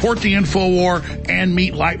can support the InfoWar and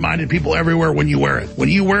meet like-minded people everywhere when you wear it. When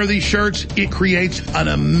you wear these shirts, it creates an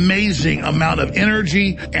amazing amount of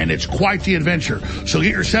energy, and it's quite the adventure. So get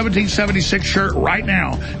your 1776 shirt right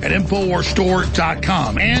now at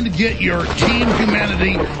InfoWarsStore.com and get your Team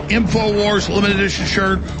Humanity InfoWars limited edition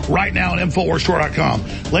shirt right now at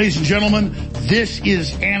InfoWarsStore.com. Ladies and gentlemen, this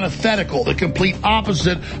is antithetical, the complete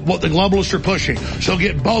opposite of what the globalists are pushing. So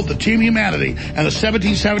get both the Team Humanity and the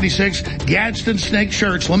 1776 Gadsden Snake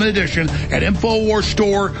shirts limited edition at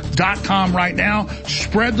InfoWarsStore.com right now.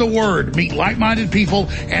 Spread the word, meet like-minded people,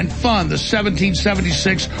 and fund the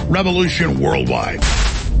 1776 revolution worldwide.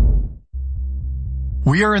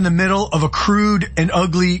 We are in the middle of a crude and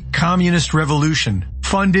ugly communist revolution,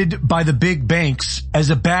 funded by the big banks as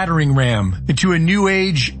a battering ram into a new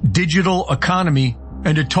age digital economy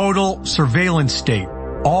and a total surveillance state.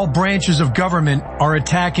 All branches of government are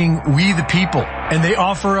attacking we the people, and they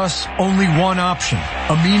offer us only one option,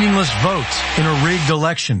 a meaningless vote in a rigged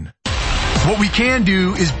election. What we can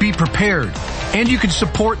do is be prepared, and you can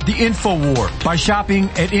support the InfoWar by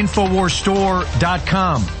shopping at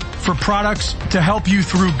InfoWarsStore.com for products to help you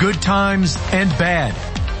through good times and bad.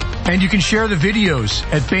 And you can share the videos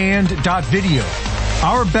at band.video.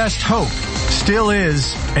 Our best hope still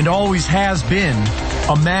is, and always has been,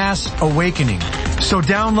 a mass awakening. So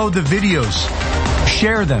download the videos,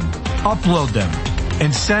 share them, upload them,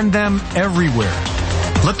 and send them everywhere.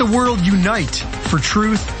 Let the world unite for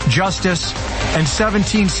truth, justice, and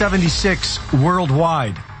 1776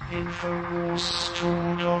 worldwide.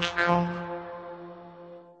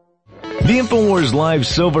 The InfoWars Live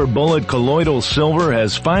Silver Bullet Colloidal Silver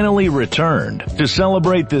has finally returned. To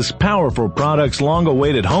celebrate this powerful product's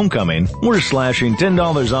long-awaited homecoming, we're slashing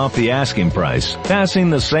 $10 off the asking price,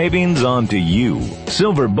 passing the savings on to you.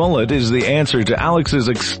 Silver Bullet is the answer to Alex's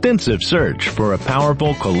extensive search for a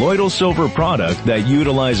powerful colloidal silver product that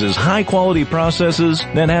utilizes high-quality processes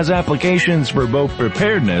that has applications for both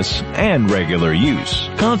preparedness and regular use.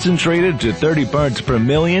 Concentrated to 30 parts per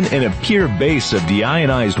million in a pure base of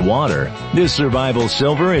deionized water, this survival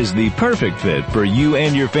silver is the perfect fit for you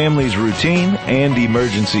and your family's routine and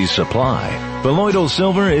emergency supply. Colloidal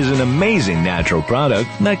silver is an amazing natural product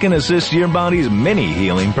that can assist your body's many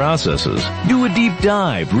healing processes. Do a deep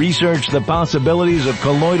dive, research the possibilities of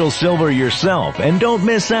colloidal silver yourself, and don't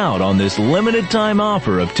miss out on this limited time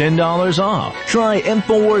offer of $10 off. Try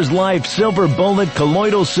InfoWars Live Silver Bullet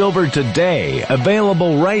Colloidal Silver today,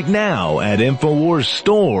 available right now at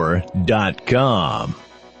InfoWarsStore.com.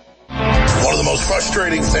 One of the most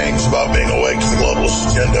frustrating things about being awake to the globalist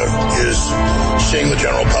agenda is seeing the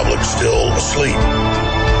general public still asleep.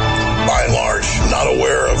 By and large, not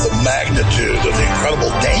aware of the magnitude of the incredible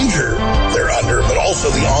danger they're under, but also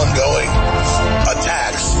the ongoing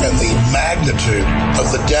attacks and the magnitude of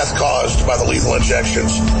the death caused by the lethal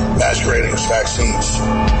injections masquerading as vaccines.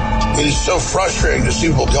 It is so frustrating to see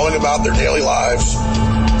people going about their daily lives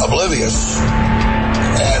oblivious.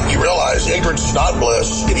 And you realize ignorance is not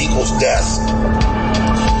bliss, it equals death.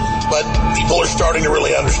 But people are starting to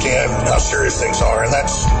really understand how serious things are, and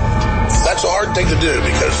that's a hard thing to do,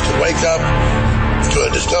 because to wake up to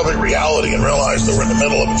a dystopic reality and realize that we're in the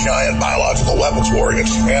middle of a giant biological weapons war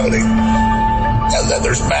against humanity, and that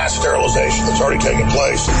there's mass sterilization that's already taken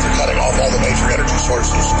place, and they're cutting off all the major energy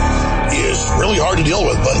sources, is really hard to deal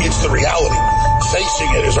with, but it's the reality.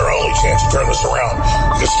 Facing it is our only chance to turn this around,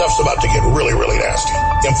 because stuff's about to get really, really nasty.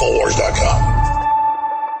 Infowars.com.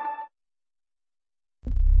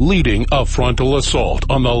 Leading a frontal assault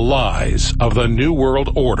on the lies of the New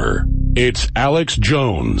World Order, it's Alex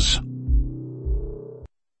Jones.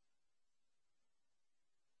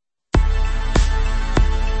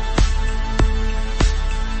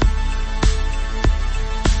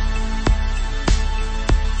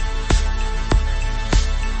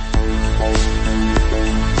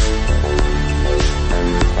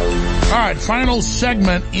 All right, final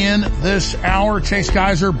segment in this hour. Chase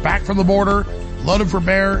Geiser back from the border, loaded for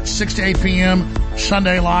bear, 6 to 8 p.m.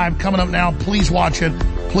 Sunday Live coming up now. Please watch it.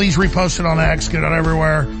 Please repost it on X. Get it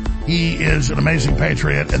everywhere. He is an amazing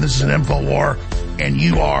patriot, and this is an info war, and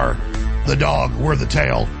you are the dog. We're the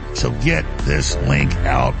tail. So get this link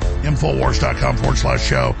out,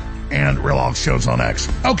 Infowars.com/show and Real Alex Jones on X.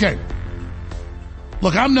 Okay.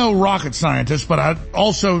 Look, I'm no rocket scientist, but I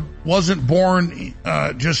also wasn't born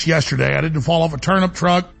just yesterday. I didn't fall off a turnip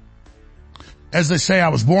truck. As they say, I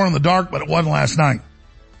was born in the dark, but it wasn't last night.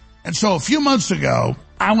 And so a few months ago,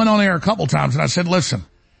 I went on air a couple times and I said, listen,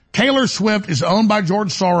 Taylor Swift is owned by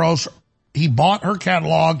George Soros. He bought her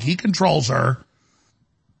catalog. He controls her.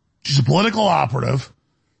 She's a political operative,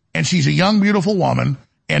 and she's a young, beautiful woman,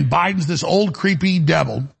 and Biden's this old, creepy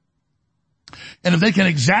devil. And if they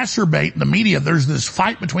can exacerbate in the media, there's this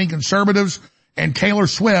fight between conservatives and Taylor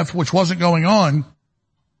Swift, which wasn't going on.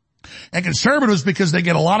 And conservatives, because they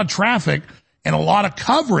get a lot of traffic and a lot of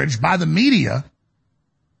coverage by the media,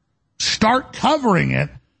 start covering it.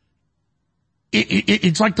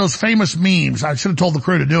 It's like those famous memes. I should have told the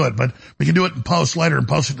crew to do it, but we can do it in post later and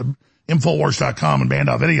post it to Infowars.com and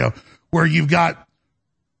Band.video, where you've got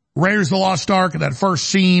Raiders of the Lost Ark and that first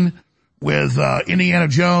scene with Indiana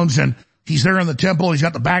Jones, and he's there in the temple. He's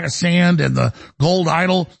got the bag of sand and the gold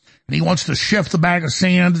idol, and he wants to shift the bag of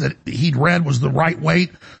sand that he'd read was the right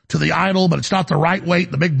weight to the idol, but it's not the right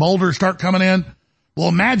weight. The big boulders start coming in. Well,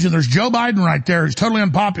 imagine there's Joe Biden right there. He's totally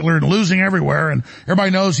unpopular and losing everywhere, and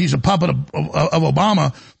everybody knows he's a puppet of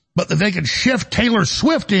Obama, but that they can shift Taylor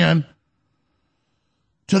Swift in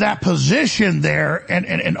to that position there,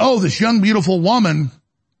 and oh, this young, beautiful woman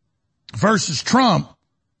versus Trump,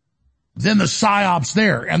 then the psyop's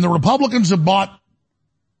there. And the Republicans have bought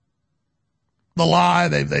the lie.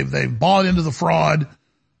 They've bought into the fraud,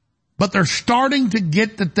 but they're starting to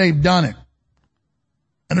get that they've done it.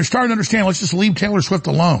 And they're starting to understand, let's just leave Taylor Swift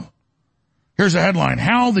alone. Here's a headline: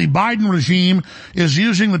 how the Biden regime is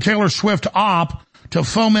using the Taylor Swift op to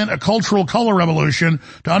foment a cultural color revolution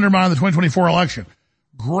to undermine the 2024 election.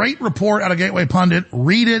 Great report out of Gateway Pundit.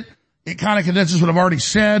 Read it. It kind of condenses what I've already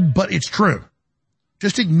said, but it's true.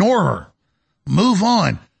 Just ignore her. Move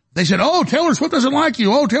on. They said, oh, Taylor Swift doesn't like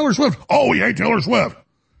you. Oh, Taylor Swift. Oh, we hate Taylor Swift.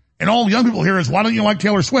 And all young people here is, why don't you like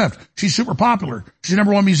Taylor Swift? She's super popular. She's the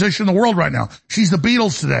 #1 musician in the world right now. She's the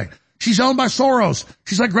Beatles today. She's owned by Soros.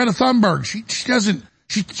 She's like Greta Thunberg.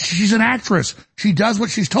 She's an actress. She does what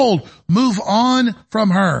she's told. Move on from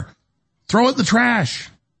her. Throw it in the trash.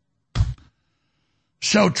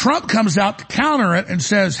 So Trump comes out to counter it and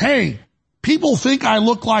says, hey, people think I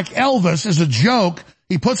look like Elvis as a joke.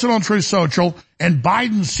 He puts it on Truth Social, and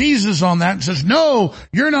Biden seizes on that and says, no,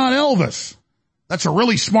 you're not Elvis. That's a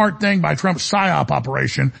really smart thing by Trump's PSYOP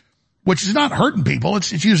operation, which is not hurting people.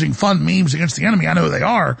 It's using fun memes against the enemy. I know who they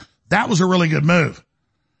are. That was a really good move.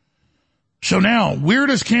 So now,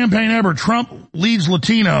 weirdest campaign ever. Trump leads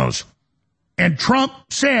Latinos, and Trump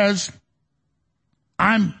says,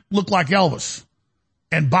 I look like Elvis.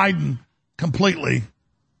 And Biden completely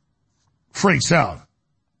freaks out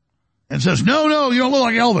and says, no, you don't look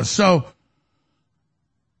like Elvis. So,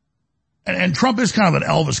 and Trump is kind of an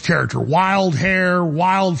Elvis character. Wild hair,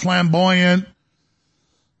 wild flamboyant,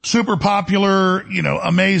 super popular,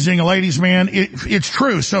 amazing, a ladies' man. It's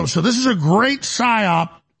true. So this is a great psyop.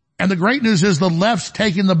 And the great news is the left's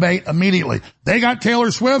taking the bait immediately. They got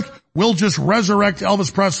Taylor Swift. We'll just resurrect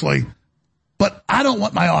Elvis Presley. But I don't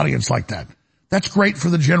want my audience like that. That's great for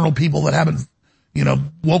the general people that haven't,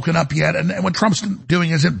 woken up yet. And what Trump's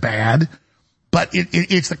doing isn't bad, but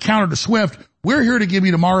it's the counter to Swift. We're here to give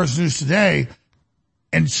you tomorrow's news today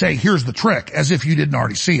and say, here's the trick, as if you didn't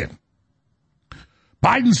already see it.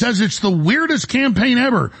 Biden says it's the weirdest campaign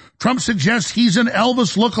ever. Trump suggests he's an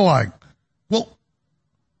Elvis lookalike. Well,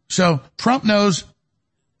 so Trump knows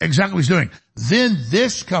exactly what he's doing. Then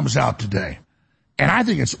this comes out today, and I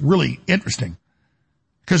think it's really interesting.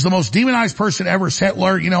 Because the most demonized person ever is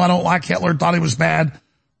Hitler. I don't like Hitler, thought he was bad.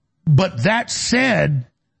 But that said,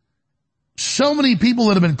 so many people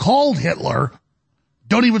that have been called Hitler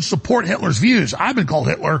don't even support Hitler's views. I've been called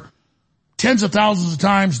Hitler tens of thousands of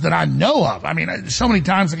times that I know of. I mean, so many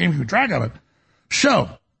times I can't keep track of it. So,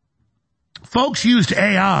 folks used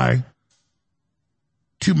AI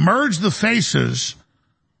to merge the faces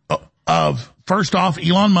of, first off,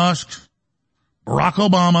 Elon Musk, Barack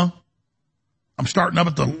Obama. I'm starting up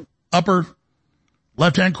at the upper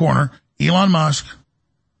left-hand corner. Elon Musk,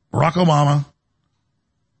 Barack Obama,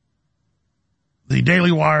 the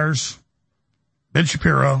Daily Wires, Ben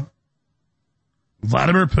Shapiro,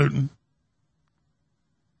 Vladimir Putin,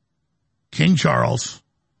 King Charles.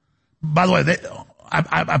 By the way,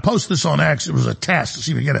 I posted this on X. It was a test to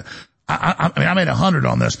see if we get it. I made 100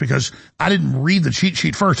 on this because I didn't read the cheat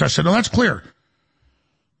sheet first. I said, no, that's clear.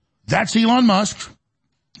 That's Elon Musk.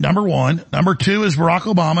 Number 1. Number 2 is Barack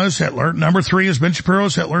Obama as Hitler. Number 3 is Ben Shapiro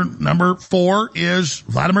as Hitler. Number 4 is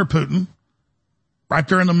Vladimir Putin. Right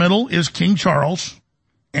there in the middle is King Charles.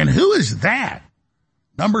 And who is that?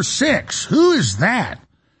 Number 6. Who is that?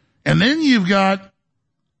 And then you've got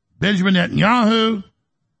Benjamin Netanyahu.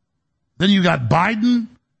 Then you got Biden.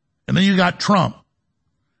 And then you got Trump.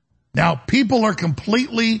 Now, people are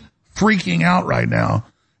completely freaking out right now.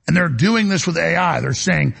 And they're doing this with AI. They're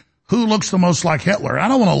saying, who looks the most like Hitler? I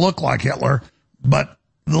don't want to look like Hitler, but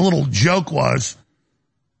the little joke was,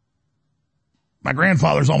 my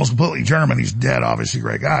grandfather's almost completely German. He's dead, obviously,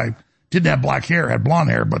 great guy. Didn't have black hair, had blonde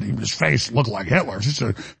hair, but his face looked like Hitler's. It's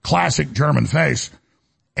a classic German face.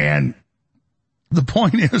 And the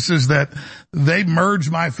point is that they merged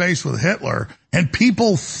my face with Hitler, and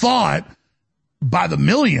people thought by the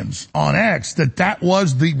millions on X that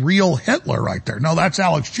was the real Hitler right there. No, that's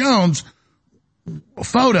Alex Jones'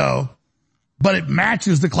 photo, but it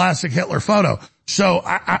matches the classic Hitler photo. So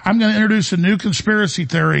I'm going to introduce a new conspiracy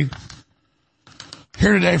theory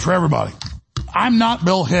here today for everybody. I'm not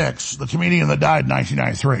Bill Hicks, the comedian that died in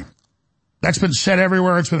 1993. That's been said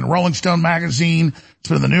everywhere. It's been in Rolling Stone magazine. It's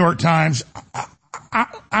been in the New York Times.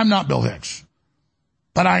 I'm not Bill Hicks,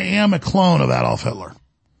 but I am a clone of Adolf Hitler.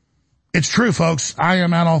 It's true, folks. I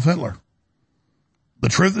am Adolf Hitler. The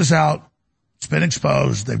truth is out. It's been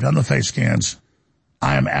exposed. They've done the face scans.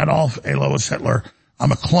 I am Adolf Alois Hitler.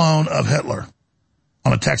 I'm a clone of Hitler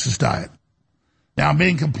on a Texas diet. Now, I'm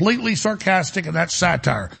being completely sarcastic, and that's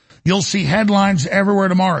satire. You'll see headlines everywhere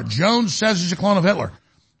tomorrow. Jones says he's a clone of Hitler.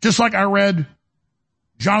 Just like I read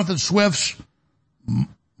Jonathan Swift's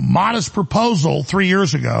modest proposal 3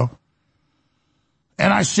 years ago.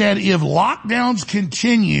 And I said, if lockdowns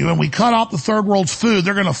continue and we cut off the third world's food,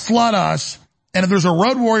 they're going to flood us. And if there's a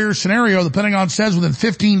road warrior scenario, the Pentagon says within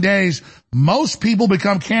 15 days, most people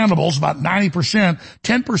become cannibals, about 90%,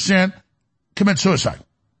 10% commit suicide.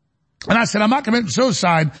 And I said, I'm not committing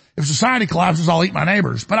suicide. If society collapses, I'll eat my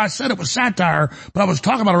neighbors. But I said it was satire, but I was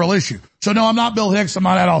talking about a real issue. So no, I'm not Bill Hicks. I'm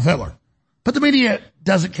not Adolf Hitler. But the media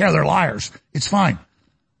doesn't care. They're liars. It's fine.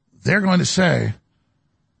 They're going to say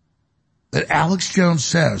that Alex Jones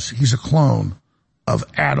says he's a clone of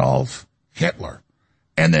Adolf Hitler.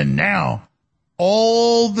 And then now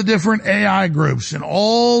all the different AI groups and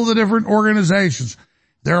all the different organizations,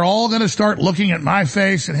 they're all going to start looking at my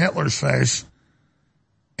face and Hitler's face.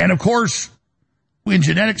 And of course, in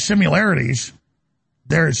genetic similarities,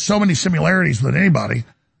 there's so many similarities with anybody.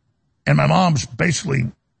 And my mom's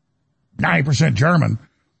basically 90% German.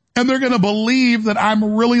 And they're going to believe that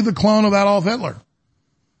I'm really the clone of Adolf Hitler.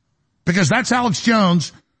 Because that's Alex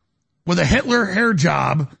Jones with a Hitler hair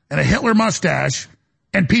job and a Hitler mustache.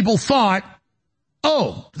 And people thought,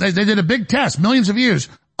 oh, they did a big test, millions of views.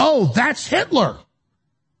 Oh, that's Hitler.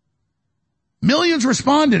 Millions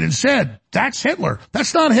responded and said, that's Hitler.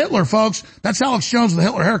 That's not Hitler, folks. That's Alex Jones with a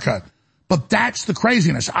Hitler haircut. But that's the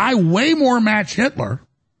craziness. I way more match Hitler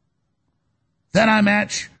than I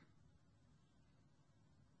match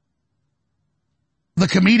the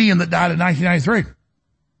comedian that died in 1993.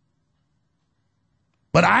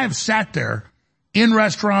 But I have sat there in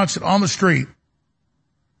restaurants and on the street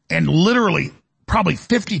and literally probably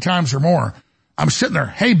 50 times or more, I'm sitting there,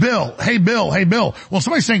 hey, Bill, hey, Bill, hey, Bill. Well,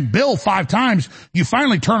 somebody's saying Bill 5 times, you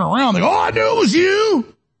finally turn around, they go, oh, I knew it was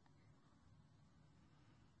you.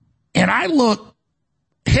 And I look,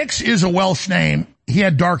 Hicks is a Welsh name. He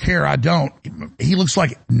had dark hair. I don't. He looks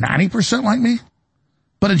like 90% like me.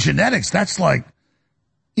 But in genetics, that's like,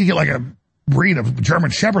 you get like a breed of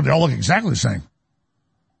German Shepherd. They all look exactly the same.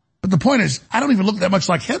 But the point is, I don't even look that much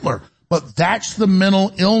like Hitler. But that's the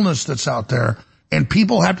mental illness that's out there. And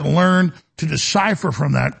people have to learn to decipher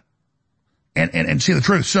from that and see the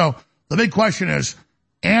truth. So the big question is,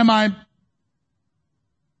 am I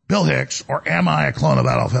Bill Hicks or am I a clone of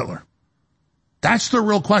Adolf Hitler? That's the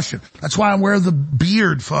real question. That's why I wear the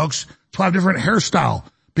beard, folks. That's why I have a different hairstyle.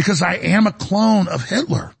 Because I am a clone of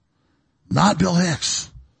Hitler, not Bill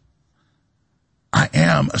Hicks. I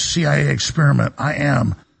am a CIA experiment. I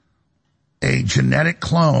am a genetic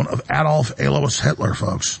clone of Adolf Alois Hitler,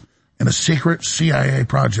 folks, in a secret CIA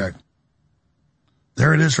project.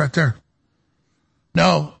 There it is right there.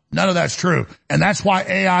 No, none of that's true. And that's why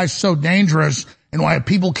AI is so dangerous and why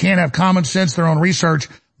people can't have common sense, their own research.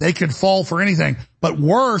 They could fall for anything. But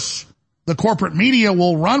worse, the corporate media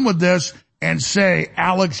will run with this and say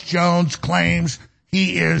Alex Jones claims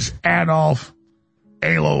he is Adolf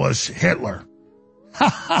Alois Hitler. Ha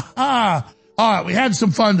ha ha. All right, we had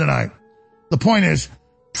some fun tonight. The point is,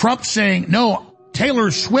 Trump saying, no,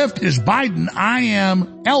 Taylor Swift is Biden. I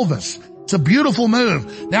am Elvis. It's a beautiful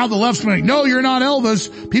move. Now the left's going, no, you're not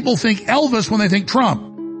Elvis. People think Elvis when they think Trump.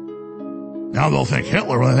 Now they'll think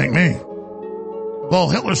Hitler when they think me. Well,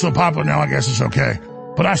 Hitler's so popular now, I guess it's okay.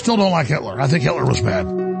 But I still don't like Hitler. I think Hitler was bad.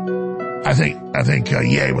 I think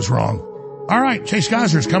Ye was wrong. All right, Chase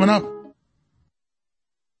Geyser's coming up.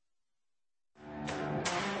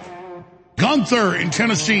 Gunther in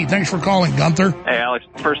Tennessee. Thanks for calling, Gunther. Hey, Alex,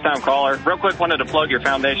 first-time caller. Real quick, wanted to plug your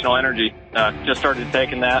Foundational Energy. Just started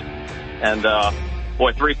taking that. And,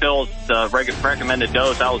 boy, 3 pills, recommended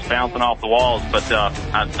dose. I was bouncing off the walls. But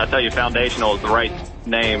I tell you, Foundational is the right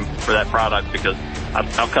name for that product because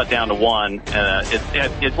I've cut down to 1. And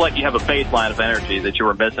it's like you have a baseline of energy that you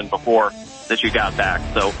were missing before that you got back.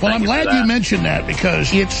 So, well, I'm glad you mentioned that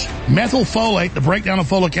because it's methylfolate, the breakdown of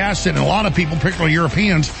folic acid, and a lot of people, particularly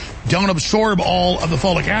Europeans, don't absorb all of the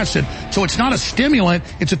folic acid. So it's not a stimulant.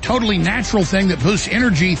 It's a totally natural thing that boosts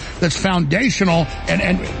energy that's foundational.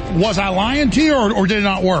 And was I lying to you or did it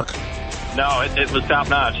not work? No, it was top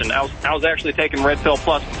notch. And I was actually taking Red Pill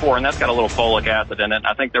Plus before, and that's got a little folic acid in it.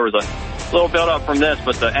 I think there was a little build up from this,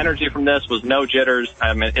 but the energy from this was no jitters.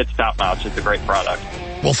 I mean, it's top notch. It's a great product.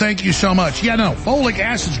 Well, thank you so much. Yeah, no, folic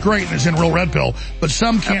acid's great and it's in real Red Pill, but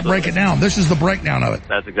some can't break it down. This is the breakdown of it.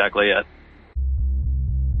 That's exactly it.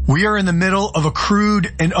 We are in the middle of a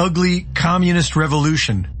crude and ugly communist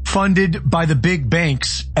revolution, funded by the big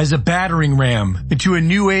banks as a battering ram into a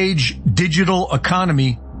new age digital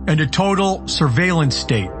economy and a total surveillance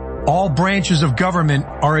state. All branches of government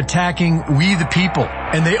are attacking we the people,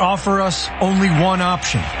 and they offer us only one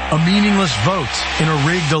option, a meaningless vote in a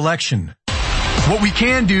rigged election. What we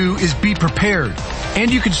can do is be prepared,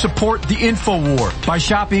 and you can support the InfoWar by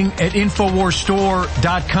shopping at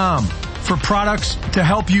InfoWarsStore.com for products to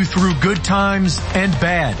help you through good times and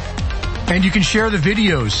bad. And you can share the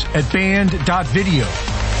videos at band.video.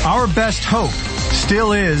 Our best hope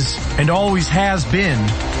still is, and always has been,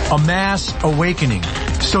 a mass awakening.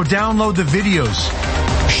 So download the videos,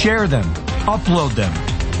 share them, upload them,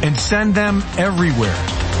 and send them everywhere.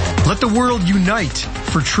 Let the world unite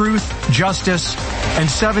for truth, justice, and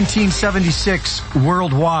 1776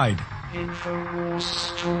 worldwide.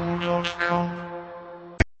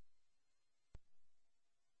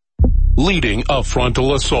 Leading a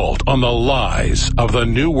frontal assault on the lies of the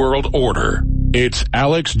New World Order, it's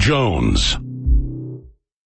Alex Jones.